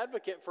devil's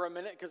advocate for a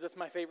minute because it's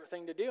my favorite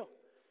thing to do.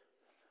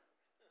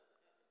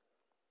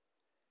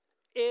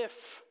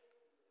 If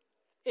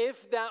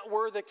that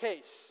were the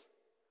case,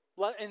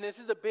 and this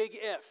is a big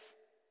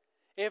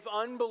if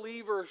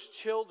unbelievers'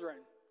 children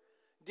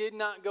did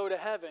not go to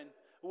heaven,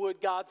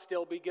 would God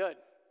still be good?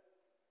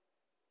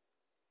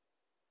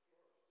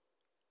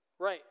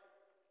 Right.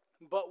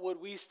 But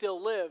would we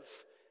still live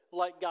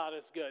like God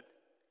is good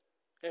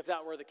if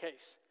that were the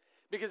case?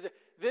 Because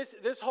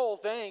this whole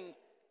thing,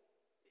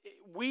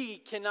 we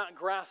cannot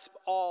grasp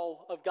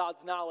all of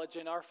God's knowledge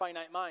in our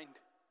finite mind.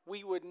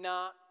 We would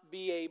not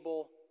be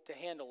able to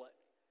handle it.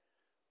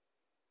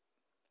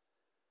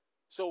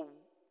 So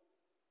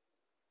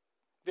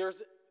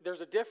there's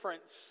a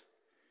difference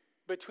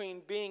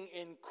between being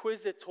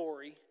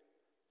inquisitory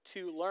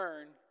to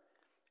learn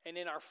and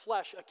in our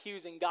flesh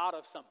accusing God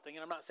of something.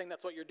 And I'm not saying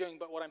that's what you're doing,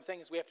 but what I'm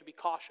saying is we have to be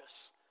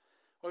cautious.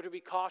 We have to be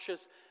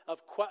cautious of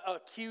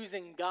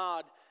accusing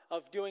God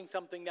of doing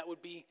something that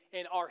would be,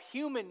 in our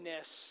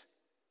humanness,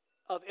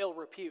 of ill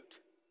repute.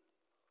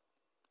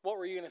 What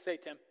were you going to say,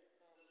 Tim?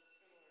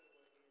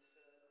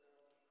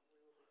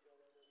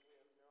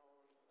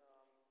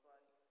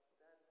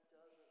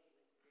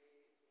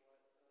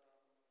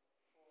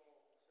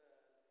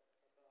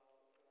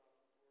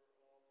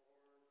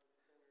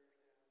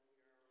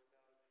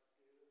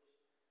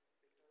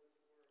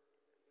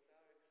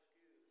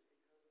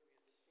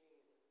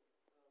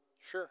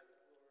 Sure.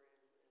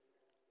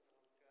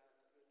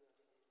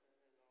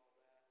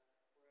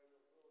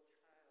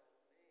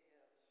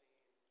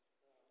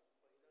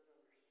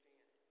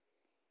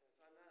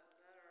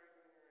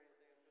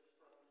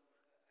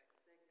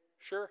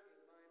 Sure.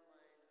 In my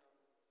mind, I'm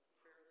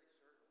fairly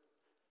certain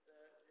that but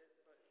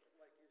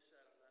like you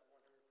said, I'm not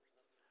 100% certain.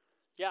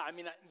 Yeah, I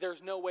mean,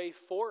 there's no way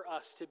for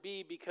us to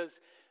be, because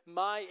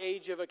my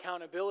age of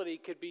accountability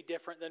could be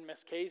different than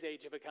Miss Kay's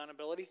age of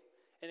accountability,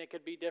 and it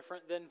could be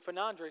different than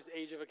Fernandra's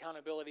age of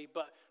accountability.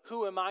 But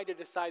who am I to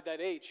decide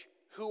that age?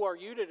 Who are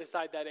you to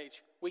decide that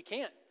age? We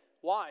can't.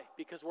 Why?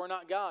 Because we're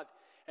not God.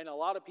 And a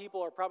lot of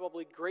people are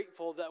probably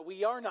grateful that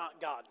we are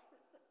not God.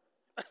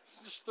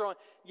 Just throwing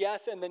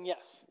yes and then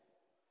yes.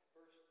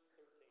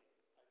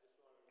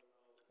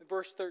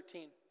 Verse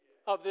 13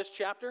 of this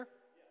chapter?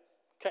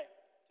 Okay. To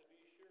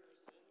be sure,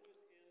 sin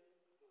was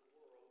in the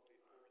world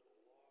before the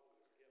law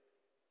was given.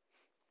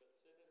 But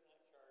sin is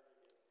not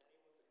charged against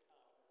anyone's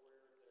account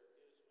where there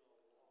is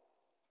no law.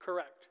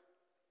 Correct.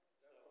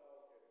 So,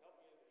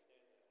 help me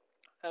understand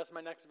that. That's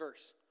my next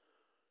verse.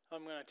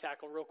 I'm going to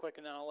tackle real quick,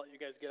 and then I'll let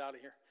you guys get out of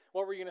here.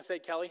 What were you going to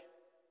say, Kelly?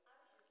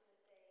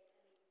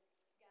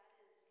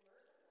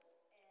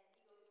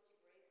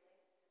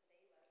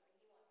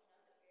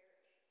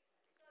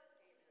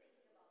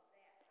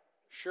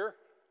 Sure.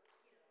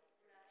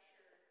 We're not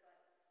sure, but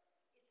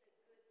it's a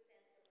good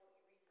sense of what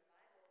you read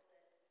in the Bible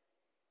that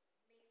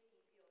makes me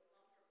feel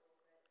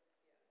comfortable that I'm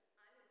going to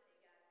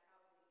say God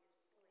probably is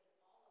pulling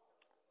all of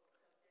those folks up there just because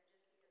of his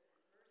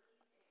mercies, and he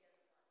doesn't want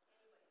anybody to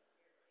perish.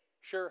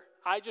 Sure.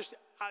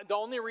 The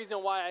only reason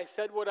why I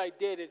said what I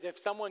did is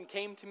if someone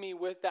came to me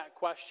with that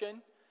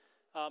question,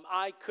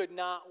 I could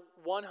not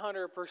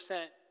 100%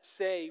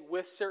 say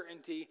with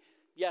certainty,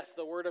 yes,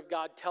 the Word of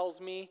God tells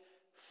me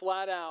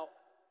flat out.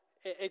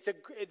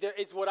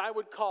 It's what I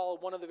would call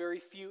one of the very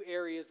few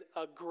areas,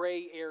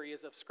 gray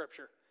areas of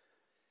Scripture.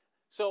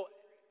 So,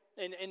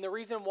 and the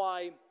reason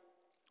why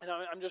and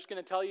I'm just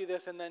going to tell you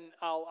this, and then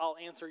I'll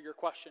answer your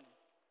question.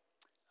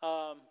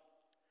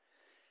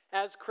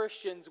 As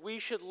Christians, we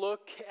should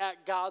look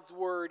at God's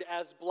word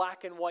as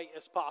black and white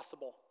as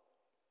possible.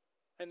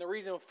 And the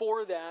reason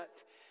for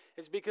that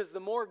is because the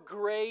more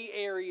gray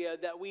area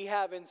that we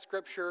have in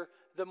Scripture,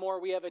 the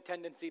more we have a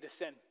tendency to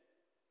sin.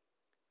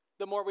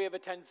 The more we have a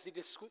tendency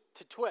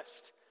to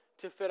twist,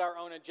 to fit our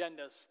own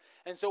agendas.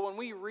 And so when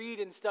we read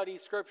and study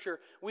Scripture,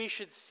 we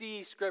should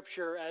see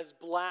Scripture as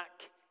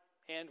black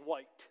and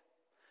white.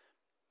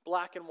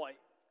 Black and white.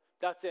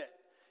 That's it.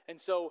 And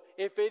so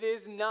if it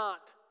is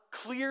not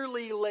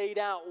clearly laid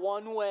out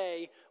one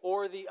way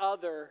or the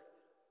other,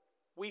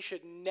 we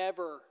should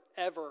never,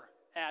 ever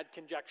add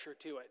conjecture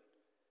to it.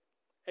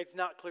 It's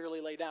not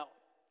clearly laid out.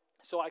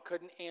 So I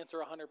couldn't answer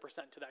 100%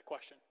 to that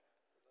question.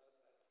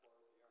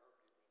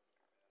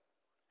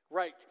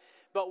 Right.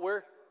 But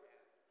where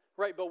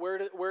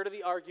do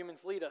the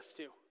arguments lead us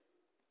to?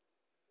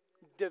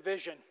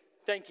 Division.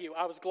 Thank you.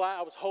 I was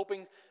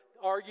hoping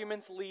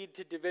arguments lead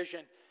to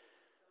division.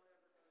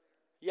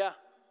 Yeah.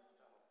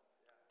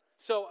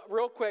 So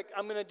real quick,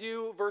 I'm going to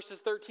do verses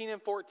 13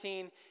 and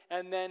 14,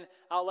 and then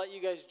I'll let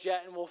you guys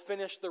jet, and we'll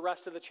finish the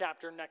rest of the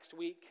chapter next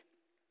week.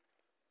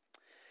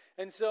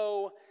 And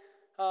so,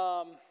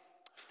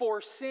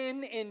 for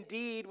sin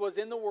indeed was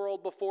in the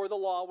world before the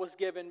law was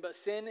given, but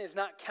sin is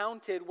not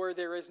counted where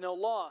there is no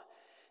law.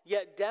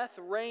 Yet death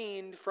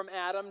reigned from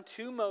Adam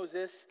to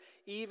Moses,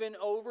 even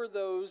over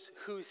those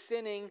whose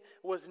sinning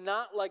was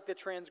not like the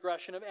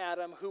transgression of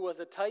Adam, who was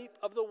a type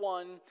of the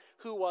one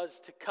who was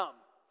to come.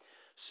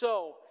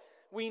 So,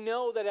 we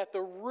know that at the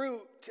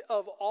root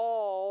of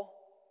all,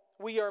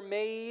 we are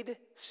made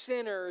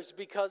sinners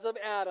because of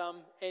Adam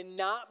and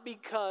not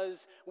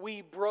because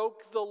we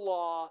broke the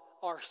law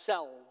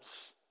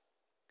ourselves.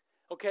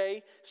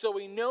 Okay? So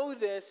we know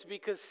this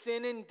because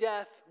sin and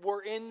death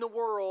were in the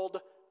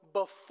world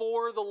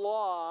before the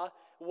law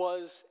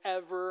was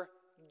ever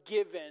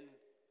given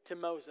to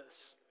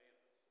Moses.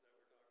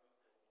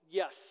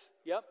 Yes.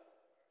 Yep.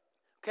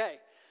 Okay.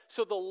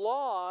 So the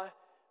law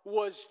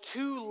was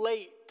too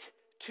late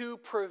to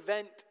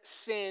prevent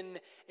sin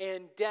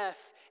and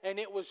death, and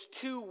it was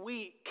too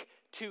weak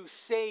to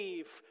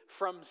save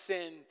from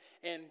sin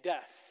and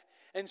death.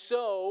 And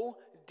so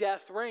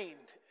death reigned,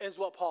 is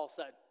what Paul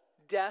said.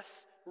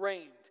 Death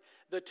reigned.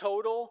 The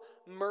total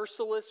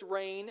merciless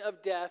reign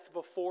of death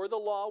before the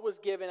law was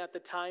given at the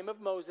time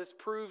of Moses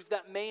proves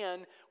that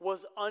man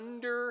was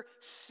under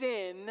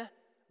sin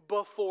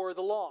before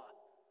the law.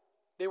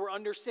 They were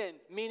under sin,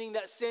 meaning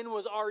that sin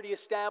was already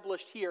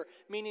established here,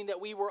 meaning that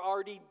we were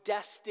already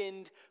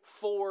destined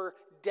for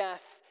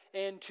death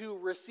and to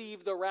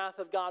receive the wrath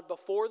of God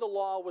before the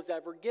law was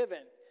ever given.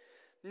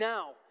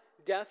 Now,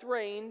 death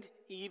reigned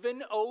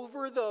even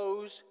over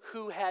those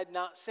who had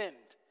not sinned.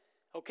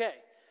 Okay,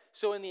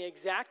 so in the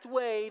exact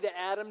way that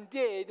Adam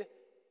did,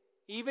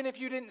 even if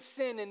you didn't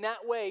sin in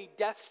that way,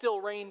 death still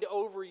reigned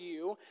over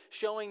you,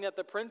 showing that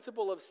the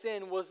principle of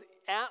sin was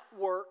at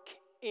work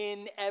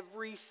in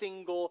every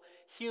single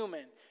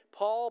human.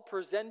 Paul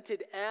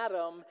presented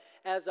Adam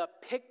as a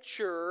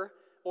picture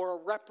or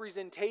a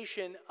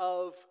representation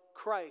of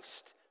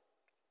Christ.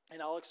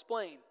 And I'll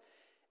explain.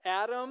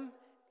 Adam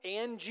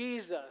and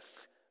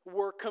Jesus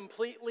were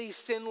completely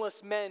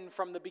sinless men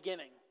from the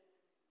beginning.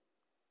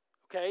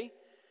 Okay?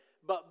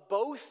 But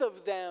both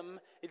of them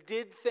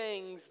did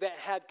things that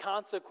had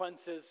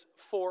consequences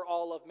for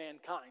all of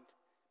mankind.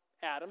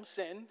 Adam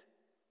sinned.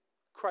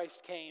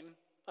 Christ came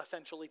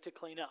essentially to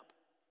clean up.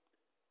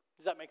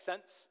 Does that make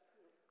sense?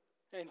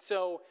 And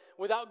so,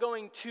 without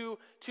going too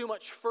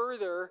much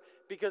further,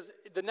 because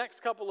the next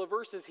couple of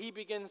verses, he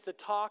begins to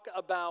talk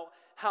about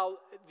how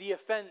the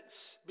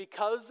offense,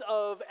 because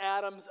of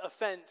Adam's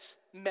offense,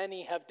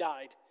 many have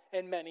died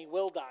and many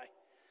will die.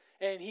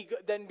 And he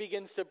then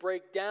begins to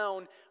break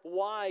down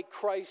why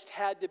Christ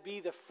had to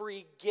be the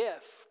free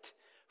gift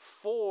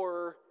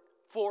for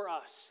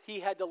us.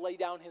 He had to lay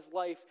down his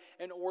life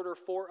in order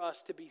for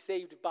us to be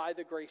saved by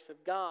the grace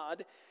of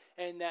God,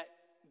 and that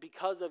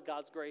because of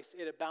God's grace,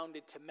 it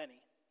abounded to many.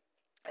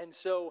 And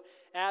so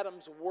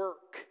Adam's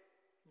work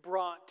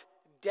brought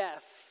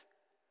death,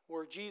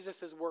 where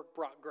Jesus' work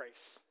brought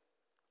grace.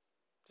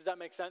 Does that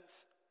make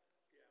sense?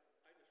 Yeah,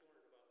 I just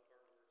wondered about the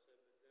part where it said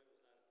that sin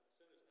is not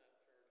charged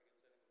against anyone's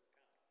account.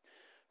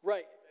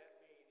 Right. Does that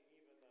mean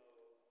even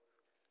though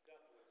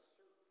death was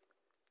certain,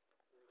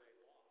 were they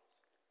lost?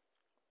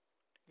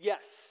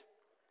 Yes.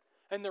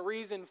 And the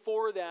reason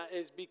for that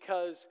is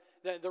because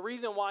the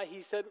reason why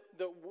he said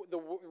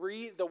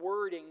the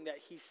wording that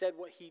he said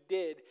what he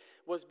did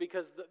was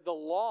because the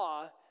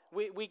law,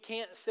 we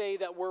can't say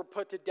that we're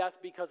put to death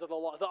because of the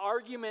law. The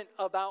argument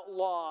about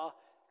law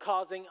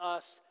causing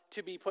us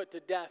to be put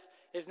to death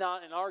is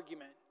not an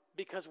argument,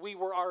 because we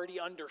were already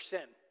under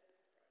sin.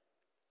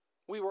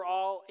 We were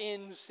all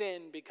in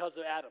sin because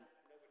of Adam.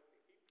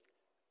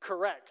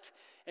 Correct.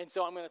 And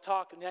so I'm going to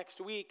talk next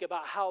week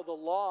about how the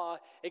law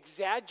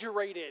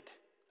exaggerated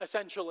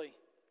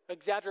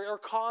or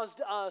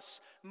caused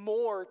us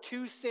more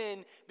to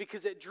sin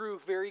because it drew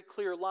very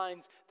clear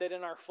lines that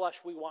in our flesh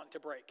we want to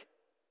break.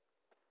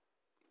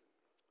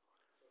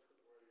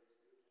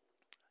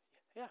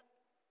 Yeah.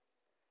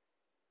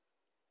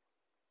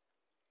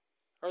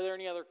 Are there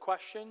any other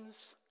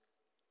questions?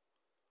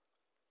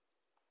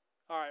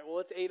 All right, well,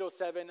 it's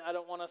 8:07. I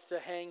don't want us to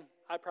hang.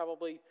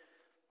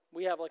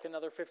 We have like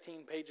another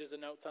 15 pages of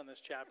notes on this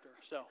chapter,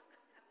 so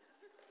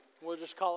we'll just call it.